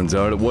as it turns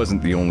out, it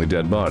wasn't the only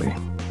dead body.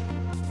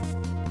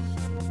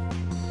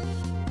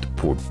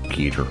 Poor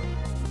Peter.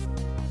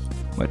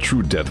 My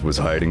true death was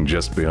hiding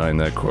just behind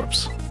that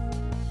corpse.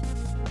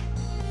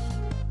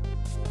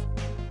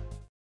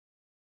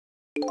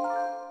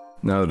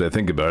 Now that I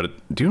think about it,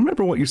 do you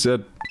remember what you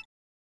said?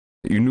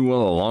 You knew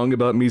all along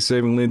about me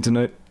saving Lynn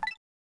tonight?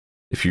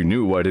 If you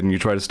knew, why didn't you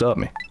try to stop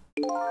me?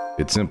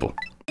 It's simple.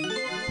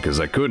 Because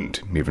I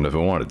couldn't, even if I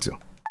wanted to.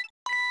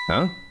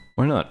 Huh?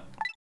 Why not?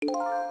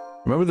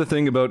 Remember the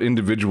thing about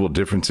individual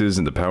differences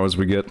in the powers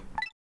we get?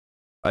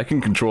 I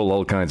can control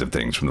all kinds of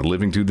things, from the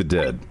living to the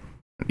dead.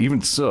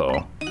 Even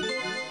so,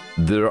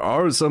 there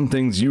are some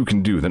things you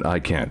can do that I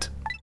can't.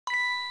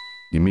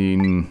 You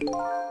mean,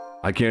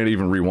 I can't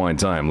even rewind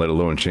time, let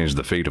alone change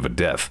the fate of a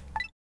death.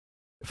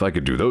 If I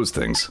could do those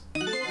things,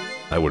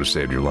 I would have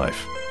saved your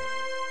life.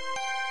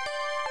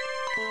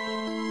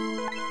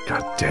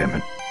 God damn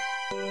it.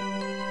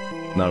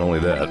 Not only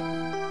that,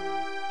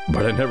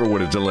 but I never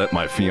would have let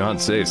my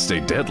fiancée stay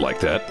dead like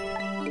that.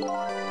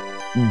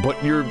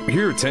 But you're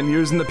here 10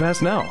 years in the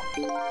past now.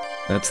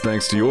 That's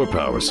thanks to your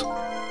powers.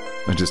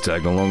 I just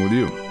tagged along with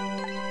you.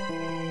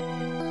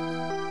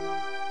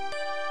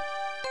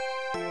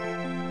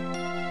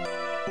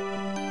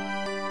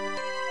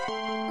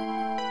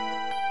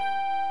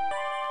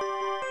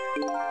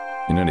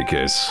 In any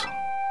case,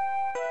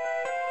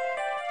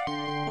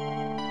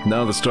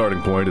 now the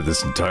starting point of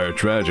this entire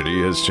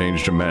tragedy has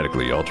changed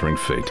dramatically, altering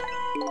fate.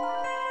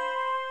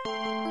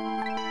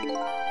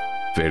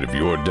 Fate of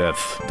your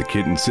death, the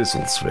kid and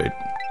Sissel's fate.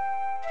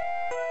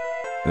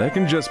 That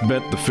can just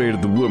bet the fate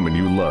of the woman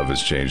you love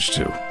has changed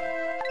too.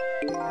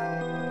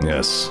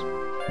 Yes,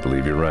 I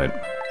believe you're right.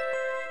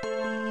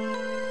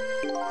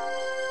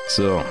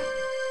 So,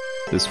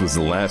 this was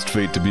the last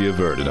fate to be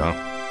averted, huh?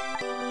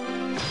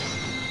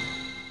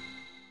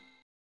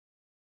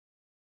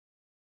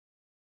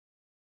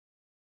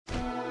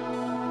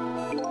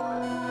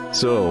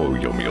 So,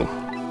 Yomiel,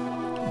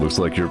 looks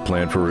like your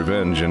plan for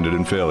revenge ended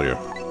in failure.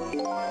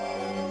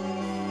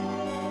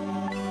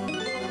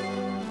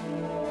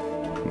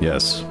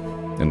 Yes,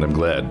 and I'm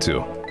glad,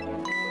 too.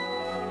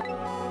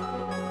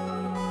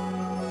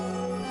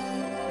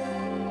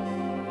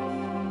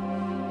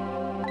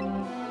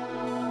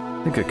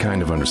 I think I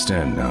kind of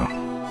understand now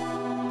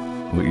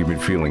what you've been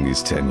feeling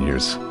these 10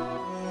 years.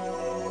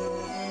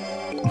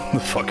 The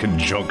fucking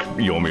junk,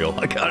 Yomiel.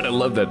 I kinda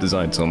love that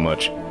design so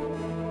much.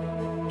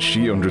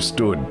 She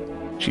understood.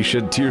 She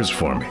shed tears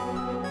for me.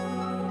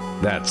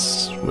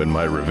 That's when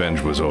my revenge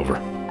was over.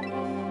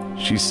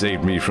 She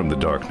saved me from the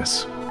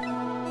darkness.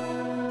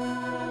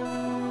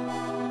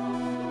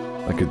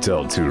 I could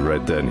tell, too,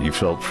 right then, he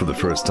felt for the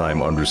first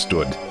time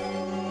understood.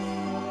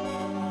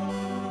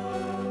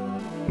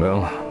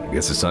 Well, I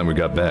guess it's time we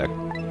got back.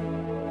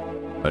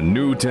 A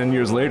new 10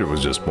 years later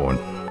was just born.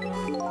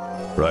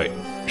 Right,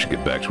 we should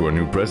get back to our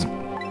new present.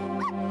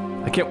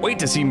 I can't wait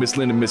to see Miss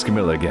Lynn and Miss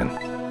Camilla again.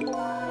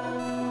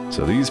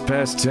 So these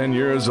past 10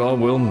 years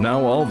will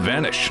now all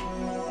vanish.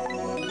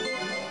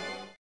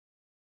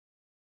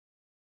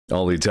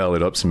 Ollie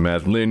tallied up some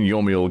math. Lynn,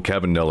 Yomiel,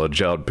 Cavanella,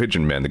 Jowd,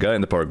 Pigeon Man, the guy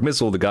in the park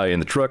missile, the guy in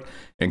the truck,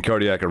 and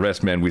cardiac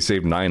arrest man. We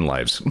saved 9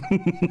 lives.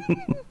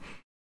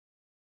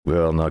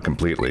 Well, not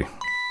completely.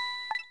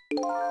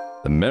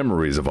 The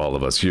memories of all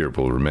of us here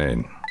will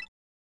remain.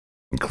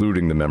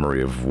 including the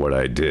memory of what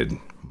I did,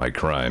 my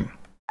crime.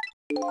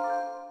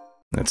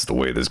 That's the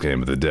way this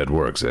game of the dead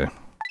works, eh?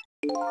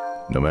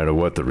 No matter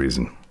what the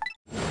reason.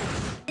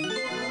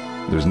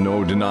 There's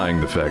no denying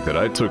the fact that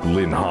I took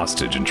Lynn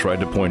hostage and tried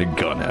to point a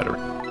gun at her.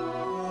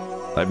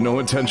 I have no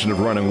intention of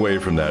running away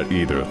from that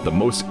either, the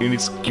most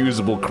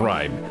inexcusable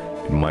crime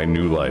in my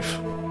new life.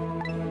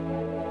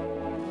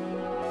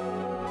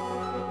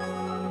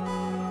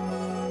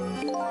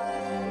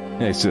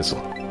 Hey, Sissel.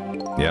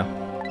 Yeah?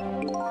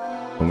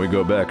 When we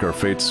go back, our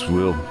fates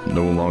will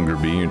no longer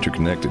be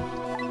interconnected.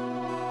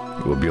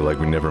 It will be like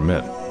we never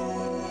met.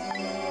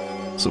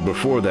 So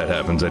before that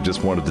happens, I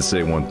just wanted to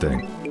say one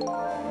thing.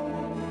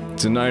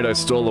 Tonight I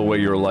stole away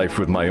your life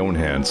with my own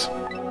hands.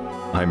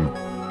 I'm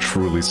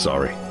truly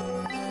sorry.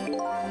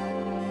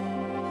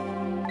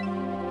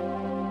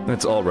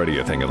 That's already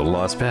a thing of the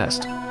lost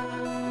past.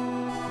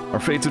 Our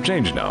fates have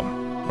changed now,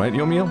 right,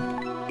 Yomiel?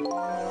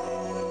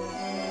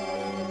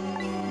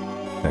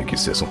 Thank you,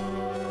 Sissel.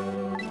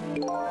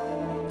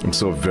 I'm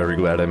so very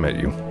glad I met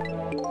you.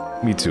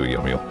 Me too,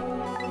 Yomiel.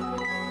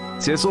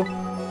 Sissel,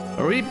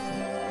 are we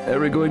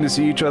ever going to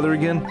see each other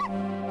again?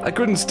 I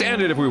couldn't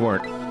stand it if we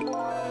weren't.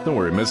 Don't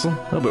worry, Missile.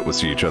 I'll bet we'll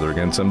see each other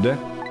again someday.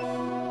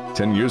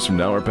 10 years from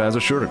now, our paths are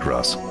sure to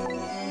cross.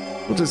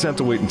 We'll just have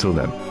to wait until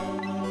then.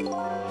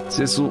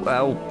 Sissel,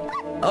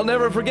 I'll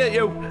never forget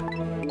you!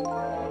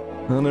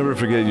 I'll never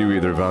forget you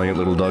either, valiant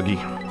little doggy.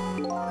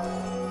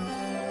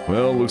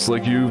 Well, looks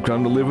like you've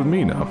come to live with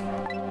me now.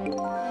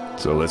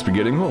 So let's be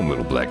getting home,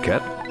 little black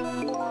cat.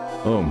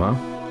 Home, huh?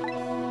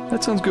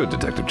 That sounds good,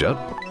 Detective Judd.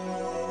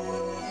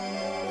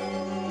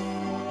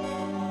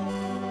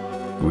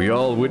 We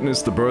all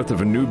witnessed the birth of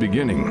a new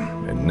beginning,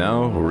 and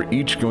now we're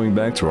each going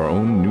back to our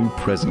own new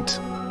present.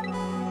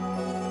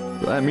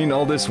 I mean,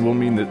 all this will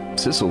mean that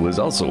Sissel is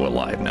also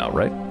alive now,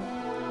 right?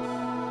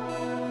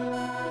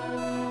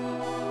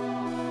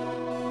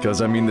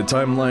 Because, I mean, the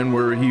timeline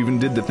where he even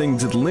did the thing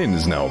to Lynn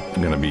is now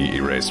gonna be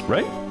erased,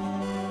 right?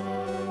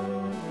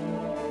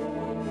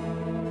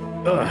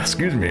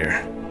 Excuse me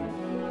here.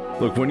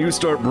 Look, when you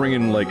start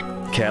bringing, like,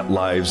 cat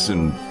lives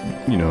and,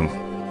 you know,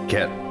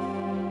 cat...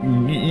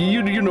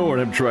 You know what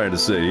I'm trying to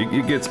say.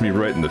 It gets me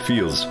right in the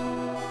feels.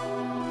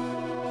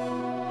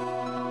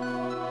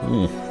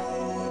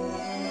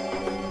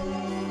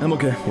 I'm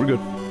okay. We're good.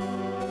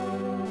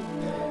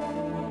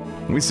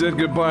 We said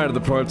goodbye to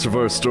the parts of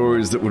our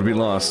stories that would be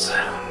lost,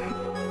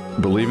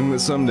 believing that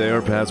someday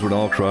our paths would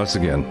all cross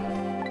again.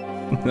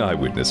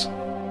 Eyewitness.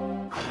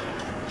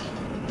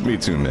 Me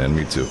too, man.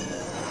 Me too.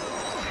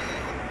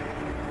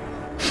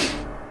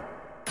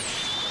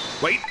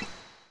 Wait!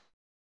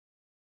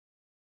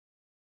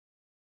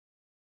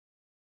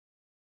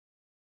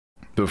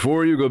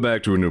 Before you go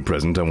back to a new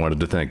present, I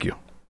wanted to thank you.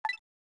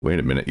 Wait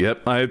a minute.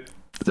 Yep, I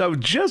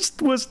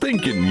just was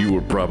thinking you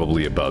were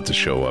probably about to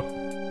show up.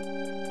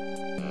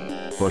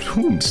 But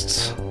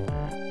whomst?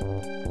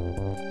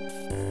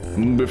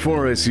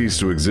 Before I cease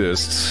to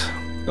exist...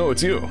 Oh,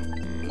 it's you.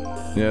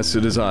 Yes,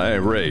 it is I,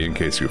 Ray, in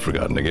case you've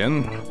forgotten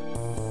again.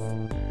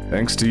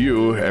 Thanks to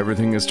you,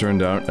 everything has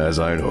turned out as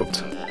I had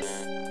hoped.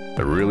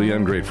 I really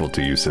am grateful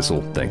to you,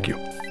 Sissel. Thank you.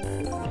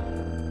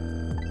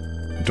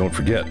 Don't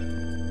forget,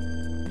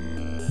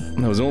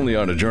 I was only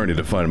on a journey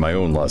to find my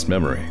own lost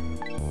memory.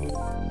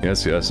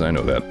 Yes, yes, I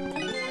know that.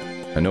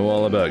 I know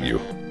all about you.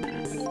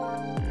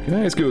 Can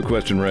I ask you a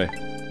question, Ray?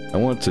 I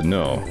want to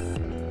know,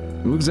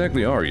 who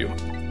exactly are you?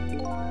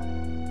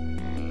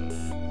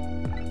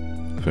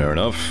 Fair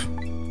enough.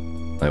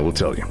 I will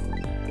tell you.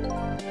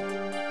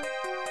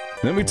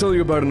 Let me tell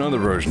you about another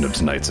version of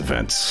tonight's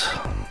events.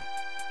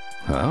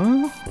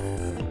 Huh?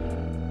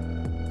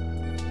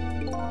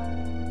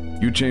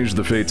 You changed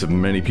the fates of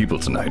many people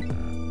tonight.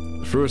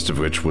 The first of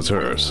which was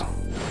hers.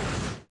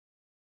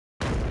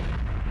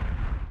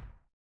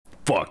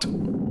 Fucked.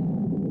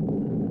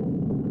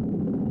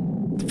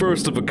 The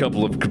first of a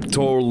couple of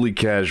totally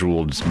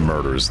casual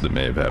murders that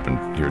may have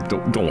happened here.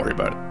 Don't worry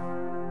about it.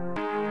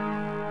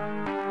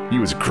 He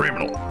was a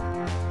criminal.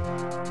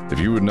 If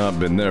you had not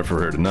been there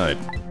for her tonight,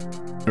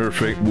 her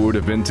fate would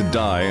have been to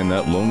die in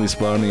that lonely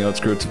spot on the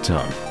outskirts of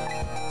town.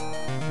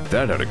 If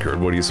that had occurred,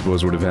 what do you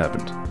suppose would have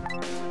happened?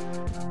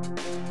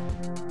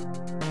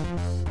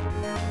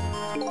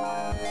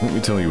 Let me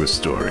tell you a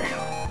story.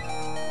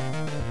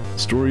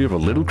 Story of a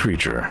little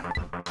creature.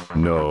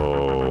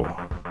 No.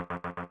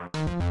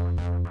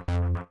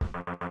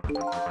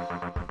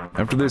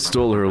 After they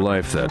stole her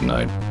life that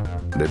night,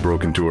 they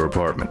broke into her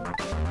apartment.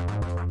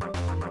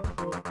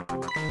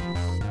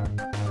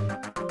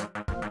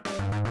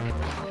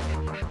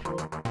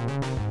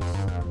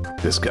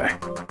 This guy.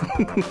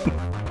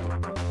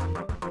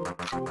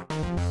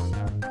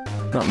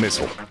 Not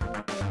Missile.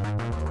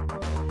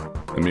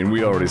 I mean,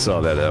 we already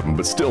saw that happen,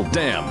 but still,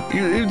 damn!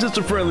 He was just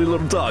a friendly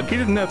little dog. He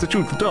didn't have to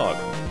shoot the dog.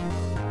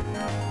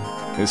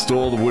 They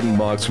stole the wooden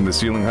box from the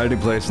ceiling hiding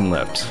place and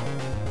left.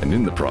 And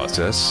in the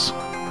process...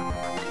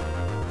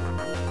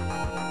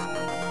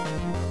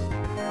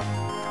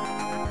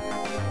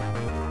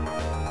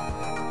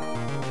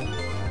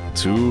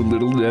 two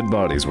little dead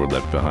bodies were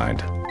left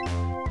behind.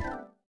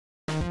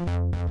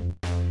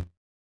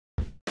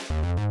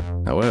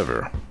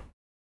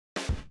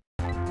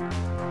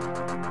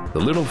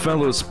 little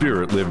fellow's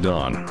spirit lived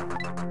on.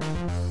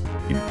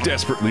 He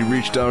desperately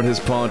reached out his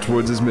paw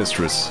towards his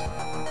mistress,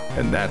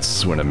 and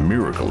that's when a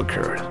miracle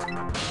occurred.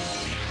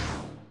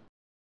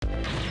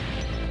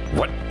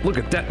 What? Look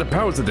at that, the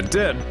powers of the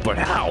dead, but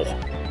how?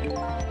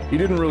 He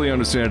didn't really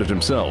understand it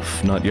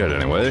himself, not yet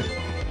anyway.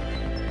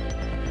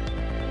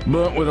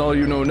 But with all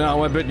you know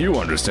now, I bet you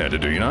understand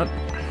it, do you not?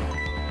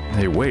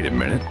 Hey, wait a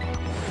minute.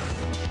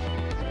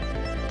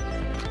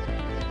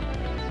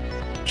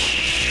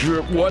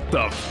 Sure, what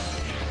the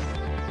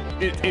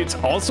it's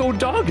also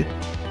Dog?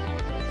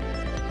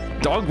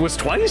 Dog was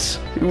twice?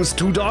 It was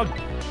two Dog?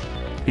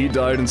 He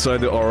died inside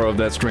the aura of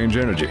that strange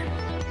energy.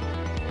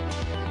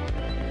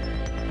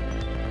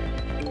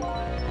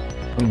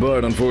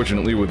 But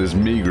unfortunately, with his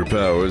meager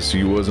powers,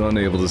 he was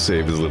unable to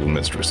save his little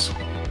mistress.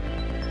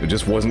 There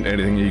just wasn't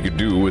anything he could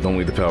do with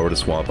only the power to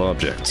swap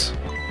objects.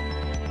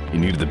 He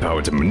needed the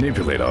power to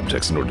manipulate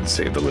objects in order to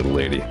save the little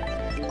lady.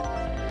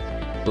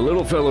 The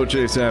little fellow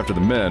chased after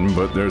the men,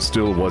 but there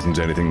still wasn't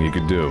anything he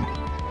could do.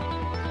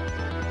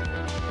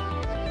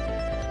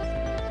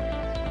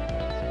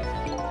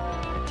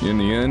 In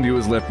the end, he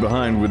was left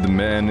behind with the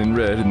man in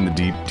red in the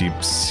deep,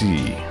 deep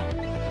sea.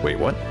 Wait,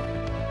 what?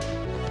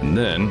 And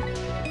then,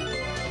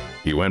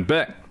 he went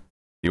back.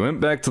 He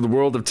went back to the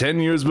world of 10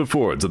 years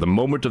before, to the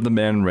moment of the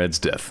man in red's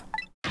death.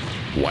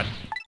 What?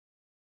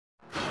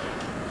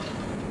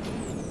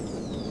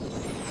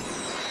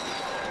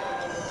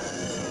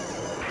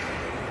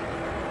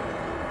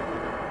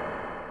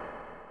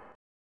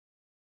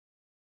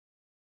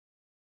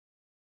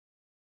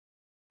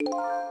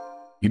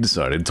 He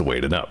decided to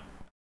wait it out.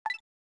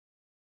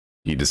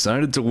 He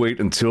decided to wait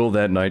until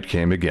that night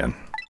came again.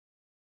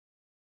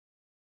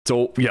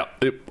 So, yeah,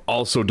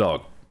 also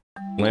Dog.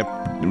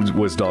 Lamp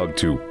was Dog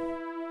 2.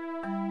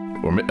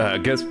 Or, I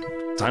guess,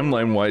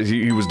 timeline-wise,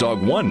 he was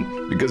Dog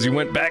 1, because he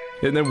went back,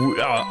 and then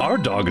our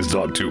dog is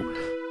Dog 2.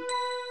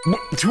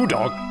 Two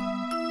Dog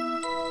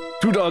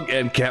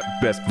and Cat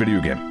Best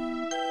Video Game.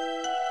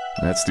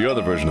 That's the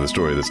other version of the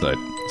story this night.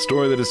 A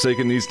story that has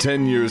taken these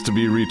 10 years to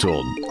be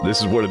retold. This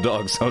is what a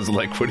dog sounds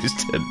like when he's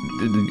 10.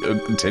 A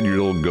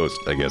 10-year-old ghost,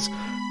 I guess.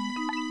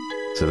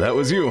 So that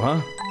was you, huh?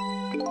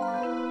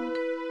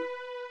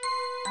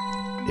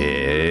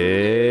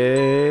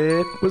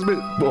 It was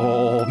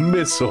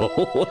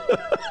Missile.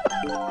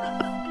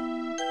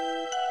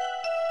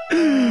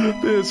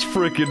 This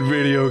frickin'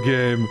 video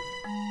game.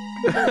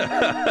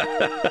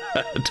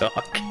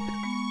 Doc.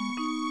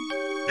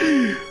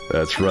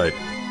 That's right.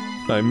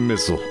 I'm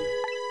Missile.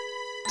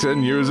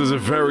 10 years is a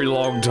very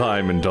long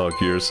time in dog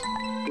years.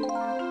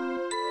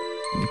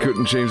 You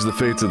couldn't change the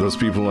fates of those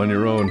people on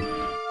your own.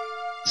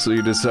 So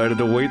you decided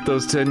to wait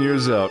those 10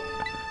 years out.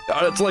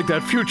 It's like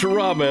that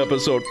Futurama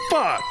episode.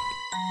 Fuck!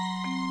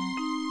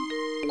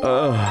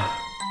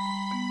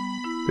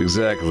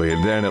 Exactly,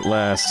 and then at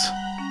last,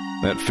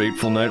 that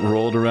fateful night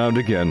rolled around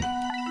again.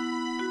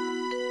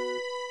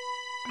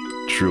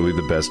 Truly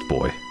the best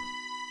boy.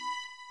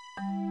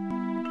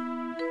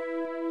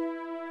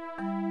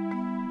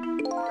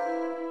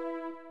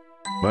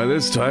 By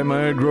this time, I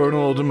had grown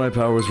old and my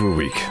powers were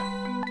weak.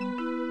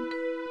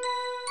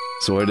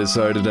 So I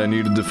decided I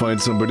needed to find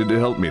somebody to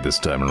help me this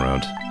time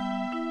around.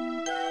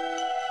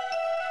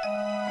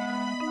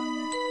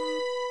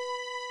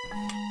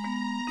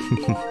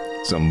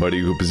 Somebody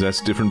who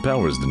possessed different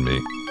powers than me.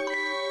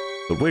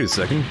 But wait a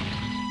second.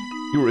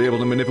 You were able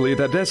to manipulate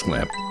that desk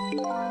lamp.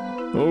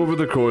 Over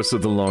the course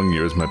of the long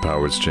years, my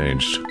powers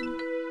changed.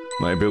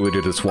 My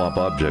ability to swap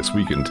objects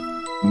weakened,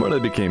 but I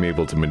became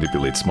able to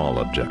manipulate small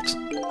objects.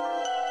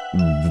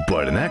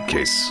 But in that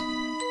case,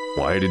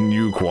 why didn't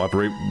you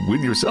cooperate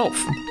with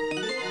yourself?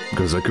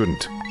 Because I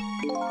couldn't.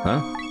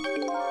 Huh?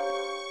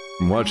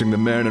 From watching the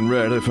man in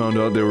red, I found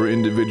out there were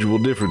individual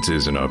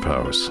differences in our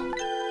powers.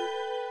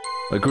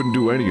 I couldn't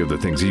do any of the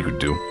things he could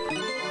do.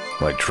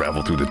 Like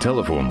travel through the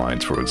telephone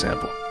lines, for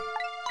example.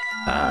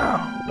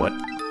 Ah, what?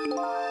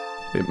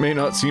 It may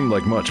not seem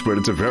like much, but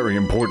it's a very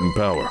important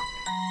power.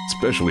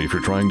 Especially if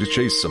you're trying to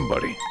chase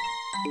somebody.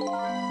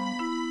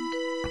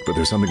 But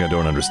there's something I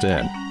don't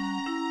understand.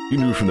 You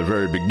knew from the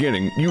very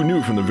beginning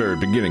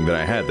that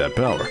I had that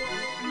power.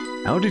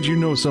 How did you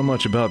know so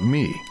much about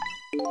me?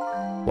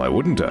 Why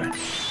wouldn't I?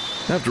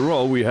 After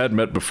all, we had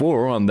met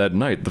before on that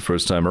night the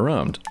first time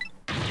around.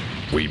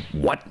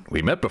 What?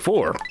 We met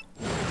before?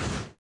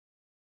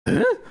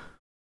 Huh?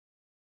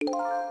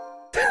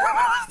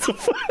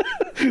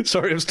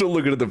 Sorry, I'm still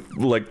looking at the,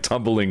 like,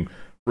 tumbling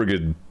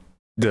friggin'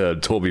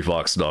 Toby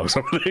Fox dogs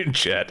over there in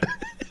chat.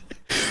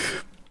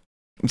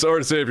 I'm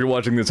sorry to say if you're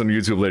watching this on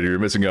YouTube later, you're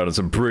missing out on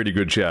some pretty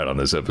good chat on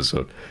this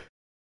episode.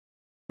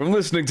 From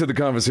listening to the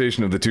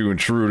conversation of the two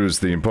intruders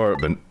to the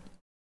apartment,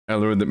 I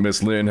learned that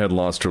Miss Lynn had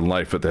lost her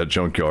life at that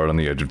junkyard on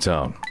the edge of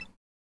town.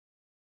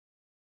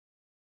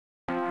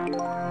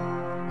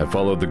 I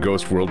followed the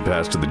ghost world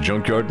past to the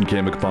junkyard and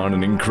came upon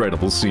an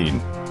incredible scene.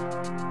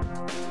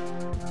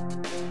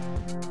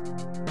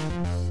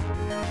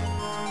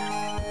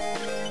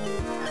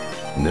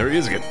 And there he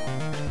is again.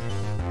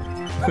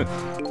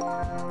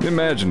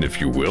 Imagine, if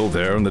you will,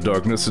 there in the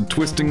darkness, a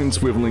twisting and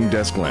swiveling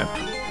desk lamp.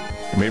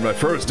 I made my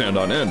first stand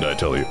on end, I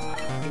tell you.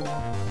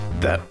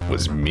 That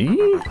was me?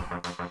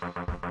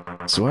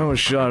 So I was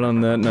shot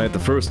on that night the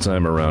first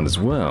time around as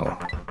well.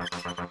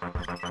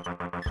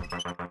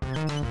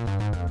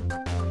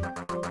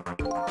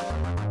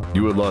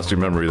 You had lost your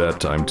memory that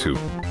time too.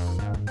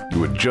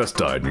 You had just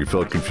died and you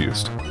felt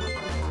confused.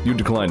 You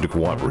declined to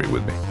cooperate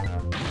with me.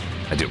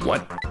 I did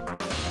what?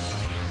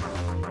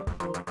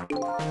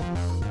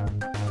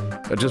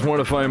 I just want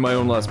to find my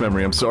own lost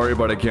memory. I'm sorry,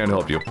 but I can't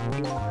help you.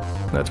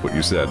 That's what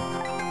you said.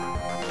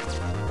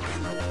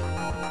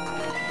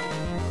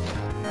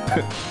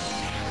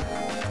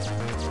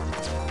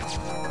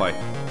 Bye.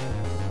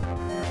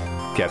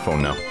 Cat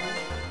phone now.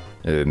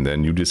 And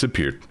then you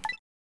disappeared.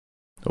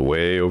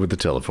 Away over the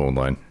telephone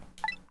line.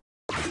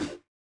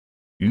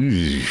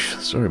 Eesh,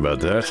 sorry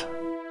about that.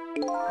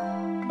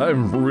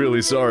 I'm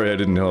really sorry I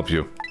didn't help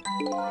you.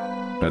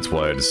 That's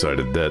why I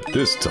decided that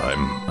this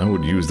time, I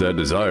would use that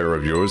desire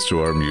of yours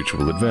to our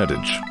mutual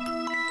advantage.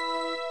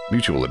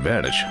 Mutual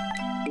advantage?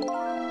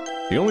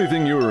 The only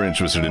thing you were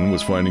interested in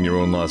was finding your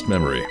own lost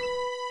memory.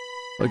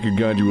 If I could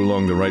guide you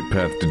along the right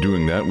path to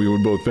doing that, we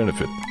would both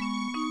benefit.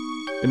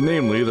 And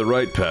namely, the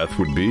right path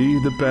would be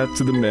the path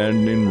to the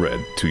man in red,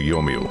 to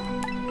Yomiu.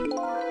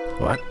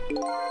 What?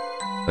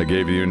 I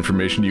gave you the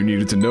information you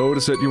needed to know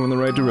to set you in the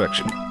right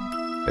direction.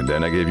 And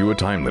then I gave you a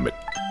time limit.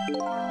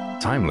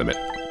 Time limit?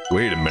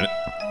 Wait a minute.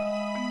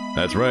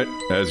 That's right.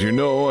 As you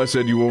know, I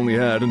said you only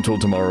had until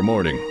tomorrow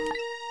morning.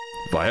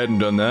 If I hadn't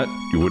done that,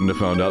 you wouldn't have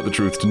found out the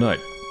truth tonight.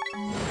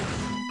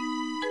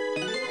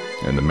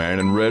 And the man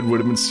in red would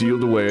have been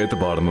sealed away at the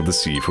bottom of the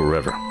sea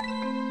forever.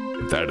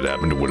 If that had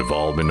happened, it would have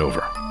all been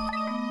over.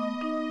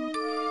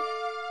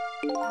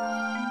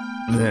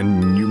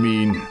 Then you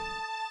mean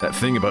that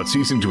thing about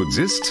ceasing to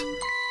exist?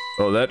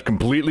 Oh, that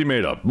completely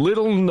made up.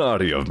 Little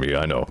naughty of me,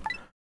 I know.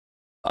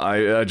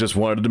 I just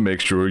wanted to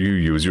make sure you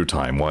use your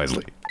time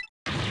wisely.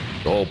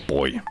 Oh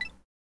boy.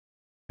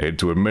 I hate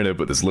to admit it,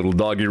 but this little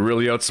doggy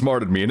really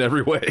outsmarted me in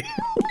every way.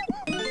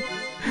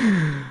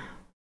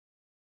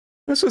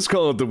 Let's just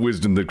call it the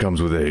wisdom that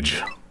comes with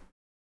age.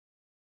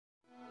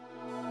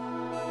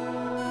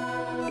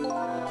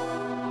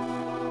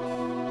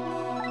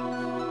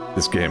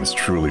 This game is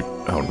truly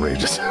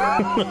outrageous.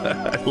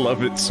 I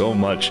love it so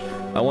much.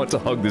 I want to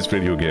hug this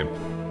video game.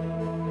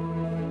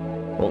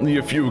 Only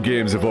a few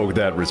games evoke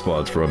that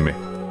response from me.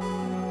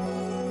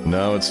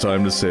 Now it's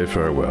time to say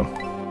farewell.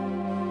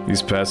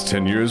 These past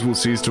 10 years will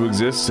cease to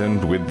exist,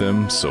 and with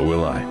them, so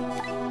will I.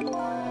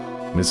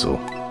 Missile,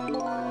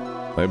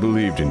 I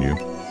believed in you.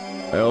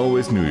 I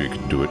always knew you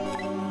could do it.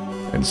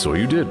 And so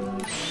you did.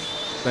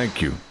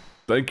 Thank you.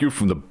 Thank you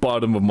from the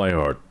bottom of my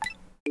heart.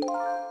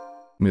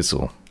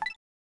 Missile.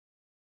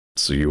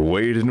 So you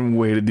waited and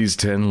waited these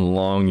 10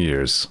 long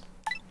years.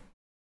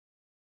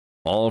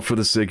 All for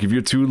the sake of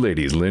your two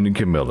ladies, Lynn and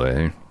Camilla,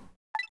 eh?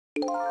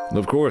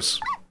 Of course.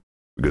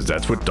 Because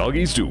that's what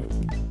doggies do.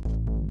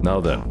 Now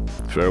then,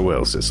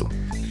 farewell, Sissel.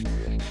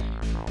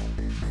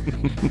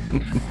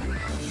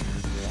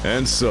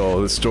 And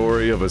so, the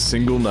story of a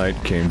single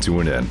night came to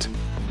an end.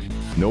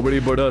 Nobody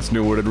but us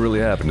knew what had really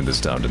happened in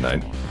this town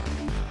tonight.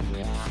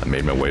 I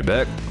made my way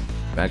back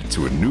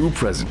to a new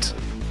present.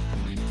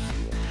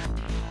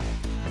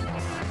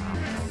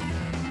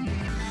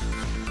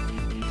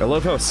 I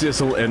love how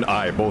Sissel and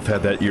I both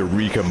had that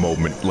eureka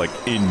moment, like,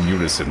 in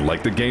unison.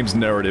 Like, the game's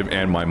narrative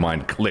and my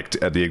mind clicked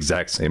at the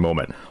exact same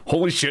moment.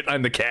 Holy shit,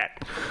 I'm the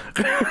cat!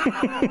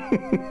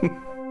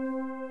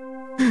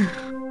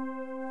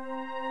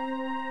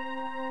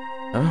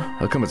 Huh?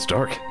 How come it's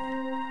dark?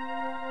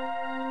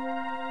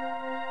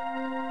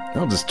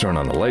 I'll just turn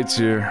on the lights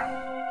here.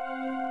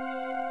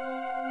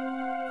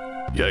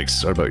 Yikes,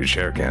 sorry about your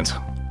share cans.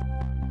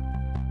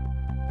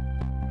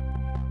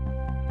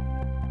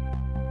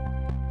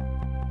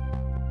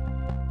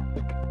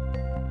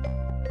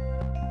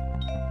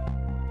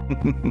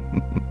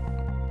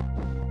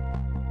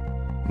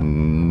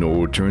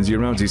 No turnsy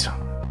aroundsies.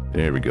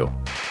 There we go.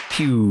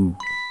 Phew.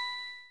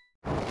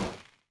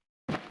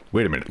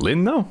 Wait a minute,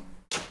 Lynn though?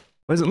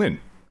 Why is it Lynn?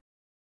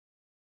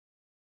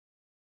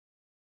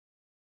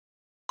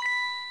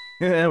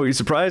 Yeah, were you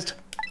surprised?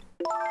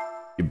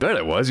 You bet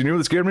I was, you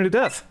nearly scared me to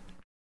death.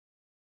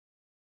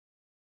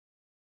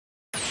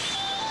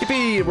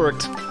 Yippee, it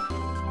worked.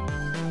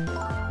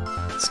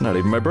 It's not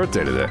even my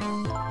birthday today.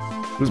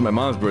 It was my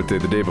mom's birthday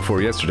the day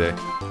before yesterday.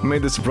 I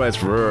made this surprise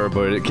for her,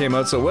 but it came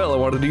out so well I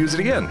wanted to use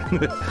it again.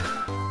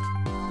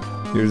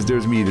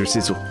 there's me, there's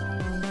Sissel.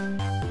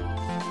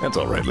 That's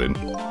alright, Lynn.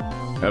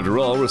 After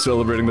all, we're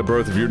celebrating the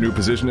birth of your new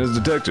position as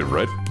detective,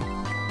 right?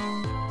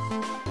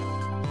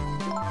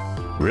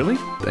 Really?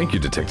 Thank you,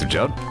 Detective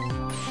Judd.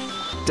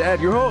 Dad,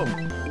 you're home!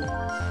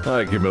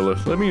 Hi, Camilla.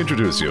 Let me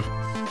introduce you.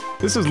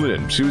 This is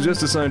Lynn. She was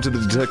just assigned to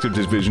the detective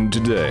division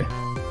today.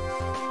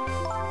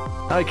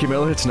 Hi,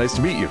 Camilla. It's nice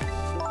to meet you.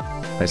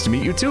 Nice to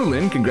meet you too,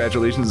 Lynn.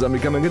 Congratulations on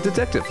becoming a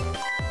detective.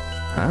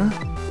 Huh?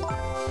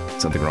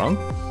 Something wrong?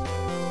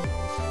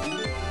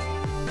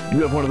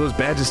 You have one of those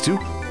badges too?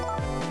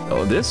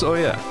 Oh, this? Oh,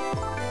 yeah.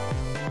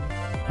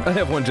 I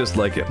have one just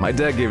like it. My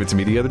dad gave it to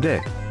me the other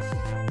day.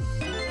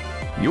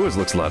 Yours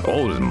looks a lot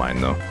older than mine,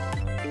 though.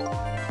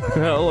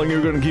 How long are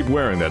you gonna keep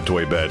wearing that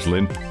toy badge,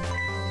 Lynn?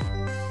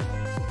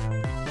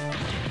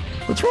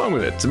 What's wrong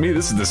with it? To me,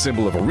 this is the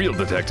symbol of a real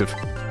detective.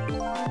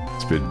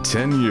 It's been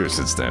 10 years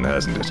since then,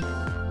 hasn't it?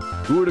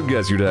 Who would have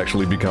guessed you'd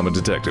actually become a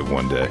detective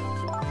one day?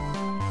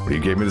 When you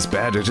gave me this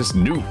badge, I just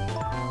knew.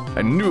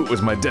 I knew it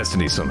was my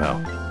destiny somehow.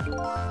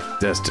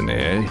 Destiny,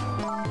 eh?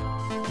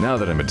 Now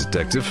that I'm a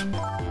detective,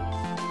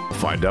 I'll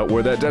find out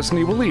where that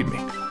destiny will lead me.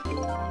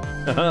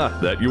 Haha,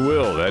 that you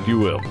will, that you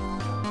will.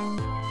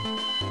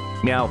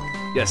 Meow.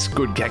 Yes,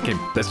 good cat game.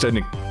 That's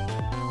turning.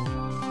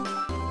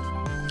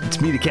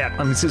 It's me, the cat.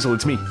 I mean, Sizzle,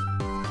 it's me.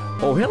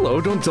 Oh, hello.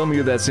 Don't tell me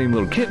you're that same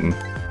little kitten.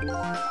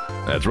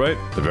 That's right,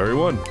 the very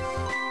one.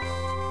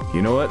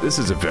 You know what? This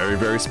is a very,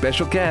 very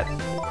special cat.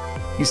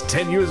 He's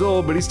 10 years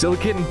old, but he's still a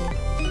kitten.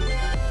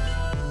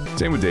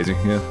 Same with Daisy,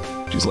 yeah.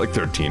 She's like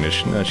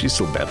 13-ish. Nah, she's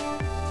still bad.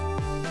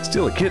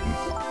 Still a kitten.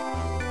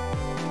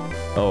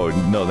 Oh,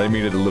 no, they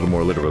mean it a little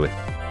more literally.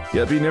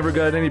 Yep, he never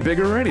got any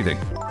bigger or anything.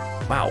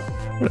 Wow,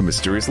 what a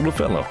mysterious little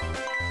fellow.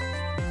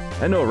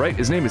 I know, right?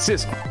 His name is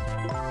Sizzle.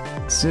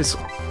 Sizzle.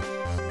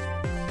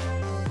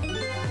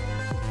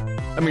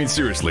 I mean,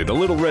 seriously, the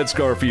little red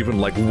scarf even,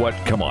 like, what?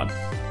 Come on.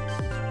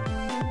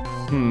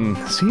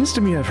 Seems to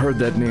me I've heard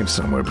that name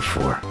somewhere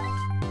before.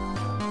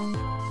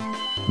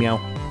 Meow.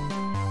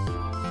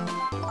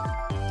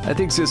 I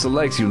think Sizzle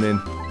likes you,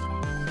 Lynn.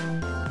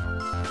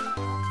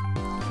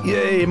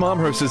 Yay,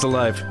 Momhurst is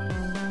alive.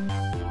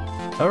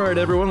 Alright,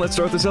 everyone, let's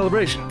start the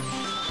celebration.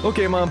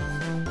 Okay, Mom.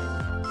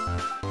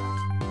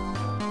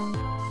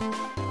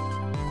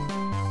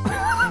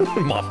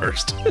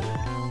 Momhurst.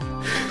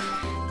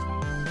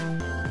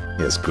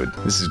 Yes, good.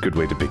 This is a good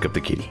way to pick up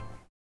the kitty.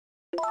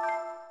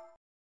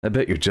 I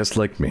bet you're just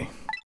like me.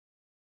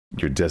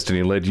 Your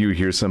destiny led you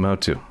here somehow,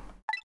 too.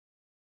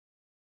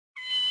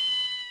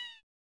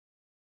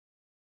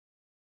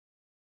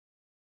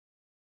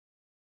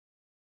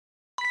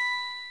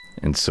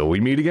 And so we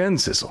meet again,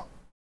 Sizzle.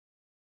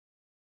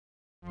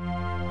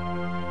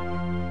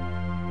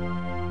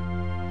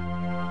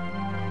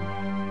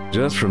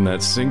 Just from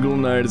that single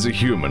night as a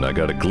human, I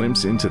got a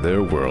glimpse into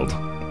their world,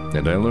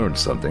 and I learned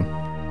something.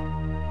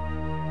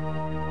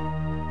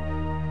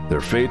 Their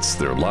fates,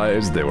 their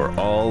lives, they were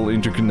all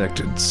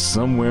interconnected,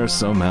 somewhere,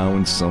 somehow,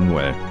 in some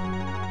way.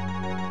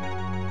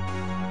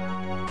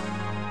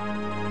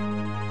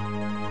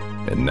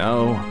 And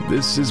now,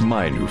 this is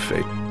my new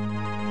fate.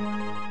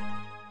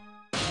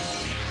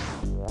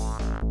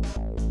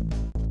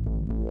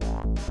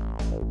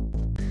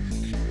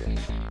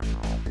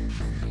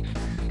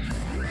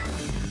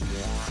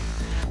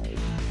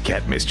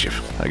 Cat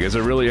mischief. I guess I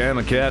really am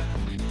a cat.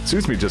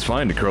 Suits me just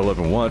fine to curl up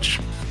and watch.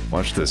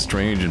 Watch the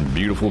strange and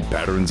beautiful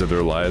patterns of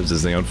their lives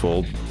as they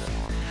unfold.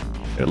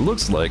 It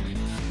looks like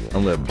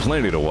I'll have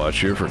plenty to watch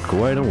here for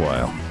quite a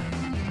while.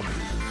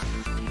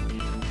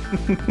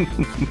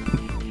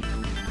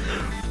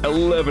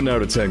 11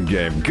 out of 10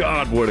 game.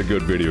 God, what a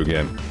good video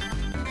game.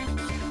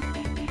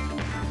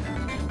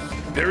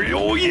 There he,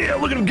 oh yeah,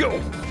 look at him go.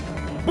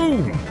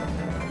 Boom.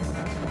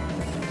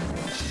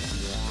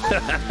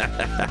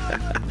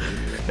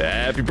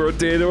 Happy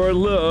birthday to our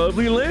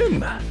lovely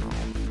Lynn.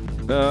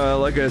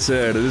 Like I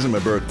said, it isn't my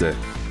birthday.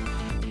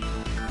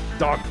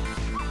 Dog.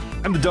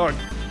 I'm the dog.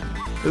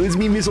 It's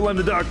me, Missile, I'm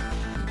the dog.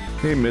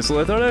 Hey, Missile,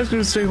 I thought I was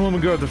going to stay home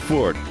and guard the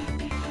fort.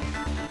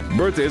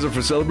 Birthdays are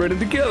for celebrating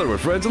together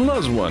with friends and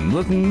loved ones.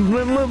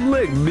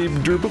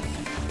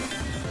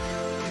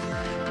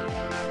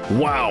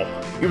 Wow.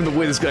 Even the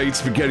way this guy eats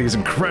spaghetti is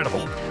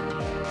incredible.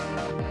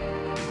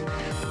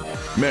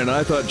 Man,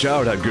 I thought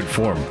Jowd had good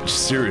form.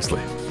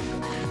 Seriously.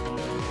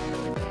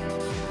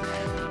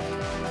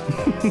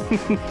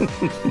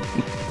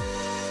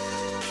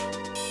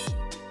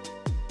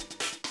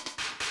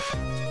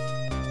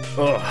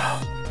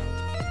 Ugh.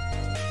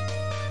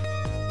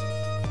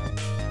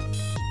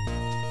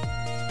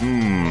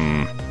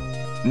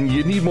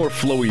 You need more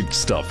flowy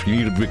stuff. You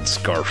need a big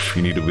scarf.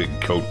 You need a big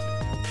coat.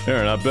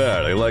 There, not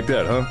bad. I like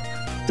that, huh?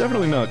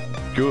 Definitely not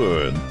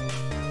good.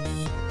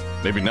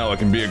 Maybe now I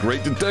can be a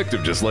great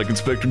detective just like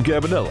Inspector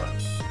Gabinella.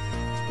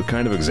 What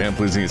kind of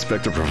example is the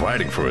Inspector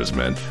providing for his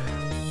men?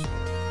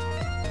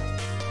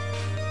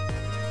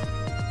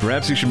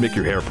 Perhaps you should make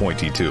your hair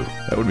pointy too.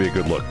 That would be a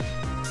good look.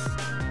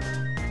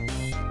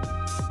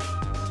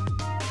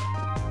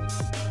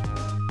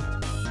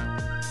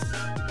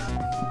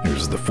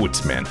 Here's the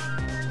Footsman.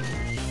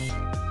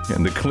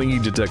 And the clingy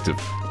detective.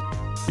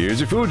 Here's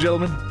your food,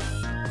 gentlemen.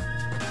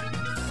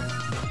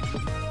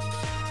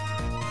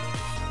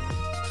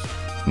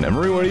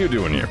 Emery, what are you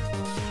doing here?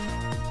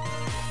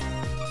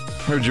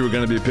 Heard you were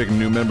going to be picking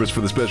new members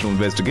for the Special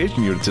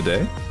Investigation Unit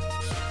today.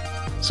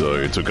 So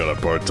you took on a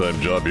part-time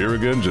job here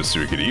again just so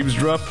you could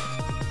eavesdrop?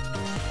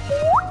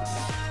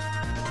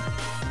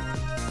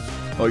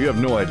 Oh, you have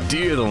no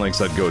idea the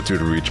lengths I'd go to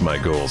reach my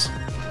goals.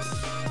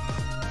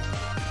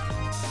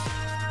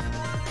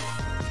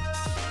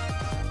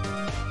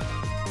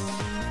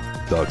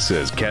 Dog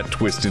says, cat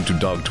twist into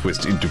dog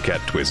twist into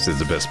cat twist is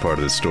the best part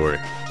of this story.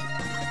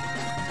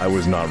 I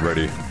was not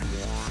ready.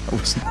 I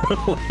was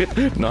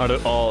not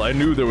at all. I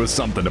knew there was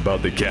something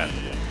about the cat.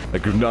 I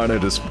could not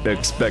have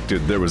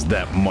expected there was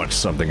that much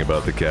something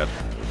about the cat.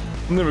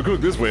 Never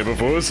cooked this way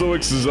before. So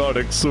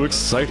exotic, so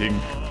exciting.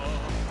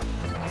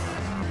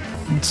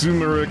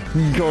 Turmeric,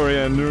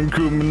 coriander,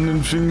 cumin,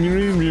 and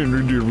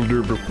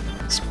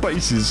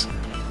spices.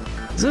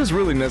 Is this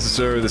really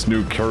necessary, this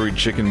new curried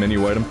chicken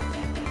menu item?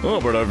 Oh,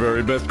 but our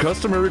very best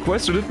customer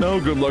requested it. Now,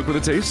 good luck with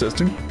the taste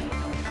testing.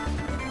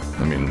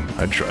 I mean,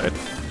 I'd try it.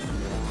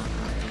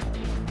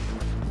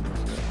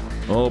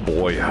 Oh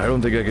boy, I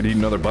don't think I could eat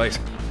another bite.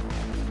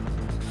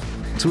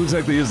 So who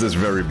exactly is this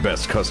very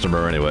best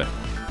customer anyway?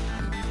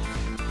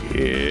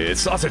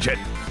 It's Sausage Head!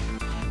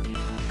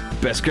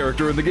 Best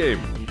character in the game.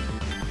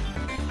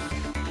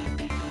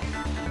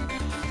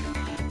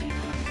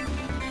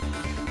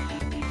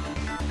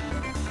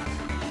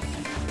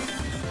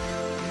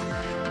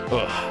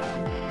 Ugh.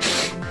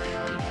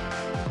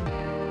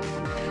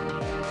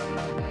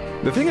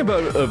 The thing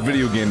about a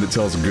video game that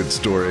tells a good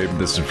story,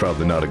 this is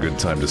probably not a good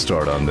time to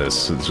start on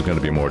this. There's going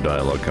to be more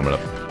dialogue coming up.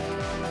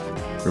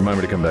 Remind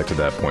me to come back to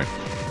that point.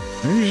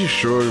 Are you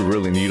sure you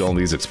really need all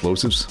these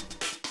explosives?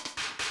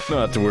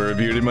 Not to worry,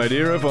 beauty, my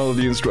dear. I followed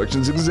the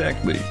instructions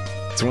exactly.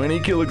 20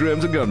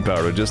 kilograms of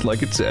gunpowder, just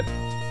like it said.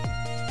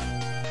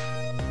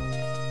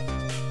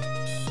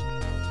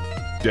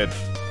 Dead.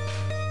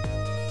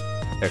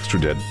 Extra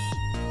dead.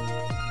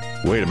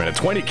 Wait a minute,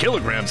 20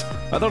 kilograms?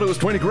 I thought it was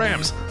 20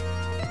 grams.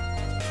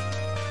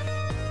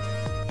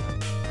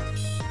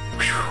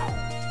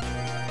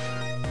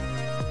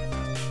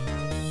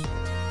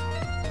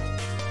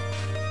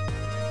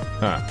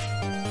 Huh.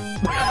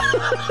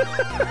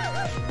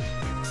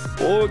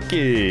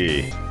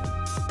 Okay.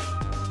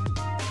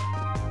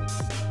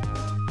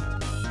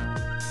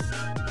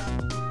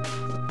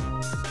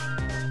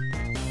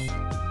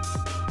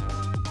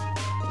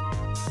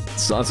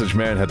 Sausage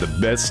Man had the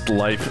best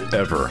life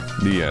ever.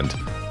 The end.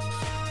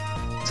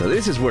 So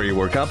this is where you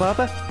work, huh,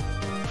 Papa?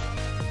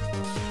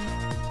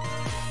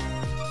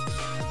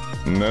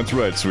 That's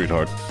right,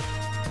 sweetheart.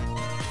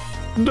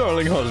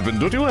 Darling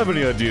husband, don't you have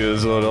any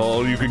ideas on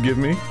all you could give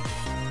me?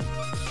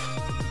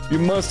 You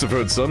must have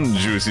heard some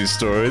juicy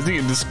stories, the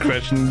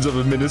indiscretions of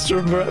a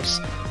minister, perhaps?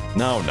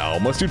 Now,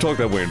 must you talk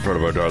that way in front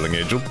of our darling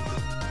angel?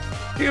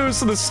 Here's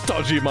to the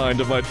stodgy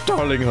mind of my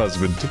darling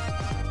husband.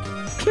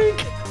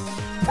 Clink!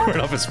 Right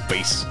off his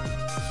face.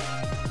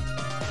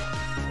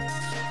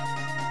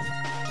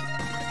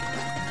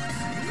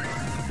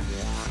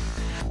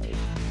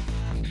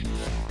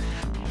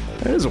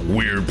 That is a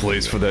weird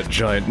place for that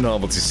giant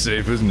novelty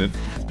safe, isn't it?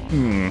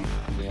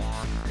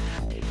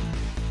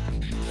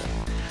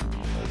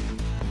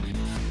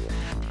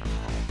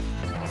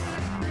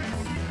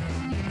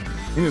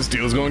 This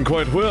deal's going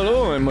quite well.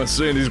 Oh, I must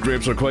say these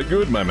grapes are quite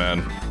good, my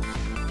man.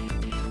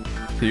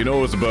 You know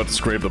I was about to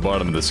scrape the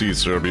bottom of the sea,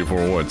 sir,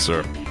 before what,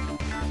 sir?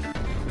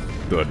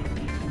 Good.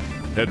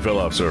 Head fell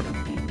off, sir.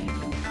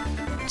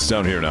 It's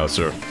down here now,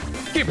 sir.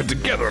 Keep it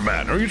together,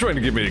 man! Are you trying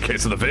to give me a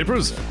case of the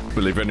vapors? I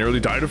believe I nearly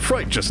died of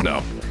fright just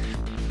now.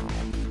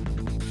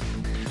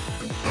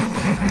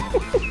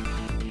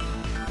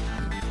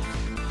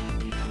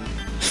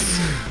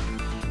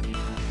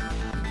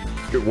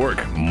 Good work,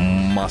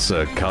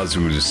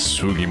 Masakazu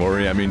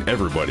Sugimori. I mean,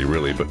 everybody,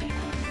 really, but...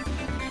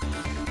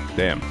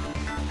 Damn.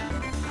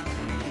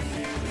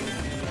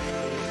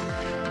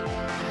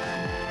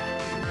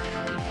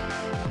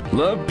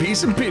 Love,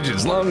 peace, and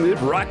pigeons. Long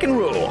live rock and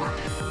roll.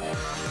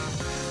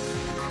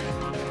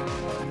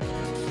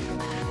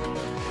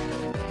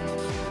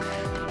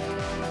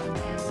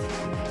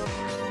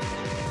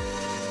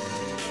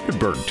 Good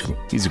bird, too.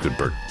 He's a good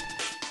bird.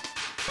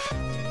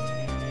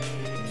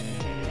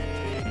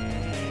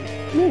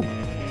 Woo.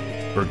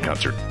 Bird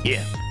concert.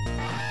 Yeah.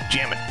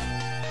 Jam it.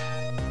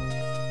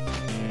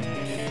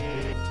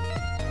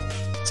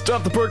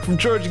 Stop the park from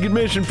charging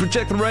admission.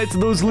 Protect the rights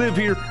of those who live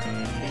here.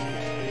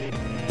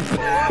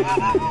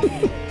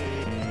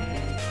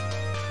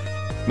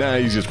 Nah,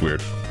 he's just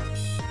weird.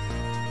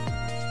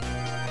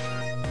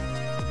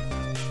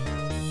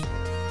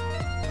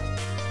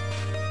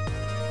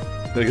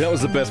 Like, that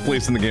was the best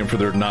place in the game for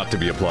there not to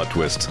be a plot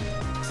twist.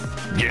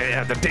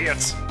 Yeah, the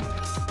dance!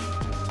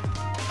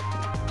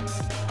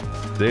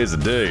 Today's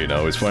the day, you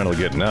know, he's finally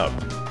getting out.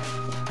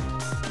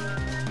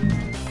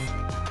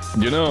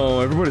 You know,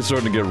 everybody's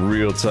starting to get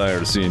real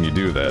tired of seeing you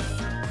do that.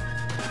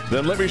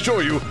 Then let me show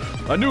you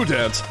a new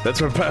dance that's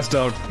been passed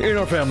down in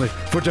our family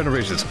for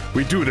generations.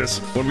 We do this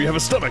when we have a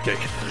stomachache.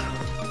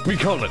 We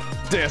call it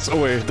Dance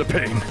Away the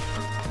Pain.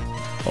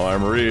 Oh,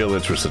 I'm real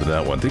interested in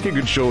that one. Think you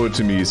could show it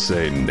to me,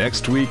 say,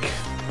 next week?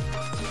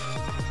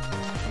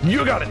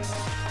 You got it!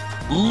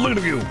 Look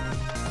at you!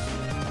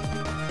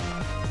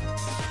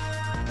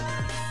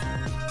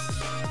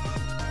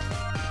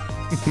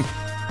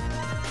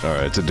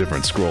 Alright, it's a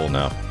different scroll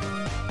now.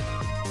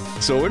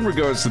 So in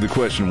regards to the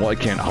question, why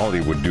can't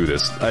Hollywood do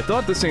this? I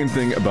thought the same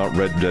thing about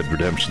Red Dead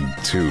Redemption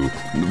 2.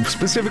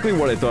 Specifically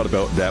what I thought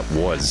about that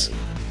was,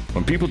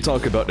 when people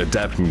talk about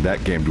adapting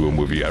that game to a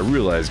movie, I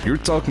realized you're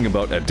talking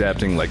about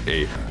adapting like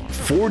a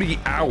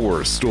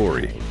 40-hour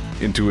story.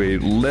 into a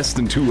less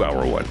than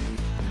 2-hour one.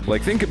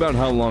 Like, think about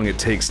how long it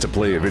takes to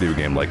play a video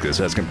game like this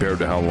as compared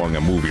to how long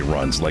a movie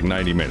runs, like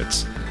 90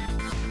 minutes.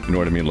 You know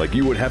what I mean? Like,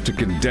 you would have to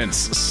condense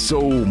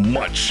so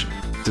much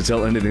to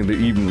tell anything that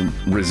even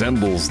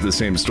resembles the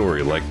same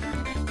story. Like,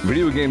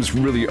 video games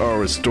really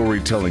are a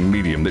storytelling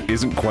medium that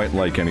isn't quite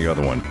like any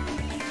other one.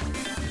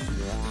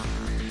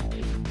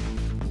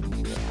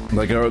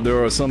 Like,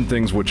 there are some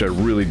things which I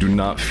really do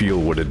not feel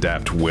would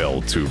adapt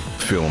well to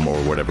film or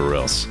whatever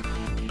else.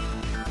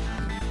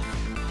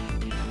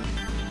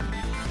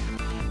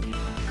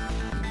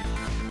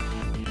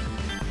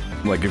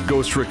 Like, if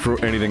Ghost Trick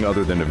for anything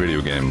other than a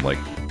video game, like,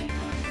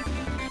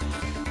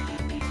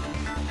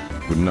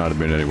 would not have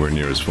been anywhere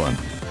near as fun.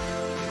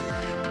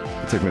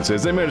 Techman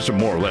says they managed to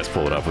more or less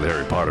pull it off with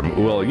Harry Potter.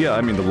 Well, yeah,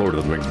 I mean the Lord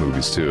of the Rings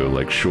movies too,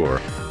 like,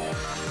 sure.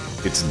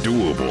 It's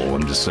doable,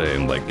 I'm just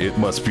saying, like, it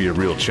must be a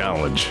real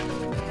challenge.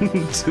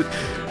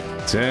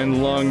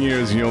 10 long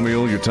years,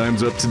 Yomiel, your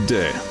time's up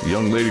today. The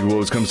young lady who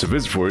always comes to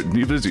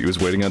visit you is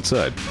waiting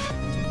outside.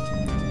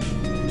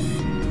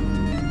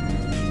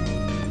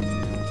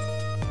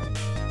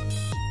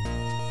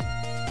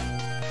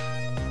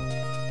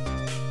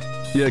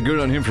 Yeah, good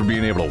on him for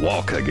being able to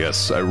walk, I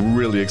guess. I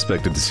really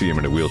expected to see him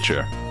in a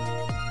wheelchair.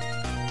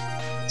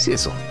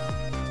 Cecil.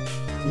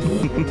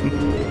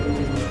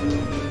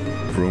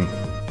 Vroom.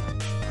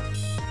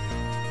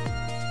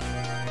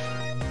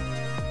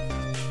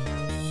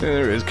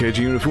 There is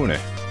Keiji Unifune.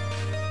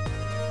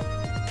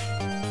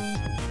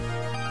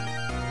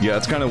 Yeah,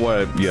 it's kind of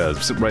why, yeah,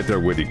 right there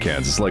with you,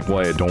 Kans. It's like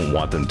why I don't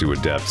want them to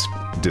adapt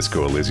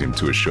Disco Elysium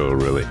to a show,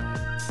 really.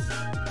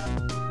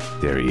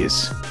 There he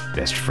is.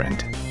 Best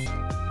friend.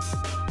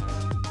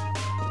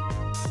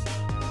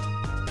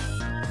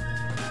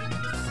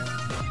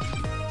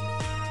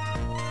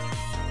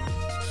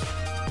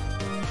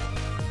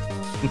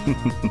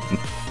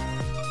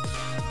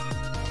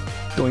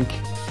 Doink.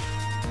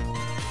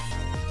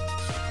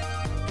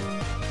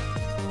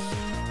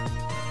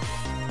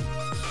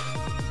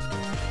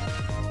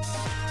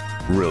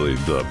 Really,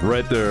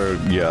 right there,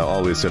 yeah,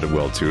 Ollie said it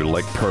well too,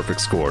 like,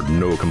 perfect score,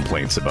 no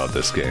complaints about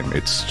this game,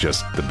 it's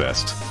just the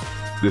best.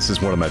 This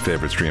is one of my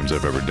favorite streams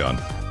I've ever done.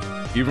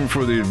 Even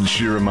for the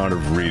sheer amount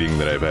of reading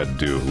that I've had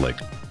to do, like,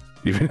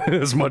 even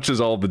as much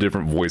as all the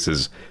different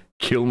voices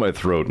kill my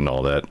throat and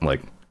all that,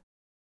 like,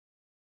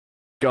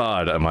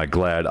 God, am I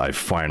glad I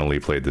finally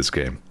played this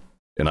game.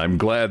 And I'm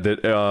glad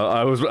that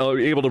I was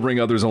able to bring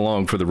others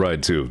along for the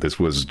ride too. This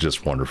was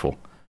just wonderful.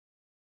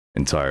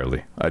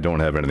 Entirely. I don't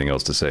have anything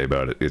else to say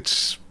about it.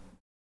 It's...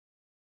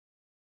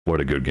 what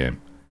a good game.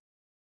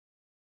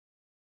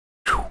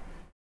 Whew.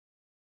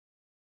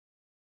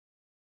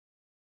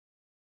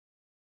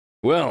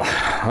 Well,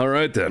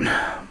 alright then.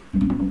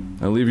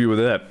 I'll leave you with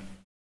that.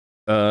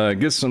 I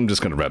guess I'm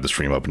just gonna wrap the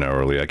stream up now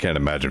early. I can't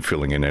imagine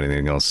filling in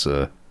anything else.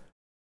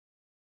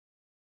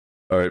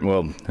 Alright,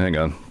 well, hang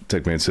on.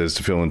 TechMate says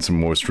to fill in some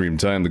more stream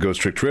time, the Ghost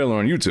Trick trailer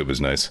on YouTube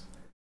is nice.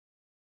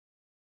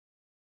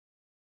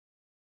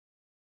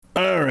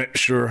 Alright,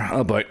 sure,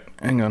 I'll bite.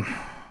 Hang on.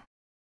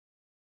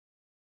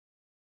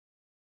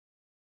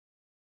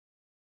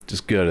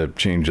 Just gotta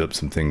change up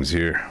some things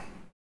here.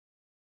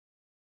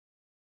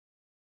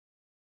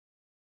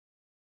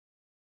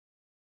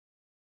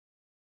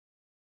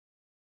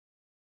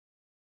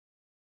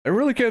 I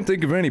really can't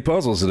think of any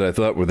puzzles that I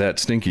thought were that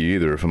stinky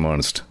either, if I'm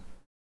honest.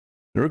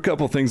 There are a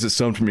couple things that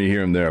stumped me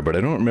here and there, but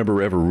I don't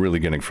remember ever really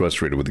getting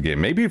frustrated with the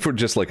game. Maybe for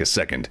just like a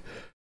second.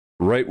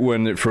 Right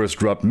when it first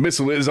dropped,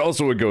 Missile is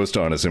also a ghost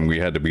on us, and we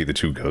had to be the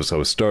two ghosts. I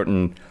was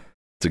starting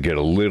to get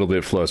a little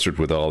bit flustered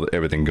with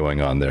everything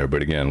going on there,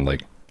 but again,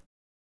 like,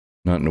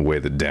 not in a way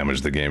that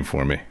damaged the game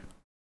for me.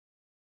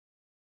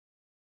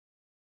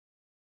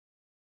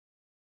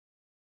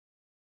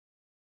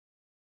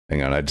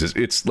 Hang on,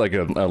 it's like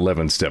an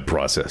 11-step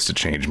process to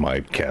change my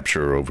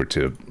capture over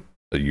to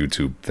a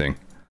YouTube thing.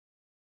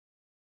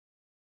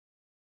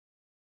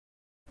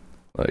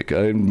 Like,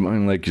 I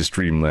like your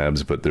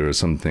Streamlabs, but there are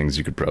some things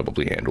you could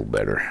probably handle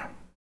better.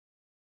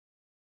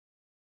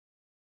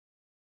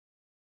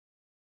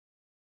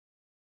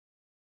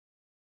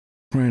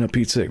 Right up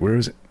Pete's sake, where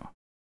is it?